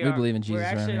actually. We believe in Jesus We're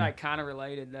around actually here. like kind of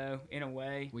related though, in a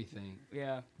way. We think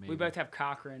Yeah. We Maybe. both have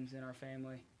Cochrans in our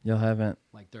family. Y'all haven't.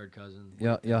 like third cousin.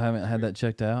 Y'all haven't had that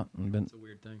checked out and been. It's a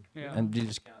weird thing. Yeah. And you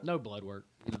just No blood work.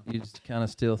 You know. you just kind of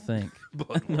still think.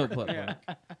 No blood Yeah.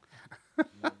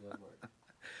 work.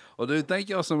 Well, dude, thank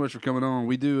y'all so much for coming on.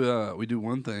 We do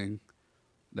one thing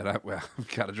that I've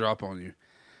got to drop on you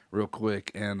real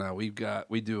quick, and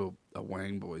we do a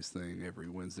Wang Boys thing every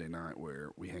Wednesday night where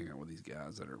we hang out with these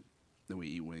guys that we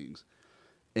eat wings,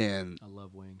 and I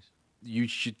love wings. you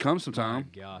should come sometime.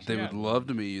 My gosh. They Yeah. would love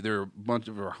to meet you. They're a bunch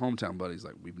of our hometown buddies,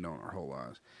 like we've known our whole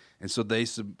lives, and so they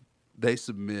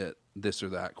submit this or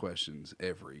that questions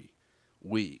every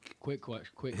week. Quick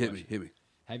question. Quick Hit question. me.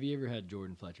 Have you ever had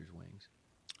Jordan Fletcher's wings?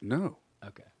 No,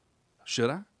 Okay. should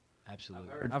I? Absolutely.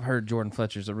 I've heard Jordan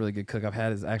Fletcher's a really good cook. I've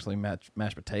had his actually mashed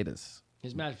potatoes.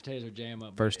 His mashed potatoes are jam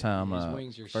up. First but time. His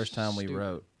wings are First time we stupid.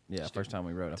 wrote. Yeah, first time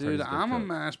we wrote. I've heard Dude, he's a good I'm a cook.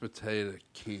 mashed potato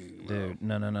king. bro. Dude,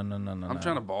 no. I'm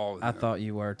trying to ball with I him. thought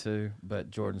you were too, but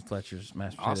Jordan Fletcher's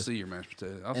mashed I'll potatoes. see your mashed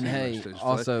potatoes. I'll And see your hey, mashed potatoes,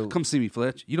 also- Fletch. Come see me,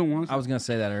 Fletch. You don't want to? I was gonna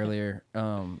say that earlier.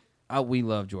 We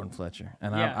love Jordan Fletcher,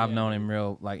 and Yeah. I've Yeah. known him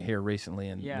real like here recently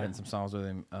and Yeah. written some songs with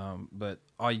him. But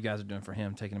all you guys are doing for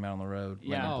him, taking him out on the road,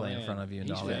 letting Yeah. him Oh, play in man. front of you and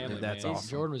He's all that. family, Dude, that's man. awesome.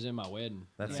 Jordan was in my wedding.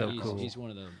 That's Yeah, so he's, cool. He's one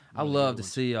of the. I love to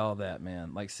see all that,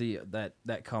 man. Like see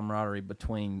that camaraderie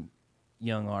between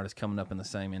young artists coming up in the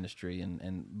same industry, and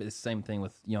it's the same thing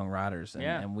with young writers, and,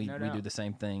 Yeah, and we no do doubt. the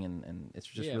same thing, and it's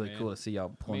just Yeah, really man. cool to see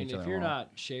y'all I pulling mean, each if other you're along.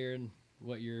 not sharing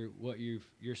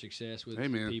your success with Hey,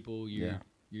 man. people, you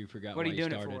forgot What are why you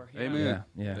doing started. it for? Amen.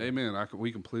 Yeah. Amen.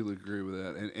 We completely agree with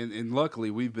that. And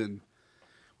luckily we've been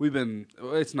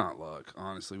well, it's not luck,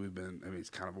 honestly. I mean, it's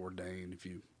kind of ordained if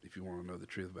you want to know the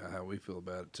truth about how we feel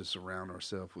about it, to surround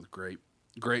ourselves with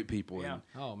great people Yeah.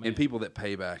 Oh man. and people that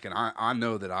pay back. And I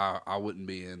know that I wouldn't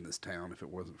be in this town if it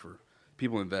wasn't for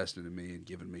people investing in me and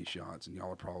giving me shots, and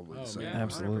y'all are probably Oh, the same. man. Yeah,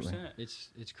 Absolutely. 100%.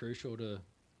 It's crucial to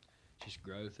just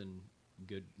growth and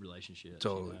good relationships.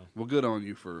 Totally. You know? Well, good on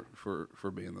you for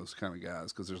being those kind of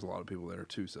guys, because there's a lot of people that are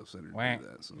too self-centered Wah. to do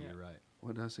that. So. You're right.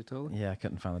 What did I say, totally? Yeah, I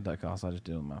couldn't find the duck call, so I just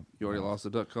did it with my. You already lost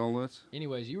the duck call, Lutz?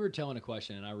 Anyways, you were telling a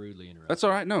question and I rudely interrupted. That's all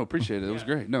right. No, appreciate it. It was Yeah.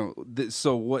 great. No,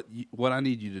 so what I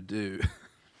need you to do,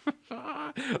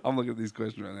 I'm looking at these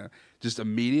questions right now. Just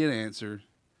immediate answer.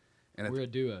 And We're a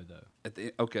duo though.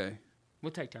 okay.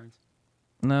 We'll take turns.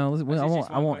 No, That's I just want one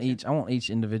question? I want each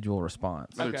individual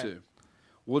response. I do Okay. too.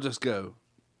 We'll just go.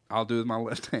 I'll do it with my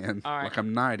left hand, All right. like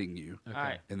I'm knighting you, Okay. All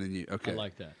right. and then you. Okay. I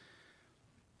like that.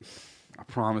 I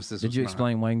promise this. Did was you not-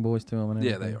 explain Wang Boys to them? And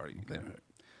Yeah, everything? they already. They know it.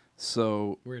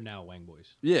 So We're now Wang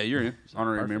Boys. yeah, you're in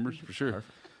honorary Perfect. members for sure.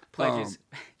 Perfect. Pledges.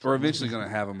 We're eventually going to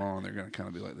have them on. They're going to kind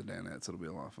of be like the Danettes. It'll be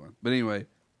a lot of fun. But anyway,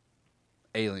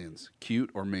 aliens, cute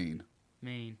or mean?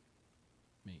 Mean.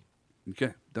 Me.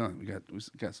 Okay, done. We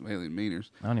got some alien meaners.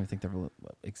 I don't even think they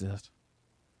exist.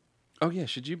 Oh yeah,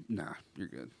 should you? Nah, you're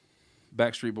good.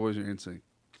 Backstreet Boys or NSYNC?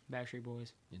 Backstreet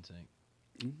Boys. Insane.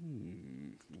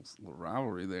 Little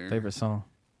rivalry there. Favorite song?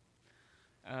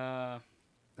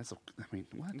 That's I mean,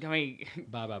 what? I mean,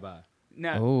 Bye bye bye.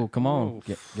 no. Oh, come on, Oof.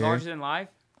 Gary. Larger than life.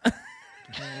 Wait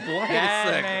That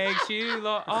a second. makes you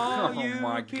all Oh you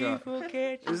my God. people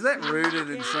catch. Is that rooted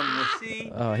in some?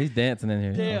 See? Oh, he's dancing in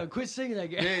here. Damn, quit singing that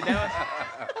game.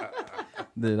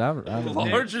 Dude, that Dude, I'm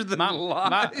Larger than was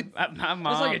life. my mom.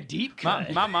 That's like a deep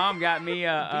cut. My mom got me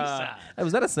B-side. Hey,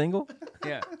 was that a single?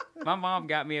 yeah. My mom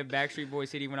got me a Backstreet Boy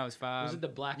CD when I was 5. Was it the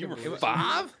black You and were blue?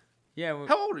 5? Yeah, well,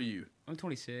 How old are you? I'm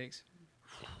 26.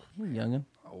 You youngin.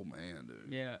 Oh man,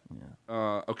 dude. Yeah.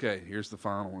 Okay, here's the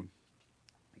final one.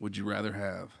 would you rather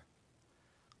have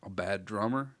a bad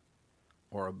drummer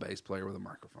or a bass player with a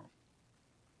microphone?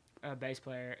 A bass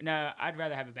player. No, I'd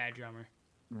rather have a bad drummer.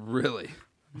 Really?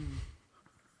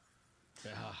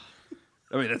 Ah,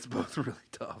 I mean, that's both really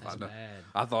tough. that's I know. bad.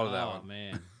 I thought of that Oh one.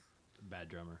 man, bad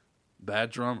drummer. Bad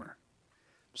drummer.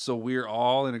 So we're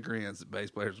all in agreement that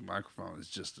bass players with microphone is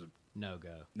just a No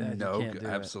go. Yeah, you no, can't do it.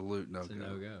 absolute no It's a go.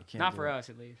 no go. Can't Not do for it. us,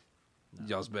 at least.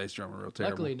 Y'all's bass drummer real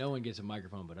terrible. Luckily, no one gets a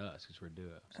microphone but us because we're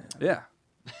duo. So. Yeah,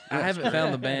 I haven't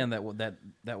found the band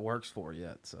that works for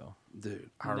yet. So dude,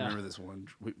 I No. remember this one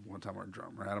time our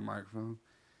drummer had a microphone,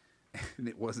 and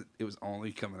it was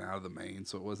only coming out of the main,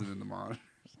 so it wasn't in the monitor.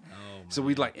 Oh man. So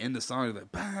we'd like end the song like,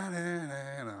 and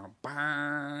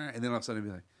then all of a sudden it'd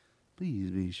be like,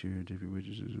 please be sure to tip your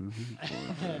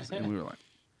waitresses. And we were like,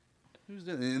 who's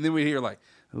that? And then we hear like,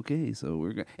 okay, so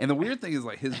we're going. And the weird thing is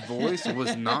like his voice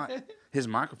was not, his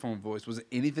microphone voice wasn't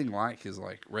anything like his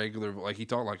like regular, like he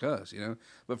talked like us, you know.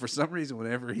 But for some reason,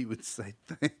 whenever he would say,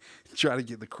 try to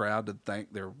get the crowd to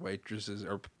thank their waitresses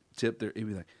or tip their, he'd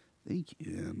be like, thank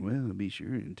you, and well, be sure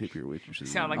and tip your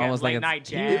waitresses. Sound like Almost a like late it's- night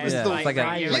It jazz. was yeah, the it's like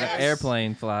radio. an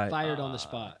airplane flight. Fired on the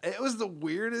spot. It was the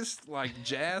weirdest like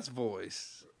jazz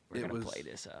voice. We're It gonna was play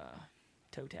this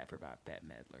Toe Tapper by Bette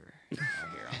Midler right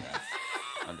here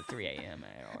on the 3 a.m.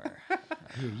 hour.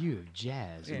 Here, you have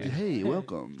jazz. Yeah. hey,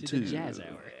 welcome To to the jazz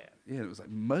hour. Yeah, it was like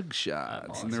mug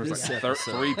shots, and there was this like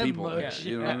episode. three people. Mug there,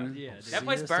 you know what I mean? Yeah, That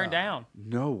place burned down.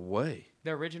 No way.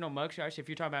 The original mugshots, if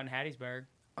you're talking about in Hattiesburg.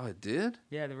 Oh, it did?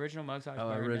 Yeah, the original mugshots Oh,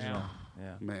 burned original. down.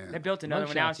 Yeah. They Man, built another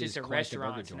one. Now it's Mugshots just is a quite the burger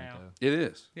restaurant joint, now. though. it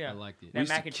is. Yeah. I liked it. That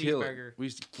mac and kill cheeseburger. it. We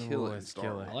used to kill Oh, it. in it's Star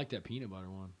kill Wars. it. I like that peanut butter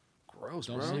one. Gross,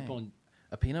 Don't bro. sleep on.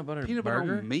 A peanut butter Peanut butter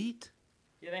burger. on meat?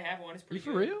 Yeah, they have one. It's You pretty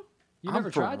for good. real? You I'm never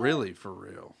for tried that? really for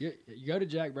real. You go to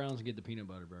Jack Brown's and get the peanut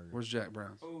butter burger. Where's Jack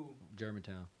Brown's? Ooh,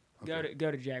 Germantown. go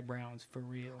to Jack Brown's for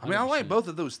real. I mean, I like 100%. both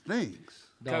of those things.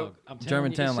 Dog, I'm telling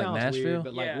Germantown, you, it like sounds Nashville? weird,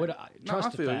 but like, Yeah. what? No, Trust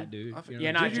I the feel fat you. dude. I feel You you.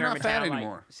 Yeah, know? not Dude, you're not Germantown, fat like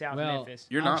anymore. South Well, Memphis.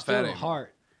 You're I'm not still fat anymore.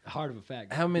 heart of a fat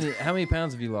guy. How many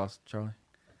pounds have you lost, Charlie?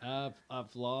 I've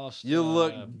lost. You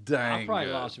look I've dang probably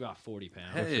good. lost about 40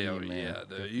 pounds. Hell you, man. yeah, Good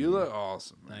dude. for You you. look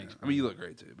awesome, man. Thanks, I mean, you look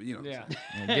great too, but you know what Yeah, I'm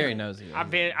saying. Yeah, Gary knows he.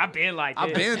 I've been like this.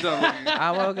 I've been done.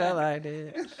 I woke up like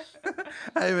this.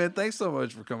 Hey, man, thanks so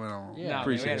much for coming on. Yeah, No, man,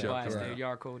 appreciate we had a y'all. blast, coming dude. out. Y'all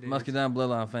are cool, dude. Muscadine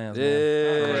Bloodline fans. Man.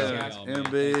 Yeah, Appreciate y'all, man. MB.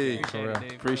 Appreciate it,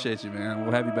 dude. Appreciate you, man.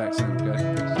 We'll have you back soon,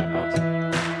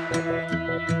 okay?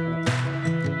 Awesome.